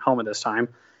dad living at home at this time.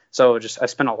 So I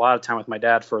spent a lot of time with my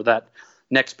dad for that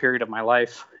next period of my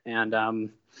life,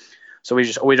 and so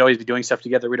we'd always be doing stuff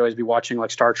together. We'd always be watching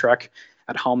like Star Trek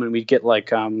at home, and we'd get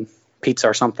like pizza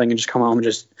or something, and just come home and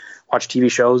just watch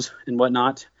TV shows and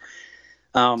whatnot.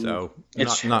 So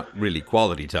it's not really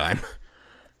quality time.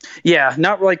 Yeah,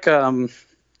 not like I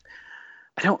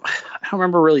don't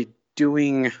remember really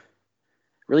doing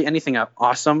anything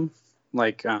awesome.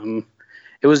 Like that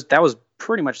was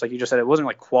pretty much like you just said. It wasn't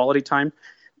like quality time,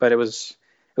 but it was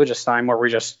just time where we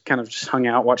just kind of just hung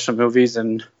out, watched some movies,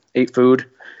 and ate food.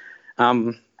 I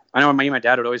know me and my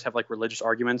dad would always have like religious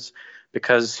arguments,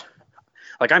 because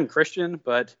like I'm Christian,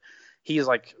 but he's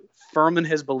like firm in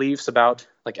his beliefs about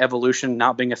like evolution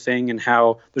not being a thing, and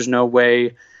how there's no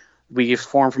way we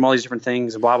form from all these different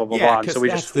things, and blah blah blah blah. And so we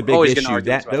that's just the big always issue.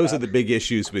 Those are the big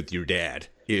issues with your dad,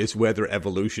 is whether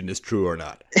evolution is true or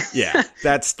not. Yeah,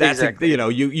 that's Exactly.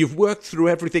 You've worked through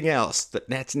everything else.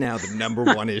 That's now the number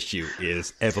one issue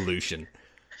is evolution.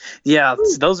 Yeah,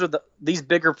 those are these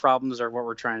bigger problems are what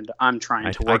I'm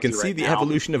trying to work. I can through see right the now.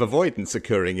 evolution of avoidance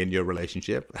occurring in your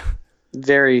relationship.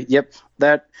 Yep.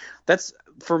 That's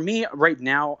for me right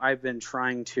now. I've been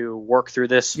trying to work through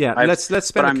this. Yeah, let's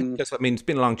spend. It's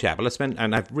been a long chat, but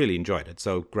and I've really enjoyed it.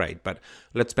 So great, but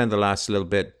let's spend the last little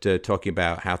bit talking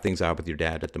about how things are with your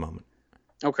dad at the moment.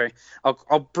 Okay,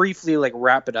 I'll briefly like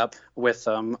wrap it up with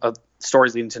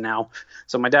stories leading to now.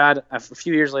 So my dad, a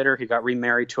few years later, he got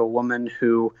remarried to a woman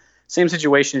who, same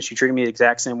situation. She treated me the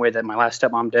exact same way that my last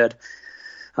stepmom did.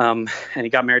 And he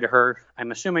got married to her,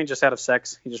 I'm assuming just out of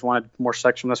sex. He just wanted more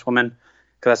sex from this woman,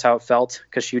 because that's how it felt,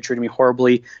 because she treated me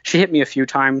horribly. She hit me a few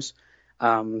times,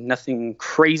 nothing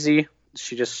crazy.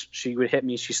 She would hit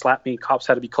me. She slapped me. Cops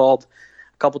had to be called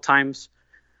a couple times.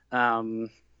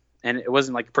 And it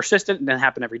wasn't like persistent. It didn't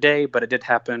happen every day, but it did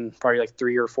happen probably like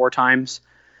 3 or 4 times.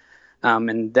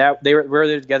 And that we were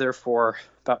there together for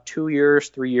about 3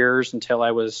 years until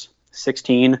I was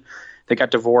 16. They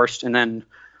got divorced, and then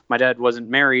my dad wasn't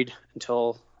married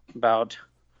until about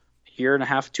a year and a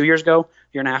half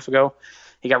ago.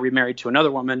 He got remarried to another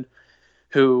woman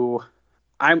who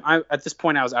I at this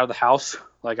point I was out of the house.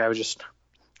 Like I was just,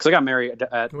 because I got married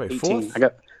at 18.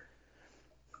 Fourth?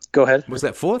 Go ahead. Was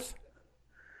that fourth?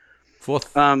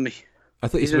 Fourth? I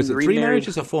thought was it 3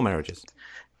 marriages or 4 marriages?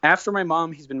 After my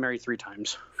mom, he's been married 3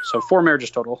 times. So 4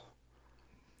 marriages total.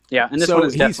 Yeah, and this so one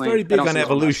is he's very big on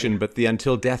evolution, but the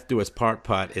until death do us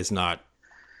part is not.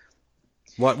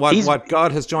 What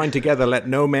God has joined together, let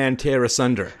no man tear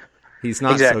asunder. He's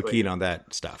not so keen on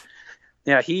that stuff.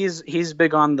 Yeah, he's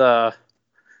big on the,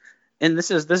 and this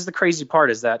is the crazy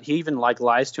part, is that he even like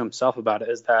lies to himself about it,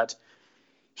 is that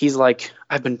he's like,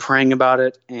 I've been praying about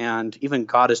it, and even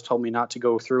God has told me not to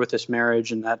go through with this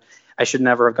marriage, and that I should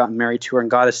never have gotten married to her,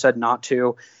 and God has said not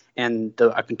to, and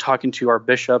I've been talking to our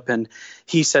bishop, and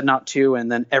he said not to,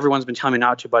 and then everyone's been telling me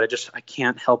not to, but I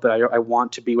can't help it. I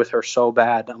want to be with her so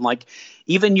bad. I'm like,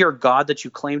 even your God that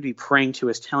you claim to be praying to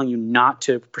is telling you not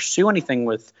to pursue anything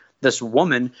with this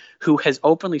woman who has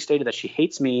openly stated that she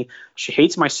hates me, she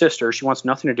hates my sister, she wants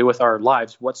nothing to do with our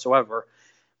lives whatsoever,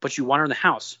 but you want her in the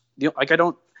house. Like I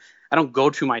don't go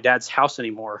to my dad's house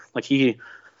anymore. Like he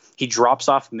drops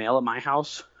off mail at my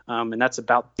house, and that's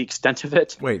about the extent of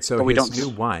it. Wait, so his new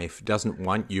wife doesn't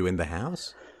want you in the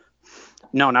house?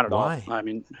 No, not at all. Why? I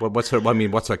mean, what's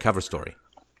her cover story?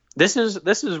 This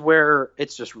is where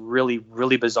it's just really,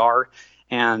 really bizarre.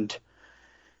 And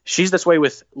she's this way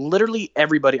with literally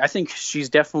everybody. I think she's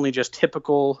definitely just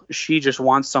typical. She just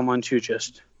wants someone to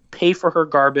just pay for her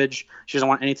garbage. She doesn't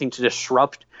want anything to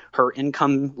disrupt her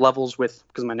income levels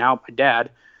because my dad.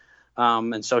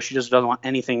 And so she just doesn't want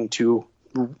anything to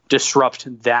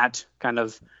disrupt that kind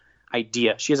of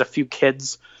idea. She has a few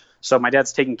kids, so my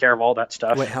dad's taking care of all that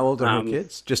stuff. Wait, how old are her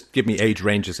kids? Just give me age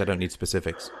ranges. I don't need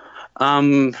specifics.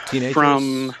 Teenagers?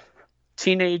 From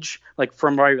teenage, like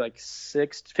from probably like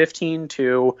 15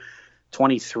 to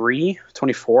 23,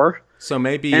 24. So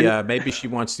maybe she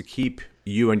wants to keep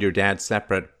you and your dad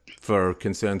separate for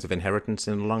concerns of inheritance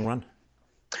in the long run.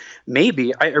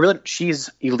 Maybe. I really, she's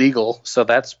illegal, so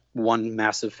that's one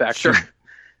massive factor.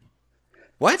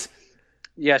 What?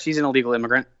 Yeah, she's an illegal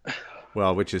immigrant.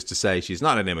 Well, which is to say she's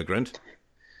not an immigrant.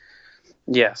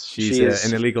 Yes. She's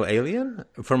an illegal alien?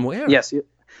 From where? Yes,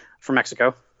 from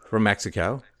Mexico. From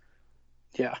Mexico?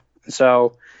 Yeah.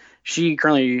 So she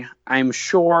currently, I'm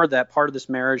sure that part of this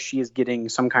marriage, she is getting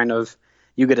some kind of,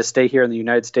 you get to stay here in the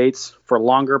United States for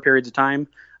longer periods of time,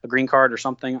 a green card or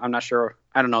something. I'm not sure.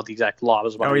 I don't know what the exact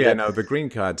laws about. Oh, yeah, no, the green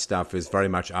card stuff is very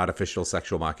much artificial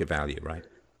sexual market value, right?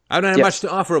 I don't have much to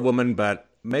offer a woman, but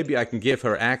maybe I can give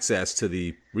her access to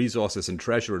the resources and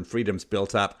treasure and freedoms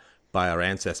built up by our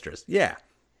ancestors. Yeah.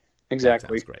 Exactly.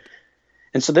 That sounds great.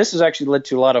 And so this has actually led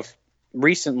to a lot of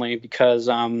recently because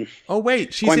oh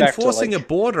wait, she's enforcing a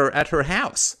border at her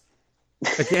house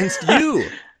against you.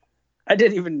 I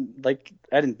didn't even well,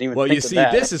 think you see,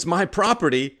 that. This is my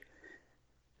property,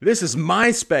 this is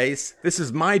my space, this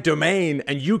is my domain,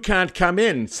 and you can't come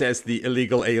in, says the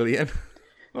illegal alien.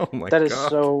 Oh my god, that is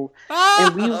so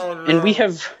and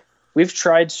we've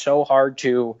tried so hard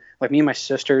to, like, me and my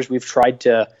sisters, we've tried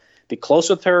to be close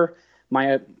with her.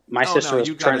 My sister was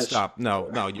trying to stop.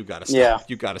 No, you gotta stop. Yeah.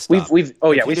 You gotta stop. We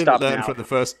stopped learn now. from the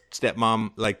first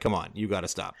stepmom. Like, come on, you gotta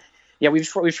stop. Yeah, we've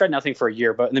tried nothing for a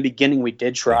year, but in the beginning we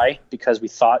did try because we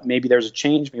thought maybe there's a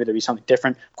change, maybe there'd be something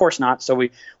different. Of course not. So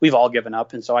we've all given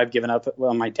up, and so I've given up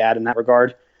on my dad in that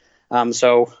regard.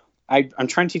 So I'm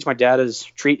trying to teach my dad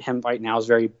treat him right now as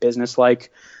very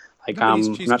businesslike. Like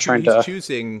I'm not trying to.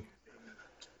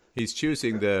 He's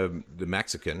choosing the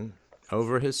Mexican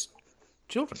over his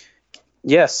children.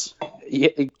 Yes.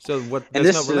 So what?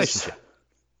 There's no relationship.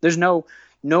 There's no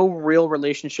real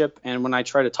relationship. And when I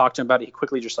try to talk to him about it, he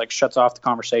quickly just like shuts off the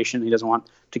conversation. He doesn't want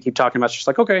to keep talking about it. It's just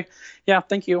like, okay, yeah,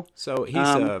 thank you. So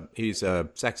he's a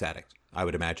sex addict, I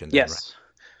would imagine. Then, yes. Right?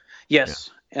 Yes.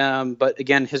 Yeah. But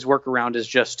again, his workaround is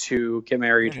just to get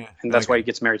married, and that's why he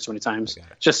gets married so many times.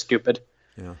 Just stupid.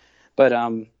 Yeah.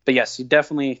 But yes, he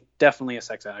definitely a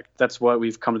sex addict. That's what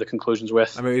we've come to the conclusions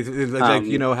with. I mean, it's like,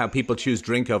 you know how people choose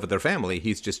drink over their family.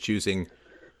 He's just choosing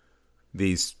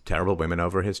these terrible women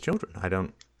over his children. I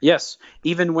don't. Yes,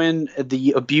 even when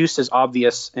the abuse is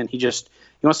obvious, and he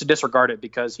wants to disregard it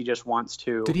because he just wants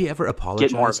to. Did he ever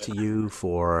apologize to you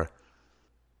for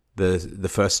the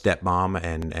first stepmom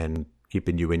and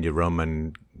keeping you in your room,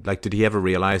 and like, did he ever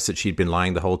realize that she'd been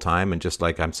lying the whole time and just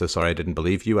like, I'm so sorry I didn't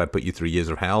believe you, I put you through years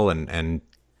of hell and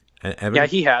yeah,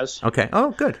 he has. Okay.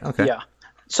 Oh, good. Okay. Yeah.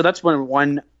 So that's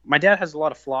one. My dad has a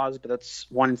lot of flaws, but that's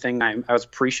one thing I was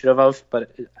appreciative of.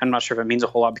 But I'm not sure if it means a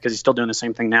whole lot because he's still doing the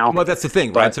same thing now. Well, that's the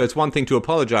thing, right? So it's one thing to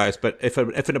apologize, but if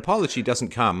an apology doesn't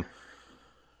come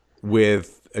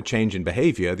with a change in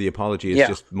behavior, the apology is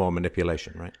just more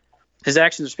manipulation, right? His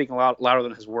actions are speaking louder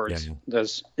than his words. Yeah.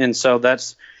 And so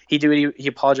he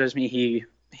apologized to me.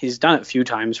 He's done it a few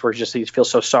times where he feels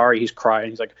so sorry. He's crying.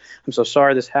 He's like, I'm so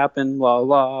sorry this happened. Blah,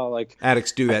 blah. Like,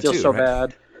 addicts do that too. I feel so right?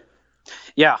 bad.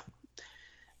 Yeah.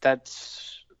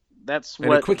 That's and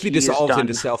what it quickly dissolves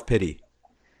into self-pity.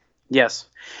 Yes.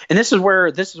 And this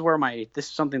is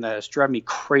something that has driven me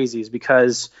crazy is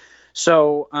because,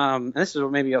 and this is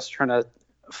what maybe I was trying to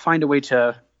find a way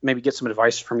to maybe get some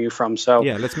advice from you from. So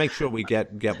yeah, let's make sure we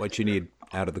get what you need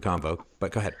out of the convo,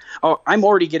 but go ahead. Oh, I'm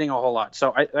already getting a whole lot.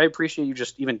 So I appreciate you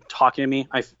just even talking to me.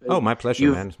 My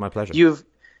pleasure, man. It's my pleasure.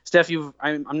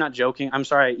 I'm not joking. I'm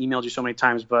sorry I emailed you so many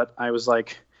times, but I was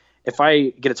like, if I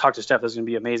get to talk to Steph, this is going to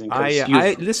be amazing.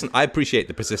 Listen, I appreciate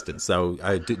the persistence. So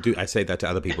I say that to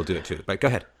other people do it too, but go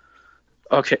ahead.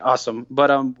 Okay, awesome.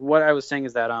 But what I was saying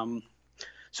is that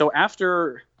so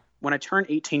after when I turned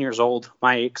 18 years old,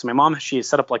 because my mom, she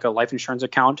set up like a life insurance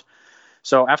account.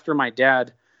 So after my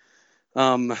dad,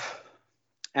 after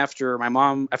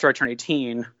I turned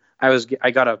 18,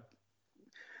 I got a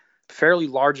fairly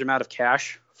large amount of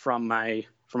cash from my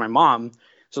mom.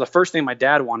 So the first thing my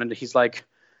dad wanted, he's like,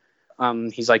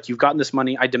 you've gotten this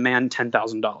money. I demand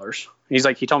 $10,000.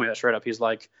 He told me that straight up. He's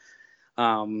like,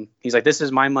 this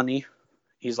is my money.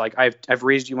 He's like, I've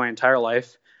raised you my entire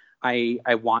life.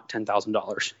 I want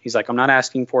 $10,000. He's like, I'm not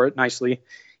asking for it nicely.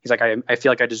 He's like, I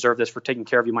feel like I deserve this for taking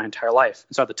care of you my entire life.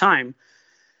 And so at the time,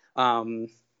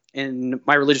 in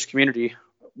my religious community,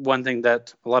 one thing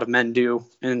that a lot of men do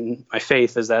in my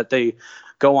faith is that they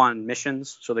go on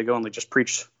missions. So they go and just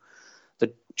preach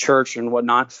the church and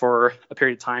whatnot for a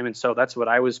period of time. And so that's what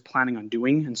I was planning on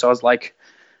doing. And so I was like,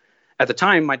 at the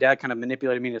time, my dad kind of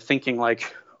manipulated me into thinking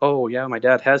like, oh yeah, my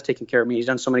dad has taken care of me. He's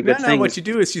done so many good things. No, what you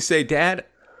do is you say, Dad,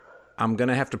 I'm going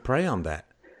to have to pray on that.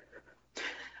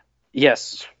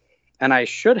 Yes. And I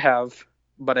should have,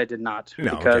 but I did not.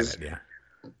 No, because yeah.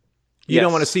 You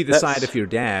don't want to see the side of your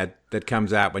dad that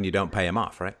comes out when you don't pay him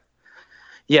off, right?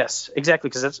 Yes, exactly.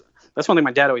 Because that's one thing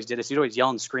my dad always did, is he'd always yell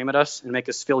and scream at us and make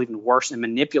us feel even worse and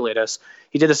manipulate us.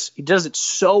 He does it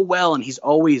so well, and he's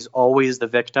always the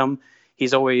victim.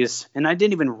 He's always, and I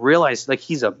didn't even realize, like,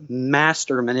 he's a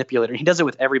master manipulator. He does it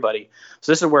with everybody.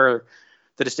 So this is where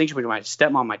the distinction between my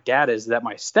stepmom and my dad is that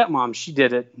my stepmom, she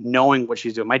did it knowing what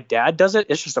she's doing. My dad does it.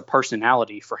 It's just a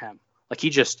personality for him. Like,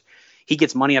 he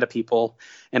gets money out of people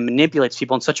and manipulates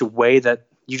people in such a way that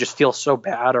you just feel so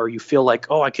bad, or you feel like,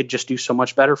 oh, I could just do so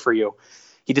much better for you.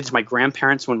 He did it to my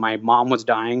grandparents when my mom was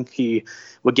dying. He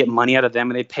would get money out of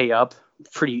them and they'd pay up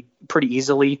pretty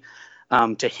easily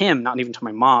to him, not even to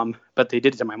my mom, but they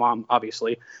did it to my mom,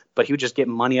 obviously. But he would just get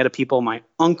money out of people, my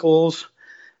uncles,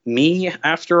 me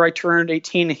after I turned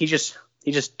 18. He just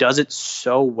does it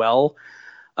so well.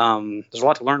 There's a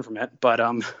lot to learn from it. But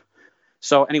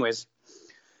so anyways,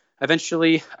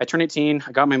 eventually I turned 18.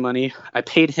 I got my money. I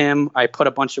paid him. I put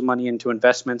a bunch of money into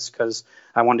investments because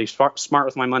I wanted to be smart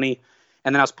with my money.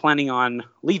 And then I was planning on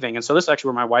leaving. And so this is actually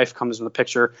where my wife comes in the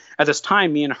picture. At this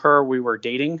time, me and her, we were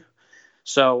dating.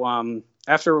 So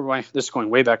after this is going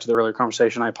way back to the earlier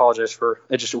conversation. I apologize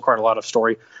it just required a lot of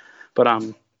story.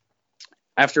 But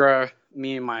after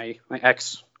me and my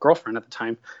ex-girlfriend at the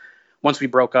time, once we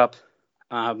broke up,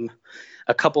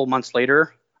 a couple months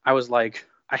later, I was like,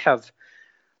 I have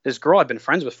this girl I've been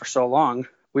friends with for so long.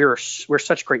 We're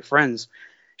such great friends.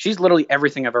 She's literally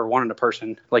everything I've ever wanted in a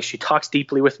person. Like, she talks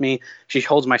deeply with me. She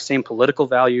holds my same political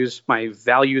values. My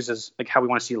values is like how we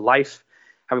want to see life,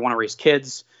 how we want to raise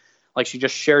kids. Like, she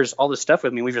just shares all this stuff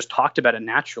with me. We've just talked about it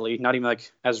naturally, not even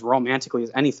like as romantically as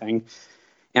anything.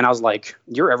 And I was like,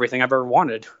 you're everything I've ever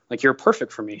wanted. Like, you're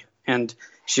perfect for me. And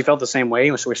she felt the same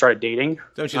way. So we started dating.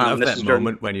 Don't you love that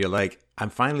moment when you're like,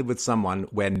 I'm finally with someone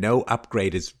where no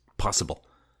upgrade is possible?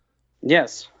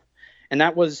 Yes. And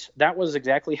that was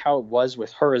exactly how it was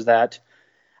with her, is that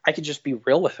I could just be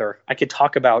real with her. I could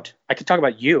talk about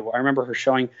you. I remember her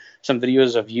showing some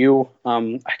videos of you. I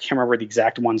can't remember the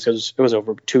exact ones because it was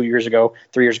over 3 years ago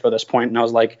at this point. And I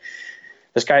was like,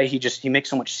 this guy, he makes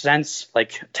so much sense.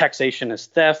 Like, taxation is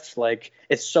theft. Like,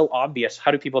 it's so obvious.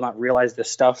 How do people not realize this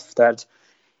stuff, that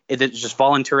it's just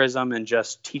voluntarism and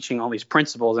just teaching all these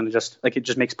principles, and it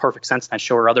just makes perfect sense. And I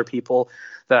show her other people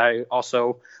that I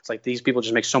also, it's like, these people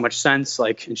just make so much sense.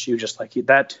 Like, and she was just like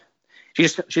that. She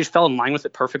just fell in line with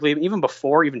it perfectly. Even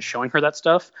before even showing her that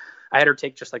stuff, I had her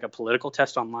take just like a political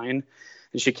test online,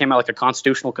 and she came out like a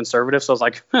constitutional conservative. So I was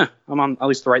like, I'm on at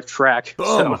least the right track.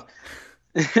 Boom.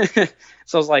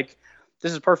 So I was like,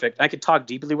 this is perfect. I could talk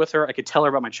deeply with her. I could tell her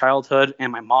about my childhood and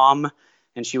my mom,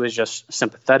 and she was just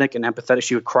sympathetic and empathetic.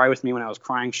 She would cry with me when I was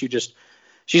crying. She's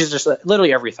just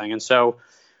literally everything. And so,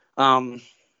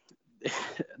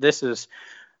 this is,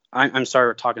 I'm sorry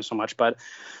we're talking so much, but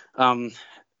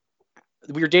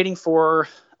we were dating for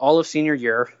all of senior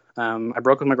year. I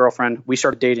broke with my girlfriend. We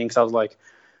started dating because I was like,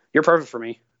 you're perfect for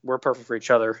me. We're perfect for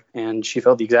each other. And she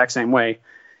felt the exact same way.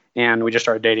 And we just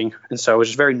started dating. And so it was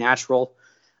just very natural.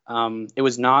 It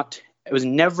was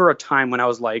never a time when I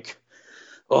was like,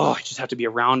 oh, I just have to be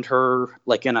around her,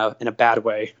 like in a bad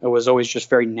way. It was always just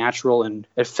very natural, and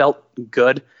it felt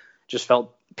good. Just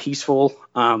felt peaceful.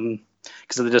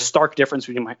 Because of the stark difference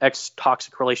between my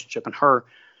ex-toxic relationship and her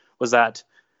was that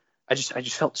I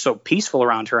just felt so peaceful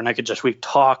around her, and we'd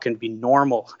talk and be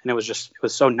normal, and it was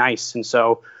so nice. And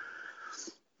so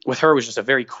with her, it was just a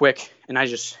very quick, and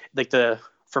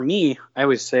for me, I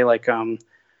always say like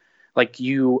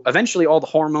you eventually all the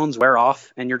hormones wear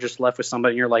off, and you're just left with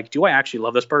somebody, and you're like, do I actually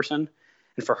love this person?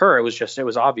 And for her, it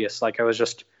was obvious. Like,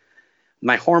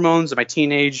 my hormones and my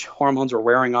teenage hormones were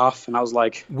wearing off, and I was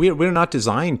like, we're not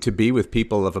designed to be with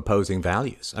people of opposing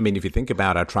values. I mean, if you think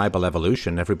about our tribal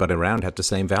evolution, everybody around had the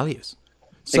same values.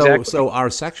 So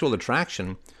our sexual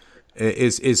attraction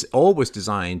is always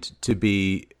designed to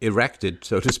be erected,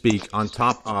 so to speak, on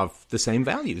top of the same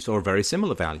values or very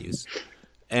similar values.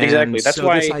 And exactly. That's so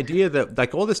why this idea that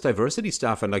like all this diversity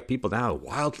stuff and like people now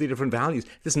wildly different values,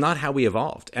 this is not how we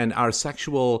evolved. And our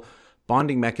sexual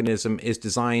bonding mechanism is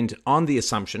designed on the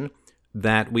assumption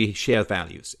that we share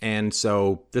values. And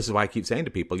so this is why I keep saying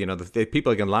to people, the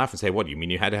people are going to laugh and say, what do you mean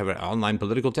you had to have an online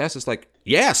political test? It's like,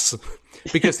 yes,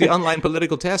 because the online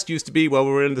political test used to be, well,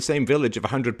 we're in the same village of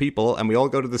 100 people and we all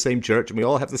go to the same church and we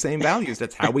all have the same values.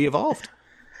 That's how we evolved.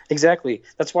 Exactly.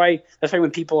 That's why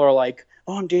when people are like,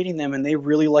 oh, I'm dating them and they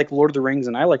really like Lord of the Rings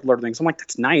and I like Lord of the Rings. I'm like,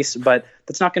 that's nice, but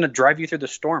that's not going to drive you through the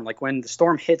storm. Like when the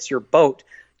storm hits your boat,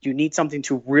 you need something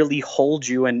to really hold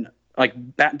you and like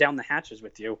batten down the hatches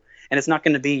with you. And it's not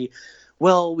going to be,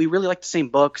 well, we really like the same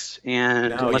books.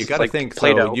 And no, you got to think,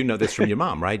 Play-Doh. So you know this from your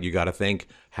mom, right? You got to think,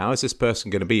 how is this person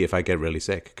going to be if I get really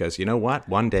sick? Because you know what?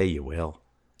 One day you will.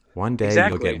 One day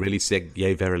You'll get really sick,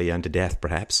 yea, verily, unto death,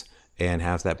 perhaps. And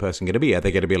how's that person going to be? Are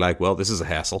they going to be like, well, this is a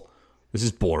hassle. This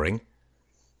is boring.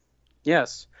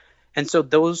 Yes. And so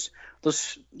those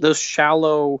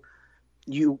shallow,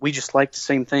 we just like the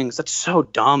same things. That's so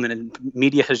dumb. And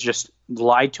media has just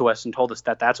lied to us and told us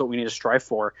that that's what we need to strive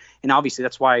for. And obviously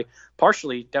that's why,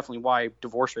 definitely why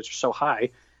divorce rates are so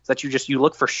high, is that you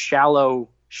look for shallow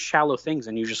things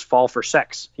and you just fall for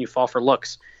sex. You fall for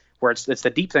looks where it's the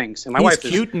deep things. And my wife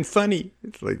is cute and funny.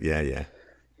 It's like, yeah.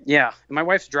 Yeah. And my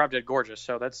wife's drop dead gorgeous.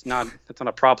 So that's not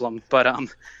a problem.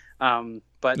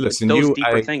 But listen, those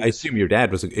deeper things. I assume your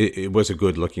dad was a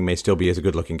good looking, may still be as a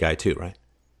good looking guy too, right?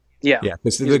 Yeah,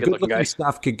 because the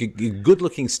good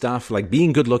looking stuff, like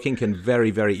being good looking, can very,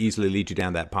 very easily lead you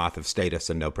down that path of status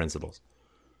and no principles.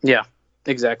 Yeah,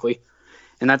 exactly,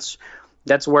 and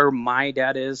that's where my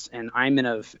dad is, and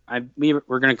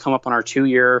we're going to come up on our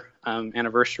 2-year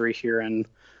anniversary here in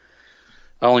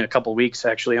only a couple of weeks,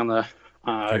 actually, on the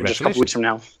just a couple weeks from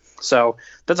now. So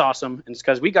that's awesome, and it's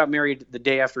because we got married the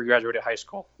day after we graduated high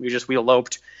school. We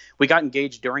eloped. We got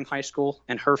engaged during high school,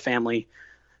 and her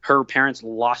parents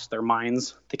lost their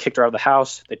minds. They kicked her out of the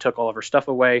house. They took all of her stuff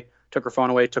away, took her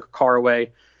phone away, took her car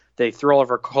away. They threw all of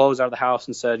her clothes out of the house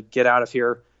and said, get out of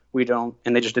here.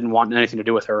 And they just didn't want anything to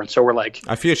do with her. And so we're like,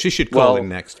 I feel she should call in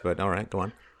next, but all right, go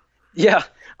on. Yeah.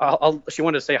 She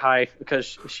wanted to say hi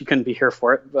because she couldn't be here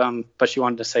for it. But she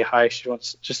wanted to say hi. She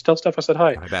wants just tell Steph I said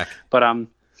hi. Hi back.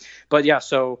 But yeah,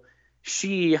 so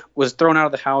she was thrown out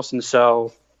of the house. And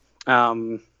so,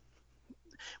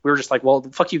 we were just like, well,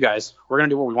 fuck you guys. We're going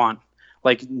to do what we want.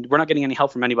 Like, we're not getting any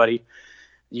help from anybody.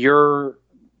 You're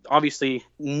obviously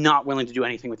not willing to do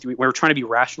anything with you. We were trying to be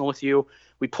rational with you.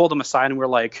 We pulled them aside and we're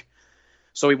like,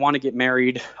 so we want to get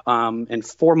married in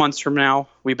 4 months from now.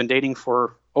 We've been dating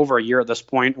for over a year at this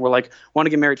point. We're like, want to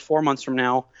get married 4 months from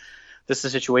now. This is the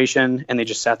situation. And they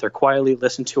just sat there quietly,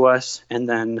 listened to us. And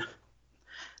then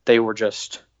they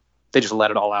just let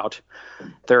it all out.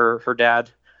 Her dad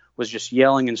was just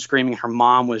yelling and screaming. Her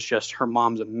mom's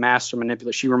a master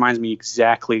manipulator. She reminds me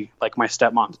exactly like my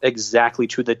stepmom, exactly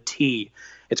to the T.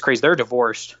 It's crazy. They're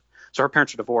divorced. So her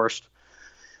parents are divorced.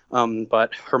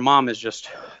 But her mom is just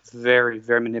very,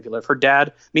 very manipulative. Her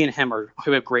dad, me and him we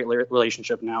have a great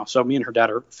relationship now. So me and her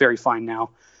dad are very fine now.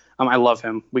 I love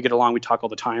him. We get along. We talk all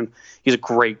the time. He's a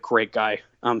great, great guy.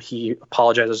 He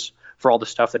apologizes for all the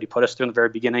stuff that he put us through in the very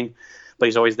beginning. But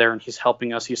he's always there and he's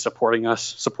helping us. He's supporting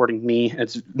us, supporting me.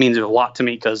 It means a lot to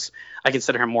me because I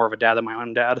consider him more of a dad than my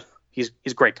own dad. He's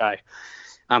a great guy.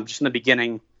 Just in the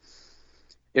beginning,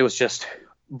 it was just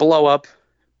blow up,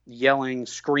 yelling,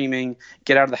 screaming,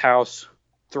 get out of the house,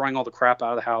 throwing all the crap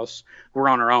out of the house. We're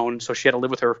on our own. So she had to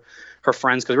live with her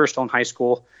friends because we were still in high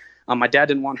school. My dad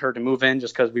didn't want her to move in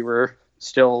just because we were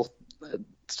still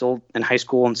in high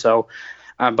school. And so,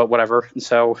 but whatever. And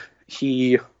so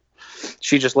she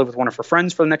just lived with one of her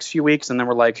friends for the next few weeks. And then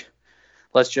we're like,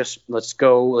 let's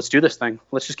do this thing.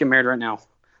 Let's just get married right now.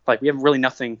 Like we have really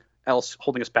nothing else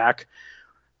holding us back.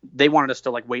 They wanted us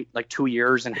to wait 2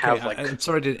 years and have I'm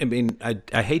sorry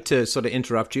I hate to sort of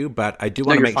interrupt you, but I do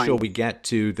want to make sure we get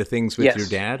to the things with your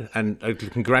dad. And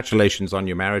congratulations on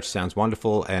your marriage. Sounds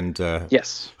wonderful. And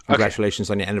yes, congratulations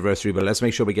on your anniversary. But let's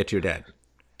make sure we get to your dad.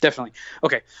 Definitely.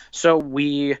 Okay. So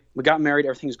we got married.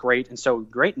 Everything's great. And so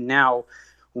right now,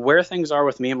 where things are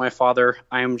with me and my father,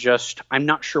 I'm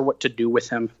not sure what to do with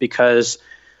him because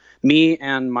me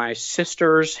and my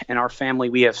sisters and our family,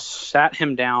 we have sat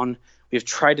him down. We've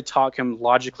tried to talk him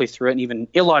logically through it and even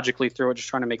illogically through it, just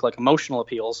trying to make emotional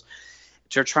appeals.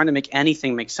 They're trying to make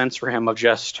anything make sense for him of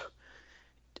just,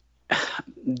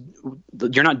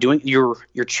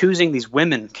 you're choosing these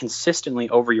women consistently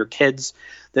over your kids.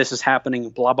 This is happening,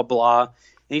 blah, blah, blah. And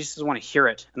he just doesn't want to hear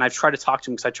it. And I've tried to talk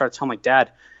to him because I try to tell him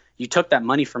Dad, you took that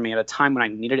money from me at a time when I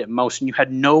needed it most, and you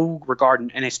had no regard.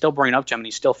 And I still bring it up to him, and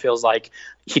he still feels like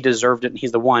he deserved it, and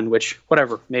he's the one. Which,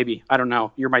 whatever, maybe, I don't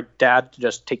know. You're my dad to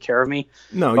just take care of me.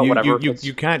 No, but you whatever.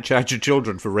 you can't charge your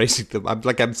children for raising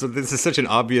them. So this is such an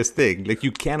obvious thing. Like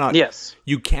you cannot. Yes.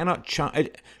 You cannot charge.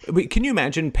 Can you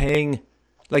imagine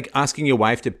asking your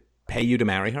wife to pay you to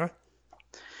marry her?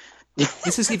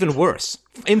 This is even worse,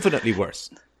 infinitely worse.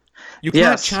 You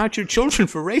can't charge your children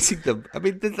for raising them. I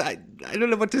mean, I don't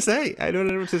know what to say.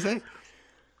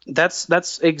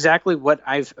 That's exactly what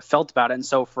I've felt about it. And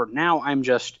so for now,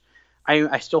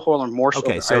 I still hold on more.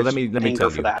 Okay, so let me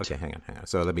tell you. That. Okay, hang on.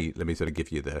 So let me sort of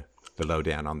give you the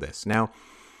lowdown on this. Now,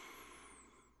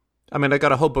 I mean, I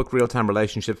got a whole book, Real-Time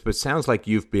Relationships, but it sounds like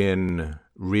you've been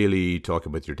really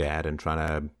talking with your dad and trying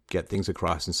to get things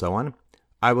across and so on.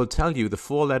 I will tell you the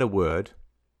 4-letter word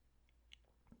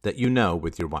that you know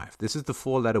with your wife. This is the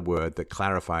 4-letter word that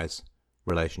clarifies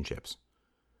relationships.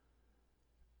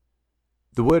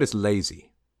 The word is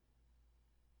lazy.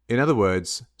 In other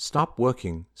words, stop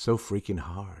working so freaking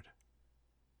hard.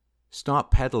 Stop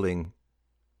peddling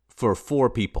for 4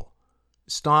 people.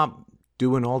 Stop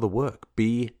doing all the work.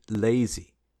 Be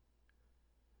lazy.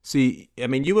 See, I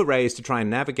mean, you were raised to try and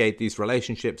navigate these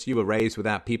relationships. You were raised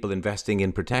without people investing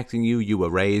in protecting you. You were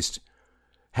raised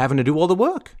having to do all the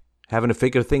work, having to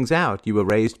figure things out. You were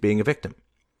raised being a victim.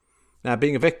 Now,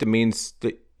 being a victim means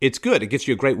that it's good. It gives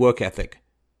you a great work ethic,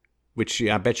 which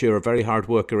I bet you're a very hard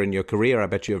worker in your career. I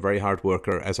bet you're a very hard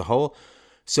worker as a whole.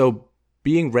 So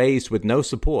being raised with no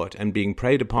support and being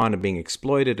preyed upon and being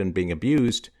exploited and being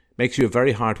abused makes you a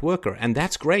very hard worker. And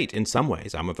that's great in some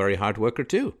ways. I'm a very hard worker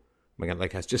too. Oh my God,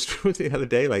 like I was just the other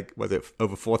day, like, was it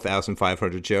over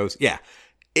 4,500 shows? Yeah,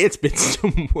 it's been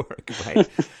some work, right?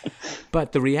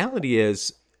 But the reality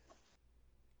is,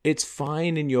 it's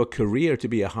fine in your career to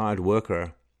be a hard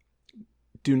worker.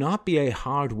 Do not be a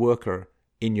hard worker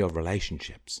in your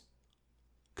relationships.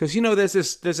 Because, there's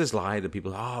this lie that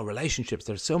people, relationships,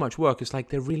 there's so much work. It's like,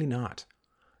 they're really not.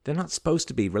 They're not supposed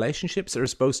to be. Relationships are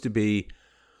supposed to be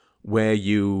where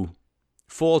you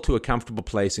fall to a comfortable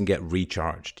place and get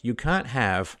recharged. You can't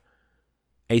have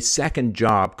a second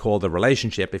job called a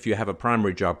relationship if you have a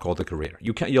primary job called a career.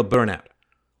 You'll burn out.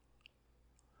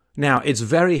 Now, it's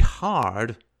very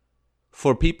hard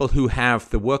for people who have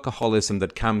the workaholism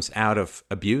that comes out of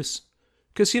abuse.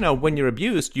 Because, when you're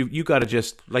abused, you got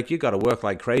to work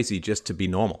like crazy just to be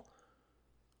normal.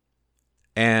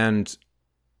 And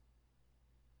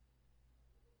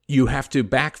you have to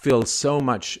backfill so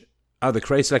much other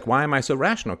crazy. Like, why am I so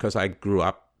rational? Because I grew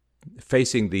up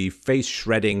facing the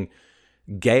face-shredding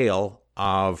gale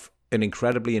of an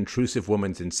incredibly intrusive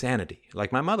woman's insanity.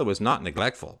 Like, my mother was not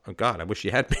neglectful. Oh, God, I wish she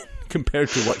had been compared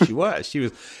to what she was. She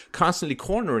was constantly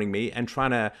cornering me and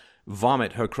trying to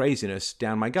vomit her craziness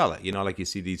down my gullet. Like you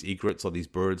see these egrets or these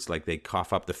birds, like they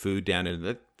cough up the food down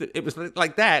in it was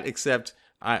like that, except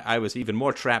I was even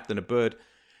more trapped than a bird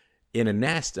in a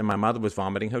nest, and my mother was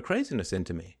vomiting her craziness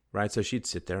into me, right? So she'd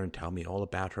sit there and tell me all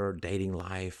about her dating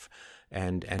life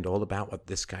and all about what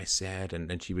this guy said, and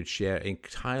then she would share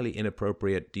entirely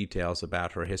inappropriate details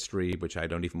about her history, which I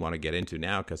don't even want to get into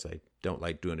now because I don't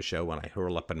like doing a show when I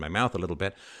hurl up in my mouth a little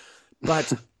bit.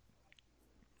 But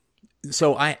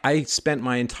so I spent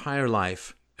my entire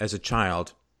life as a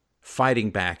child fighting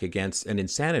back against an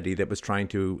insanity that was trying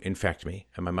to infect me.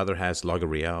 And my mother has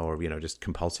logorrhea, or, just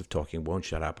compulsive talking, won't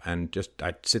shut up. And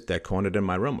I'd sit there cornered in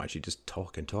my room while she'd just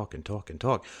talk and talk and talk and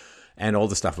talk. And all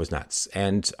the stuff was nuts.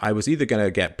 And I was either going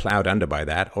to get plowed under by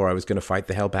that, or I was going to fight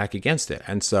the hell back against it.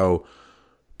 And so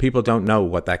people don't know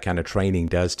what that kind of training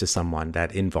does to someone,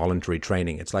 that involuntary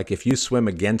training. It's like if you swim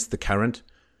against the current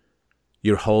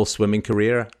your whole swimming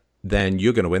career, then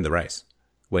you're going to win the race.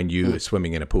 When you're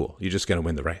swimming in a pool, you're just going to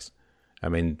win the race. I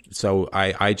mean, so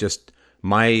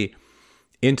my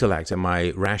intellect and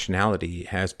my rationality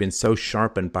has been so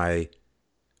sharpened by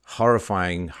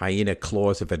horrifying hyena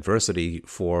claws of adversity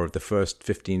for the first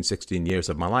 15, 16 years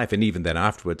of my life, and even then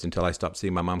afterwards until I stopped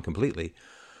seeing my mom completely.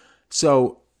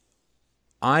 So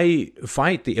I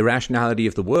fight the irrationality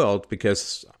of the world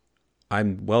because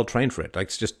I'm well trained for it.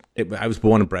 Like, I was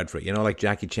born and bred for it, like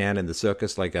Jackie Chan in the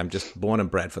circus. Like, I'm just born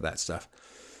and bred for that stuff.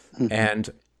 And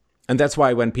that's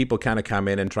why when people kind of come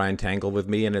in and try and tangle with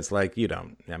me, and it's like,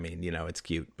 it's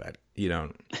cute, but you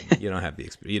don't have the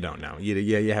experience. You don't know.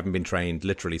 You haven't been trained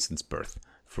literally since birth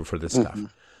for this stuff.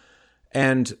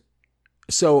 And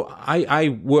so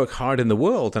I work hard in the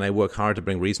world, and I work hard to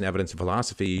bring reason, evidence, and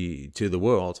philosophy to the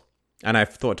world. And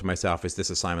I've thought to myself, is this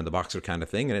a Simon the Boxer kind of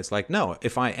thing? And it's like, no,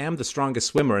 if I am the strongest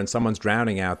swimmer and someone's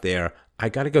drowning out there, I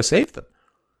got to go save them.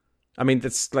 I mean,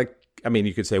 that's like,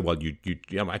 you could say, well,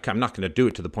 I'm not going to do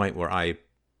it to the point where I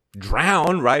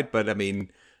drown, right? But I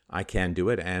mean, I can do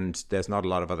it, and there's not a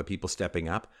lot of other people stepping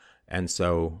up. And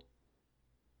so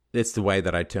it's the way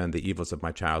that I turn the evils of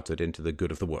my childhood into the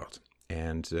good of the world.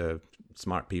 And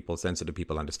smart people, sensitive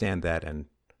people understand that and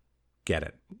get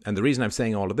it. And the reason I'm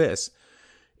saying all of this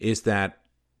is that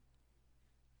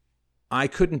I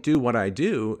couldn't do what I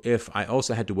do if I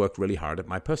also had to work really hard at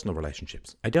my personal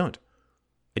relationships. I don't.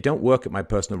 I don't work at my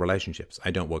personal relationships.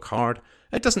 I don't work hard.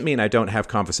 It doesn't mean I don't have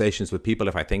conversations with people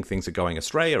if I think things are going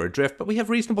astray or adrift, but we have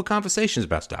reasonable conversations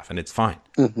about stuff, and it's fine,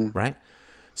 right?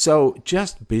 So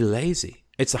just be lazy.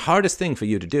 It's the hardest thing for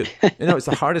you to do. It's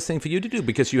the hardest thing for you to do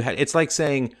because it's like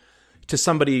saying to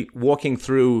somebody walking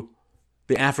through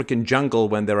the African jungle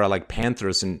when there are like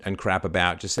panthers and crap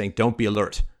about, just saying, don't be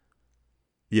alert.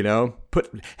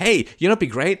 Hey, it'd be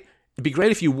great? It'd be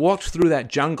great if you walked through that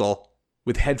jungle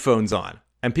with headphones on.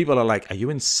 And people are like, are you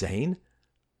insane?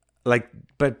 Like,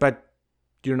 but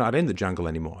you're not in the jungle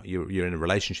anymore. You're in a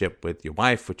relationship with your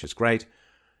wife, which is great.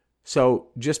 So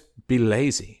just be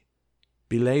lazy.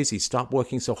 Be lazy. Stop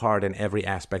working so hard in every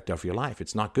aspect of your life.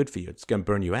 It's not good for you. It's going to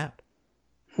burn you out.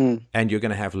 And you're going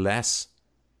to have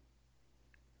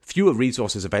fewer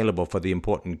resources available for the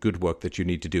important good work that you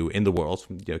need to do in the world.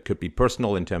 It could be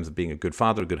personal in terms of being a good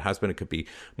father, a good husband. It could be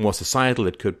more societal.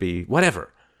 It could be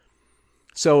whatever.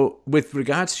 So with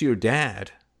regards to your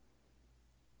dad,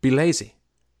 be lazy.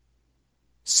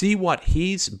 See what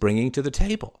he's bringing to the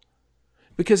table.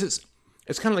 Because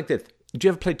it's kind of like this. Did you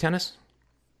ever play tennis?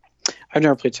 I've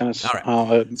never played tennis. All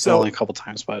right. So only a couple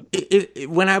times, but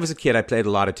when I was a kid, I played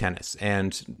a lot of tennis,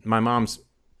 and my mom's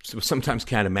was sometimes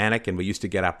kind of manic, and we used to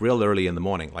get up real early in the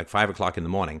morning, like 5 o'clock in the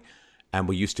morning, and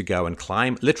we used to go and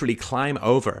literally climb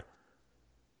over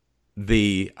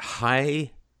the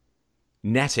high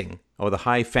netting or the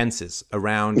high fences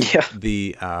around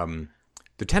the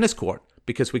tennis court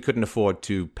because we couldn't afford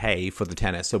to pay for the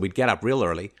tennis. So we'd get up real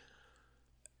early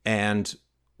and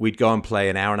we'd go and play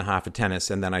an hour and a half of tennis,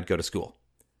 and then I'd go to school.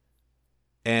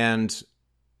 And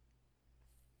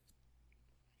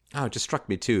it just struck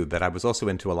me too that I was also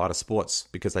into a lot of sports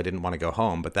because I didn't want to go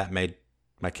home, but that made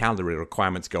my calorie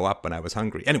requirements go up when I was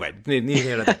hungry. Anyway,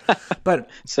 but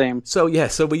same. So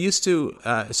we used to.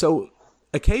 So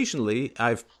occasionally,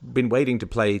 I've been waiting to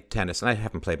play tennis, and I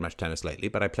haven't played much tennis lately,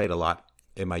 but I played a lot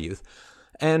in my youth.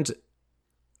 And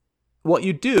what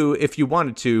you do if you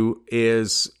wanted to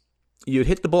is you'd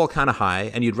hit the ball kind of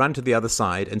high, and you'd run to the other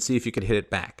side and see if you could hit it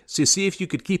back. So you see if you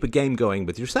could keep a game going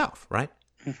with yourself, right?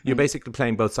 You're basically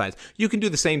playing both sides. You can do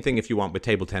the same thing if you want with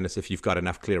table tennis if you've got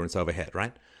enough clearance overhead,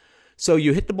 right? So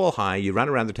you hit the ball high, you run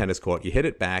around the tennis court, you hit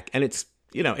it back, and it's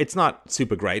not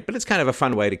super great, but it's kind of a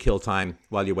fun way to kill time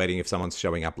while you're waiting if someone's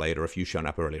showing up late or if you've shown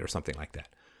up early or something like that.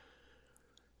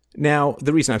 Now,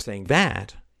 the reason I'm saying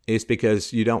that is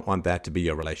because you don't want that to be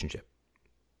your relationship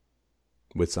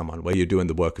with someone where you're doing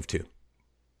the work of two,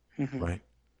 right?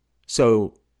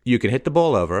 So you can hit the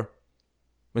ball over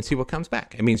and see what comes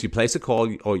back. It means you place a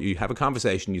call or you have a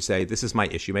conversation, you say, this is my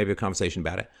issue, maybe a conversation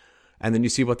about it, and then you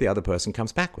see what the other person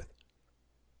comes back with.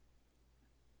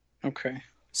 Okay.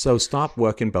 So stop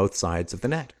working both sides of the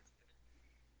net.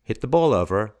 Hit the ball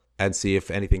over and see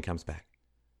if anything comes back.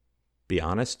 Be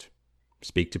honest.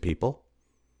 Speak to people.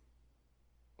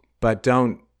 But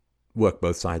don't work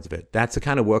both sides of it. That's the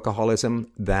kind of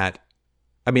workaholism that,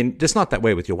 it's not that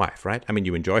way with your wife, right?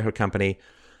 You enjoy her company.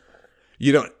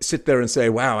 You don't sit there and say,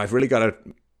 wow, I've really got to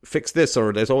fix this,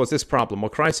 or there's always this problem or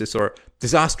crisis or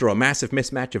disaster or massive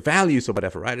mismatch of values or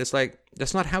whatever, right? It's like,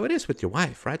 that's not how it is with your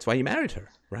wife, right? That's why you married her,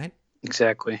 right?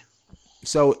 Exactly.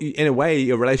 So in a way,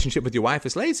 your relationship with your wife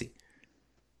is lazy.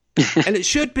 And it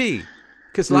should be,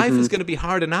 because life is going to be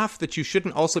hard enough that you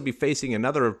shouldn't also be facing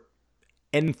another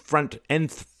end front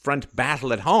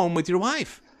battle at home with your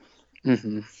wife.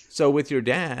 So with your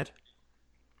dad,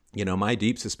 my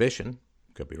deep suspicion,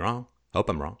 could be wrong, hope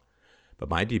I'm wrong, but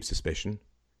my deep suspicion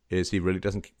is he really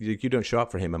you don't show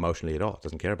up for him emotionally at all.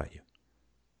 Doesn't care about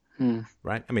you.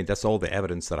 Right? That's all the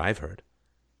evidence that I've heard.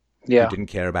 Yeah. He didn't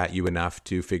care about you enough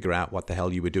to figure out what the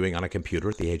hell you were doing on a computer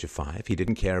at the age of 5. He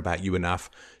didn't care about you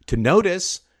enough to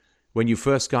notice when you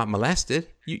first got molested.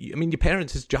 Your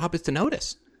parents' job is to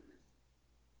notice.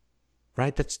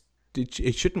 Right?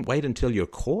 It shouldn't wait until you're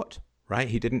caught. Right?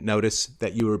 He didn't notice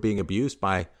that you were being abused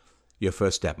by your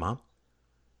first stepmom.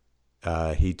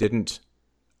 He didn't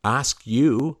ask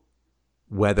you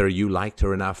whether you liked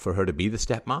her enough for her to be the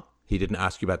stepmom. He didn't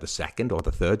ask you about the second or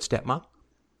the third stepmom.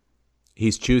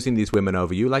 He's choosing these women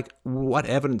over you. Like, what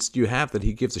evidence do you have that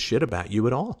he gives a shit about you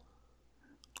at all?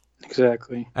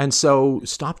 Exactly. And so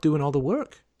stop doing all the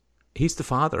work. He's the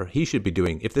father. He should be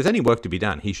doing, if there's any work to be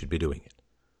done, he should be doing it.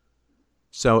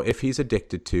 So if he's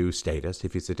addicted to status,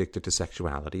 if he's addicted to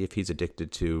sexuality, if he's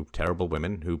addicted to terrible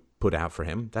women who put out for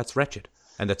him, that's wretched.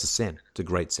 And that's a sin. It's a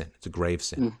great sin. It's a grave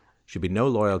sin. Should be no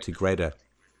loyalty greater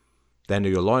than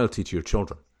your loyalty to your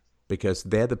children, because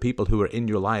they're the people who are in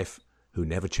your life who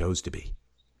never chose to be.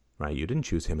 Right? You didn't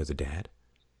choose him as a dad.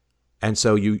 And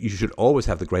so you should always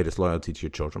have the greatest loyalty to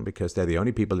your children, because they're the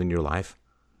only people in your life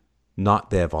not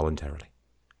there voluntarily.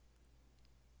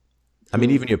 I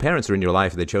mean, even your parents are in your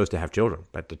life, they chose to have children,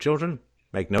 but the children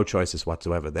make no choices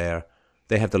whatsoever.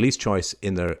 They have the least choice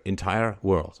in their entire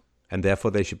world, and therefore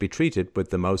they should be treated with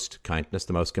the most kindness,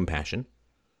 the most compassion,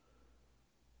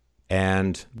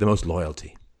 and the most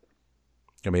loyalty.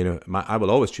 I mean, I will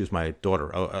always choose my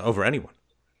daughter over anyone,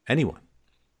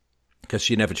 because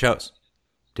she never chose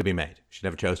to be made. She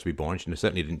never chose to be born. She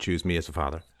certainly didn't choose me as a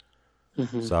father.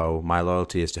 So my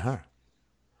loyalty is to her.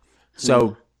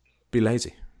 So be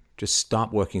lazy. Just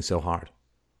stop working so hard.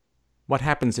 What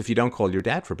happens if you don't call your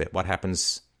dad for a bit? What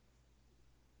happens,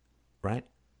 right?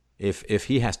 If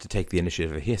he has to take the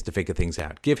initiative, if he has to figure things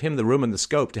out, give him the room and the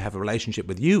scope to have a relationship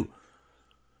with you.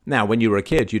 Now, when you were a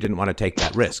kid, you didn't want to take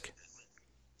that risk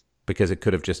because it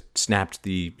could have just snapped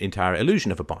the entire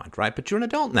illusion of a bond, right? But you're an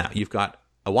adult now. You've got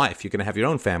a wife. You're going to have your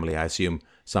own family, I assume,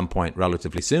 some point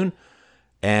relatively soon.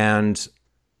 And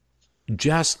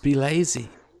just be lazy.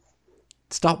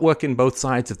 Stop working both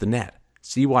sides of the net.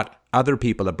 See what other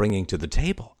people are bringing to the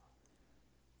table.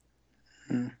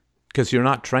 Because you're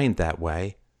not trained that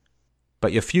way,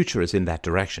 but your future is in that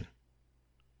direction.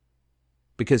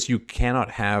 Because you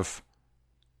cannot have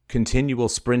continual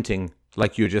sprinting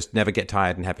like you just never get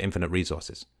tired and have infinite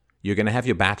resources. You're going to have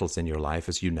your battles in your life,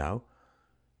 as you know.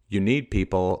 You need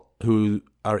people who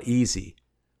are easy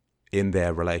in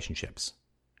their relationships,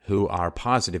 who are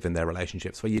positive in their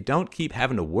relationships, where you don't keep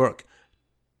having to work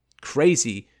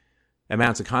crazy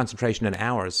amounts of concentration and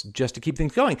hours just to keep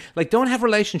things going. Like, don't have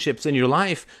relationships in your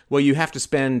life where you have to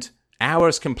spend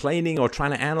hours complaining or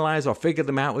trying to analyze or figure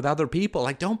them out with other people.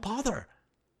 Like, don't bother.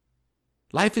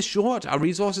 Life is short. Our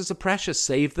resources are precious.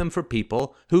 Save them for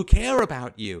people who care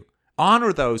about you.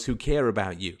 Honor those who care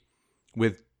about you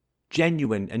with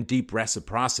genuine and deep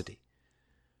reciprocity.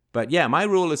 But yeah, my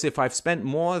rule is if I spend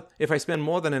more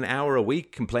than an hour a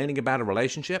week complaining about a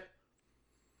relationship,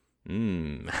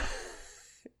 it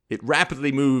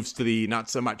rapidly moves to the not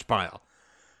so much pile.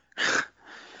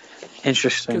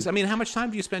 Interesting. Because, I mean, how much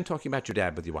time do you spend talking about your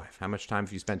dad with your wife? How much time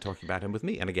have you spent talking about him with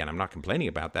me? And again, I'm not complaining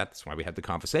about that. That's why we had the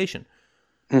conversation.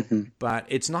 But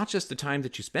it's not just the time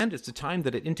that you spend, it's the time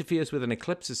that it interferes with and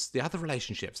eclipses the other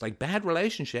relationships. Like, bad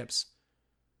relationships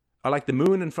are like the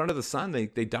moon in front of the sun.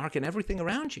 They darken everything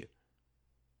around you.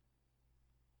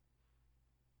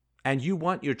 And you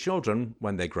want your children,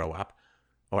 when they grow up,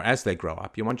 or as they grow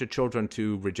up, you want your children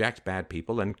to reject bad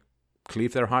people and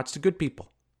cleave their hearts to good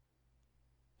people.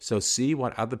 So see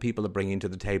what other people are bringing to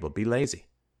the table. Be lazy.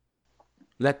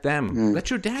 Let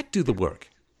your dad do the work.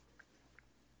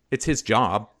 It's his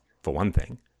job, for one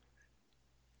thing.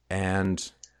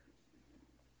 And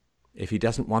if he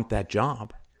doesn't want that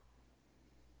job,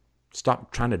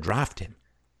 stop trying to draft him,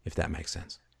 if that makes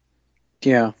sense.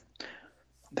 Yeah,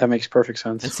 that makes perfect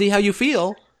sense. And see how you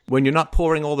feel when you're not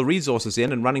pouring all the resources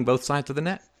in and running both sides of the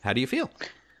net. How do you feel?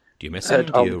 Do you miss him?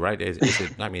 Do you, right? Is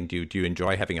it, I mean, do you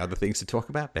enjoy having other things to talk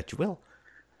about? Bet you will.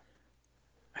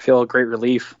 I feel a great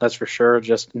relief, that's for sure.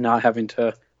 Just not having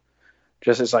to,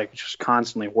 just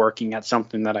constantly working at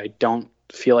something that I don't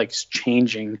feel like is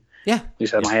changing. Yeah. At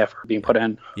least at my effort being put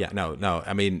in. Yeah, no.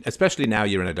 I mean, especially now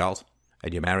you're an adult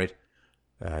and you're married.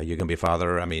 You're going to be a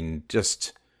father. I mean,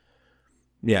 just,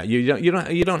 yeah, you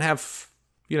don't have,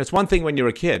 it's one thing when you're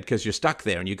a kid because you're stuck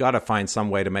there and you got to find some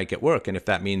way to make it work. And if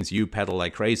that means you pedal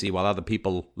like crazy while other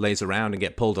people laze around and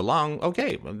get pulled along,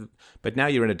 okay. But now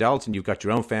you're an adult and you've got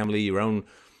your own family, your own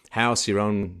house, your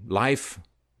own life.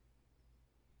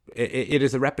 It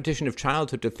is a repetition of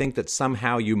childhood to think that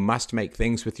somehow you must make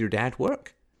things with your dad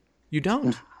work. You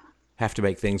don't have to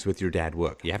make things with your dad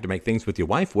work. You have to make things with your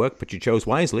wife work, but you chose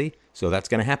wisely, so that's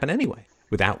going to happen anyway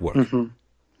without work.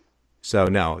 So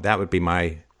no, that would be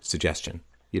my suggestion.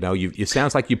 It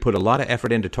sounds like you put a lot of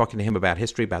effort into talking to him about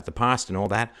history, about the past and all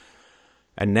that.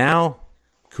 And now,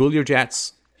 cool your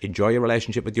jets, enjoy your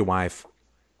relationship with your wife,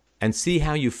 and see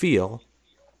how you feel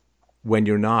when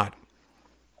you're not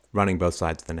running both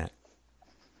sides of the net.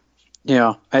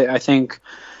 Yeah, I think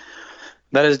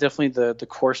that is definitely the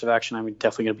course of action I'm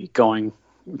definitely going to be going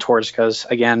towards because,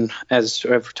 again, as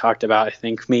I've talked about, I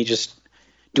think me just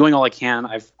doing all I can.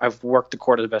 I've worked the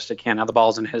court as best I can. Now the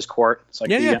ball's in his court. It's like,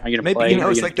 Yeah, yeah. are you gonna Maybe play?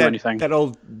 Are it's you gonna like do anything?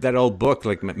 that old book.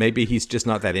 Like maybe he's just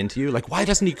not that into you. Like why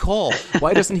doesn't he call?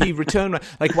 Why doesn't he return?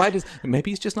 Like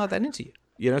maybe he's just not that into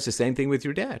you. It's the same thing with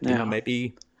your dad. Yeah.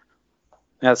 Maybe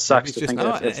That maybe sucks it's to just think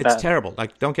not. if It's that. terrible.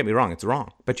 Like don't get me wrong, it's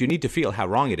wrong. But you need to feel how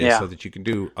wrong it is Yeah, so that you can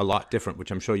do a lot different, which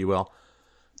I'm sure you will.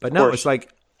 But of no, it's course.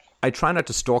 like I try not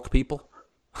to stalk people.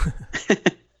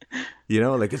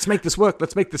 Like let's make this work.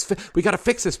 Let's make this. We got to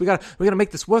fix this. We got to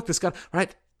make this work. This got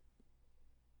right.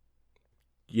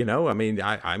 I mean,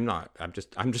 I'm not. I'm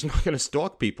just not going to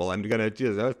stalk people. I'm going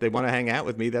to, if they want to hang out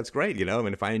with me, that's great. I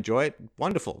mean, if I enjoy it,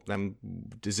 wonderful. Then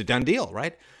it's a done deal,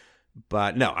 right?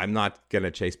 But no, I'm not going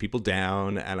to chase people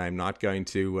down, and I'm not going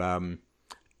to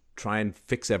try and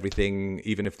fix everything,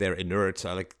 even if they're inert.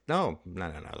 So like, no.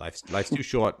 Life's too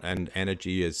short, and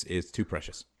energy is too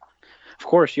precious. Of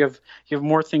course, you have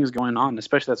more things going on.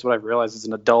 Especially that's what I've realized as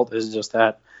an adult is just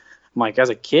that. Like as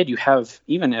a kid, you have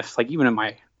even in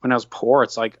my when I was poor,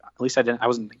 it's like at least I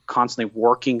wasn't constantly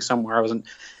working somewhere. I wasn't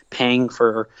paying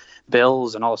for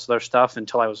bills and all this other stuff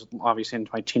until I was obviously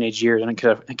into my teenage years and I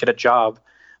could get a job.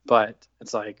 But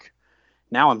it's like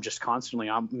now I'm just constantly.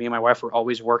 Me and my wife are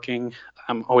always working.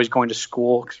 I'm always going to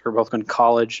school because we're both going to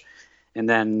college, and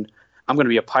then I'm going to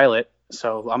be a pilot.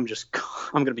 So I'm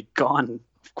going to be gone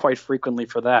quite frequently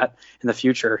for that in the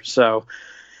future. So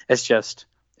it's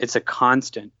a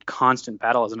constant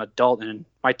battle as an adult, and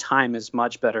my time is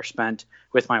much better spent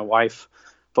with my wife,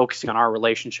 focusing on our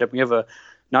relationship. We have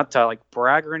not to like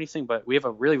brag or anything, but we have a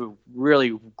really,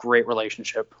 really great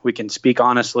relationship. We can speak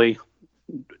honestly,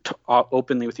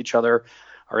 openly with each other,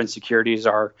 our insecurities,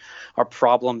 our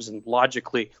problems, and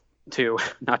logically too,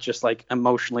 not just like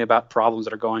emotionally about problems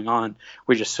that are going on.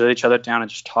 We just sit each other down and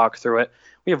just talk through it.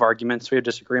 We have arguments, we have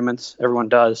disagreements, everyone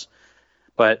does,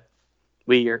 but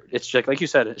it's just like you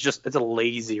said, it's a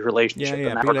lazy relationship in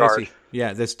that be regard. lazy.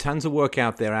 Yeah, there's tons of work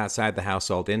out there outside the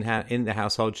household. In the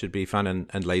household should be fun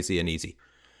and lazy and easy.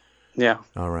 Yeah.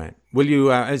 All right. Will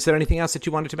you? Is there anything else that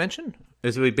you wanted to mention?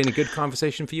 Has it been a good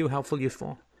conversation for you? Helpful,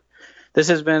 useful? This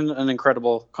has been an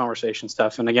incredible conversation,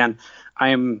 Steph. And again,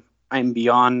 I'm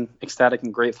beyond ecstatic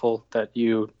and grateful that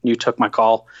you took my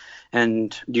call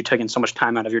and you taking so much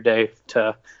time out of your day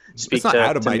to speak it's not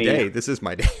out of to my me. day. This is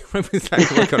my day. I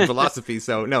work on philosophy.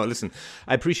 So no, listen,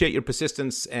 I appreciate your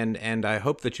persistence and I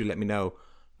hope that you let me know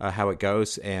how it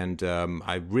goes. And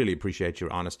I really appreciate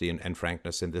your honesty and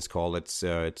frankness in this call. It's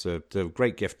a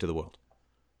great gift to the world.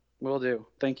 Will do.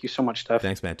 Thank you so much, Steph.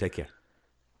 Thanks, man. Take care.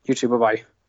 You too. Bye-bye.